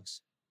team,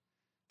 folks.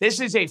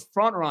 This is a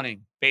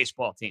front-running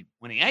baseball team.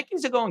 When the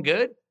Yankees are going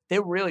good,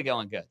 they're really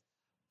going good.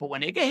 But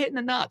when they get hit in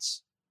the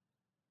nuts,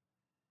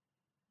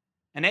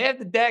 and they have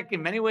the deck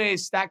in many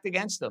ways stacked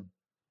against them,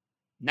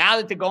 now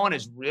that the going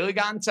has really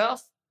gotten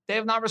tough, they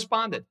have not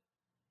responded.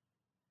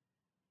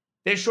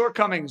 Their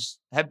shortcomings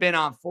have been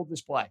on full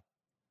display.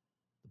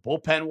 The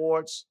bullpen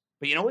warts.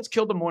 But you know what's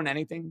killed them more than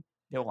anything?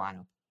 Their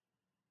lineup.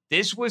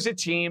 This was a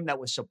team that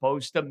was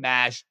supposed to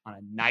mash on a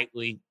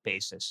nightly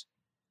basis.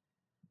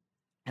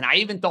 And I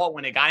even thought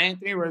when they got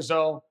Anthony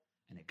Rizzo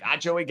and they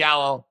got Joey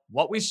Gallo,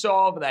 what we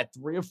saw over that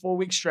 3 or 4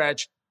 week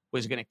stretch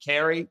was going to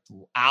carry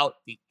throughout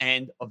the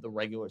end of the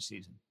regular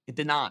season. It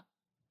did not.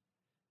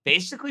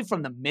 Basically,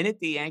 from the minute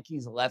the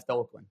Yankees left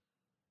Oakland,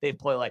 they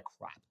played like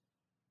crap.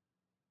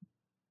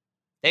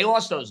 They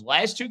lost those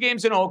last 2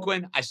 games in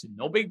Oakland. I said,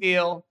 no big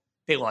deal.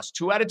 They lost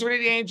 2 out of 3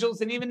 to the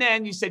Angels. And even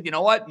then, you said, you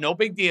know what? No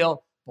big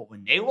deal. But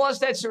when they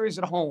lost that series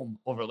at home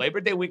over Labor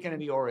Day weekend in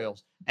the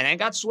Orioles and then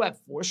got swept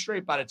 4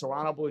 straight by the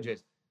Toronto Blue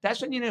Jays,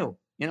 that's when you knew,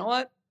 you know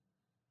what?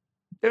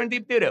 They're in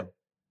deep doo-doo.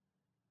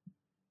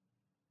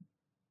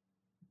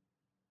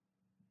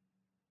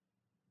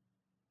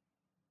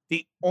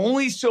 The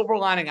only silver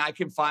lining I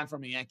can find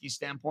from a Yankee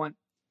standpoint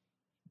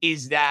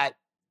is that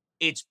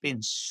it's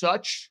been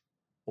such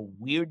a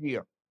weird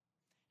year.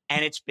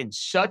 And it's been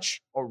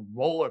such a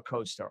roller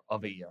coaster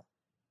of a year.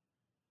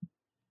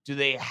 Do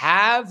they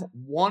have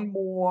one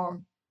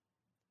more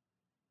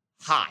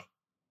high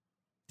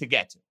to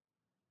get to?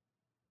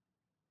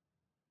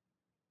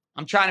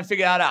 I'm trying to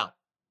figure that out.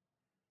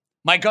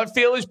 My gut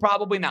feel is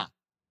probably not.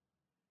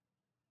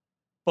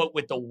 But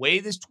with the way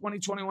this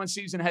 2021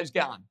 season has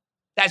gone,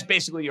 that's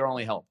basically your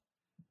only hope.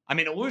 I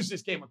mean, to lose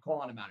this game, we're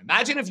calling them out.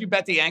 Imagine if you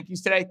bet the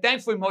Yankees today.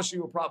 Thankfully, most of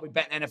you will probably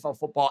bet NFL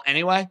football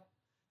anyway.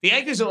 The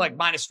Yankees are like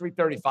minus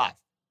 335.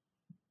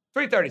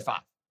 335.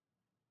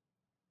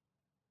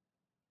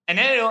 And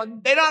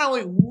they not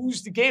only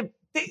lose the game,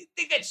 They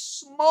get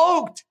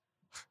smoked.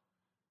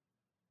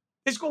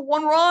 They score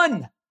 1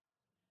 run.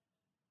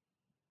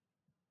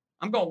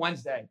 I'm going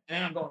Wednesday, and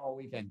then I'm going all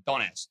weekend.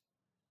 Don't ask.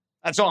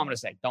 That's all I'm going to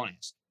say. Don't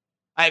ask.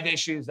 I have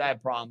issues. I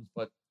have problems,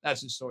 but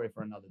that's a story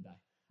for another day.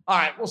 All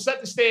right, we'll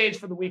set the stage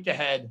for the week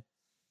ahead,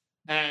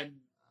 and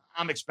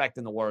I'm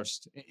expecting the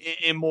worst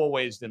in more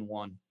ways than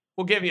one.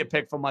 We'll give you a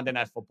pick for Monday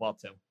Night Football,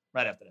 too,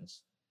 right after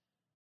this.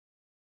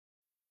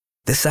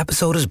 This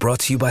episode is brought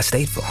to you by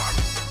State Farm.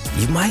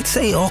 You might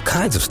say all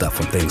kinds of stuff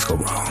when things go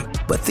wrong,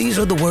 but these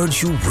are the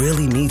words you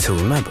really need to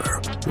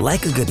remember.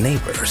 Like a good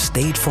neighbor,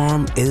 State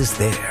Farm is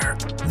there.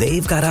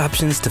 They've got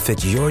options to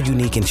fit your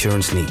unique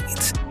insurance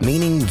needs,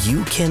 meaning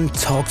you can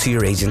talk to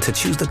your agent to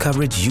choose the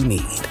coverage you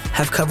need.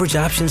 Have coverage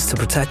options to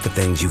protect the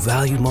things you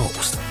value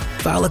most.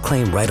 File a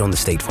claim right on the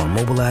State Farm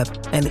mobile app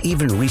and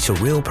even reach a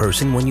real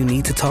person when you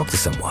need to talk to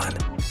someone.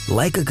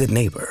 Like a good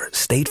neighbor,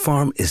 State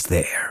Farm is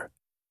there.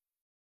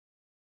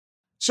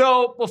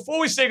 So before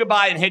we say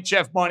goodbye and hit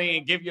Jeff Money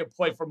and give you a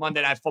play for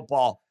Monday Night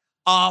Football,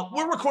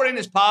 we're recording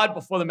this pod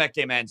before the Met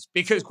game ends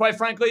because, quite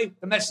frankly,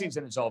 the Mets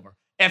season is over.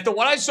 After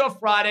what I saw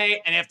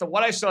Friday and after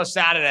what I saw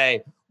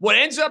Saturday, what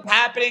ends up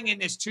happening in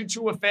this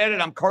 2-2 affair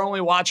that I'm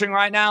currently watching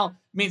right now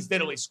means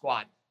diddly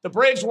squat. The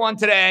Braves won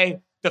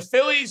today. The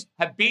Phillies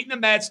have beaten the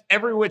Mets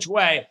every which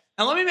way.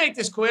 And let me make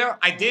this clear.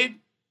 I did,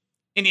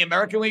 in the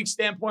American League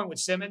standpoint with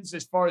Simmons,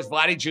 as far as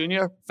Vladdy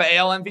Jr. for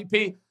AL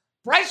MVP,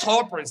 Bryce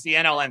Harper is the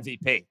NL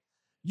MVP.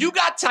 You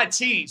got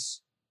Tatis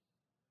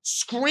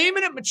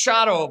screaming at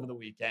Machado over the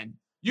weekend.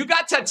 You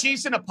got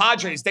Tatis and the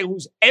Padres. They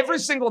lose every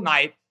single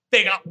night.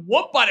 They got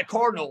whooped by the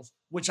Cardinals,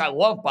 which I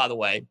love, by the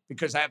way,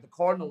 because I have the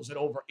Cardinals at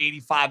over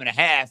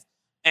 85.5.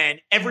 And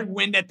every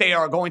win that they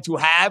are going to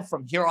have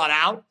from here on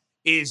out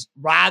is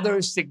rather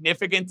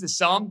significant to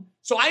some.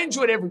 So I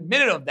enjoyed every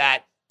minute of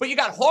that. But you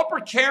got Harper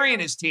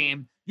carrying his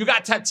team. You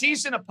got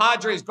Tatis and the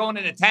Padres going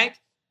in the tank,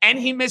 and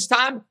he missed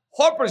time.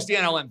 Harper's the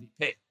NL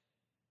MVP.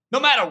 No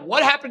matter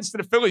what happens to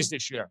the Phillies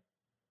this year,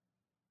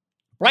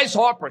 Bryce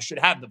Harper should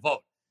have the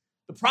vote.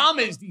 The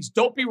problem is these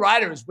dopey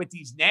writers with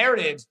these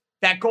narratives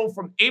that go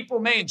from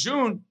April, May, and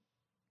June,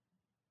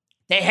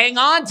 they hang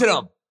on to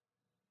them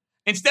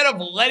instead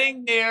of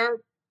letting their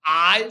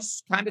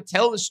eyes kind of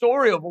tell the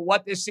story over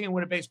what they're seeing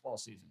with a baseball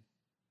season.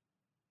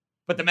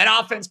 But the Met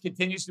offense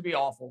continues to be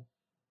awful.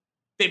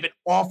 They've been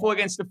awful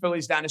against the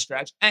Phillies down the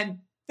stretch. And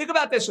think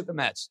about this with the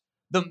Mets.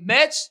 The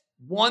Mets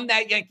won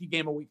that Yankee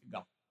game a week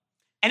ago.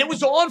 And it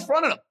was all in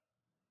front of them.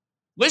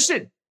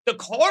 Listen, the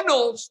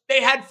Cardinals,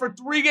 they had for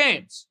 3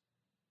 games.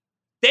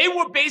 They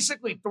were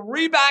basically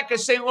 3 back of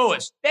St.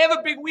 Louis. They have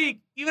a big week.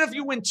 Even if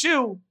you win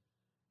 2,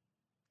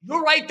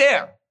 you're right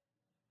there.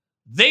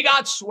 They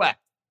got swept.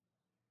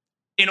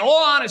 In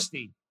all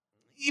honesty,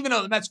 even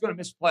though the Mets are going to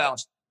miss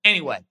playoffs,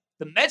 anyway,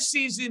 the Mets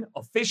season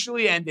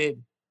officially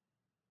ended.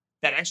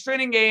 That extra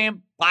inning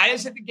game,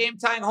 Baez hit the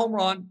game-tying home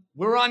run.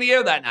 We were on the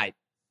air that night.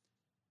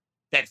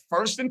 That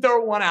first and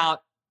third one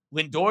out,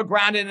 Lindor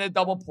grounded in a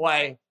double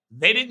play.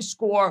 They didn't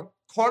score.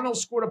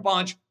 Cardinals scored a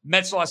bunch.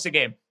 Mets lost the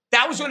game.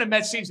 That was when the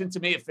Mets season, to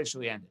me,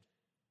 officially ended.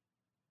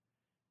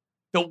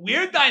 The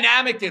weird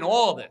dynamic in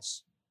all of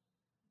this,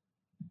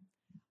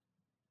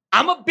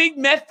 I'm a big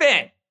Met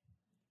fan.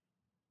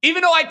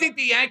 Even though I think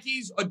the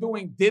Yankees are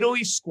doing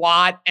diddly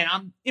squat, and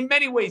I'm in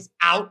many ways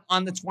out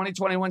on the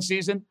 2021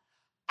 season,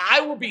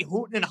 I will be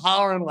hooting and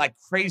hollering like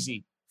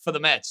crazy for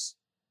the Mets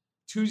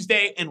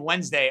Tuesday and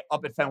Wednesday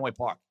up at Fenway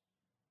Park,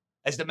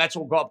 as the Mets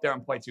will go up there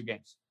and play 2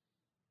 games.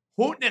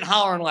 Hooting and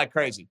hollering like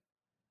crazy.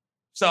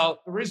 So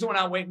the reason we're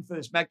not waiting for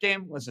this Met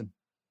game, listen,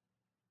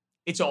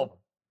 it's over.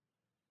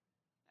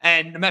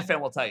 And the Met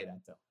fan will tell you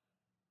that, though.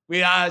 We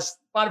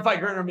Spotify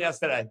greened room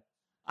yesterday.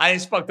 I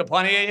spoke to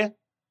plenty of you.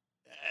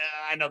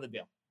 I know the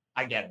deal.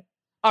 I get it.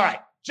 All right,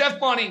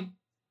 Jeff Money.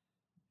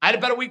 I had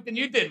a better week than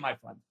you did, my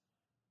friend.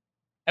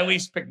 At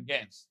least picking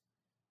games.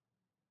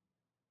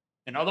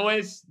 In other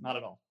ways, not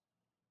at all.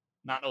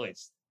 Not in the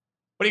least.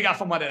 What do you got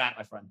for Monday night,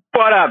 my friend?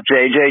 What up,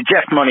 JJ?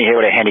 Jeff Money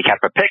here with a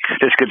handicapper pick.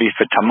 This could be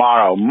for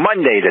tomorrow,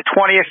 Monday the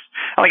 20th.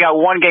 I only got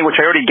one game, which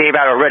I already gave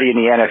out already in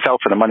the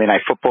NFL for the Monday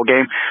Night Football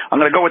game. I'm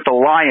going to go with the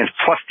Lions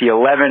plus the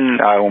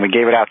 11 when we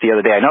gave it out the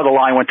other day. I know the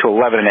line went to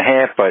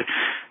 11.5, but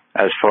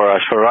as for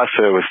us,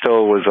 it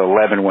still was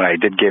 11 when I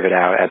did give it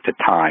out at the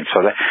time.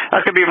 So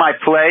that's going to be my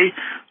play.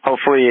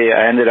 Hopefully,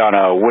 I ended on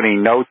a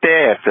winning note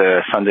there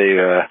after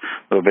Sunday, a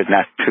little bit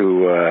not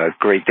too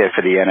great there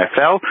for the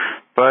NFL.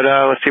 But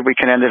let's see if we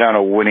can end it on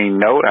a winning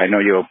note. I know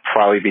you'll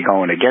probably be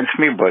going against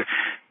me, but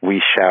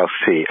we shall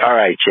see. All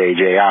right,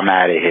 JJ, I'm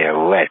out of here.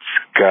 Let's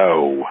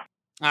go. All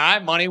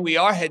right, Money, we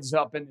are heads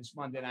up in this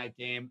Monday night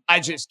game.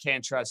 I just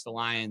can't trust the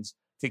Lions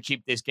to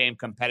keep this game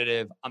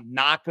competitive. I'm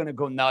not going to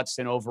go nuts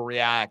and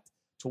overreact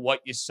to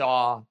what you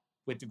saw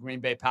with the Green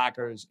Bay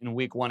Packers in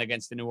week 1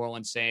 against the New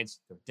Orleans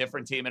Saints. They're a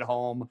different team at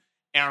home.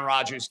 Aaron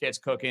Rodgers gets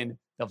cooking.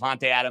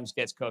 Devontae Adams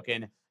gets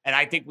cooking. And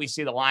I think we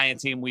see the Lion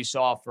team we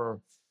saw for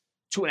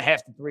 2.5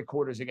 to 3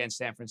 quarters against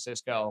San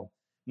Francisco,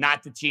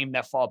 not the team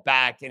that fought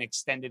back in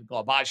extended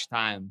garbage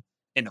time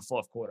in the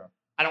 4th quarter.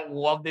 I don't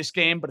love this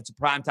game, but it's a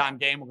primetime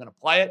game. We're going to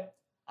play it.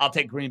 I'll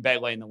take Green Bay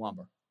laying the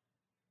lumber.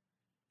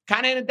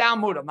 Kind of in a down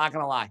mood, I'm not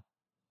going to lie.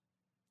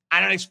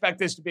 I don't expect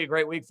this to be a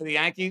great week for the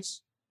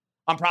Yankees.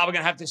 I'm probably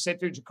going to have to sit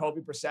through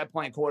Jacoby Brissett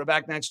playing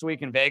quarterback next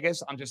week in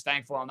Vegas. I'm just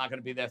thankful I'm not going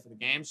to be there for the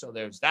game, so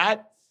there's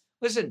that.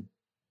 Listen,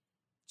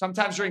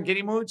 sometimes you're in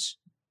giddy moods.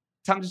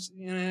 Sometimes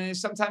you're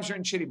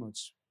in shitty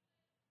moods.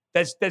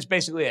 That's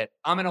basically it.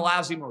 I'm in a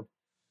lousy mood.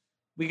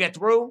 We get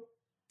through.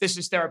 This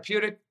is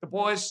therapeutic. The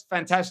boys,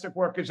 fantastic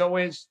work as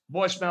always.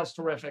 Voicemail's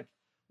terrific.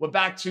 We're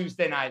back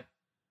Tuesday night.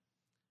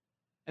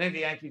 I think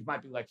the Yankees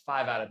might be like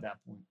 5 out at that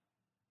point.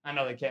 I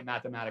know they can't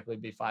mathematically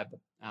be 5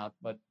 out,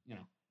 but, you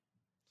know.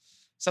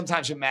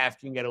 Sometimes your math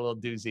can get a little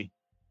doozy.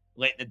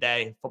 Late in the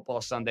day, football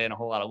Sunday, and a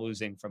whole lot of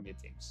losing from your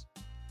teams.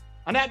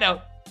 On that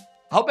note,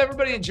 I hope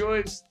everybody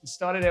enjoys the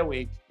start of their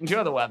week.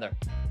 Enjoy the weather.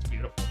 It's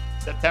beautiful.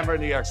 September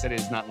in New York City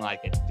is nothing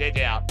like it.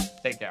 JJ out.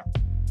 Take care.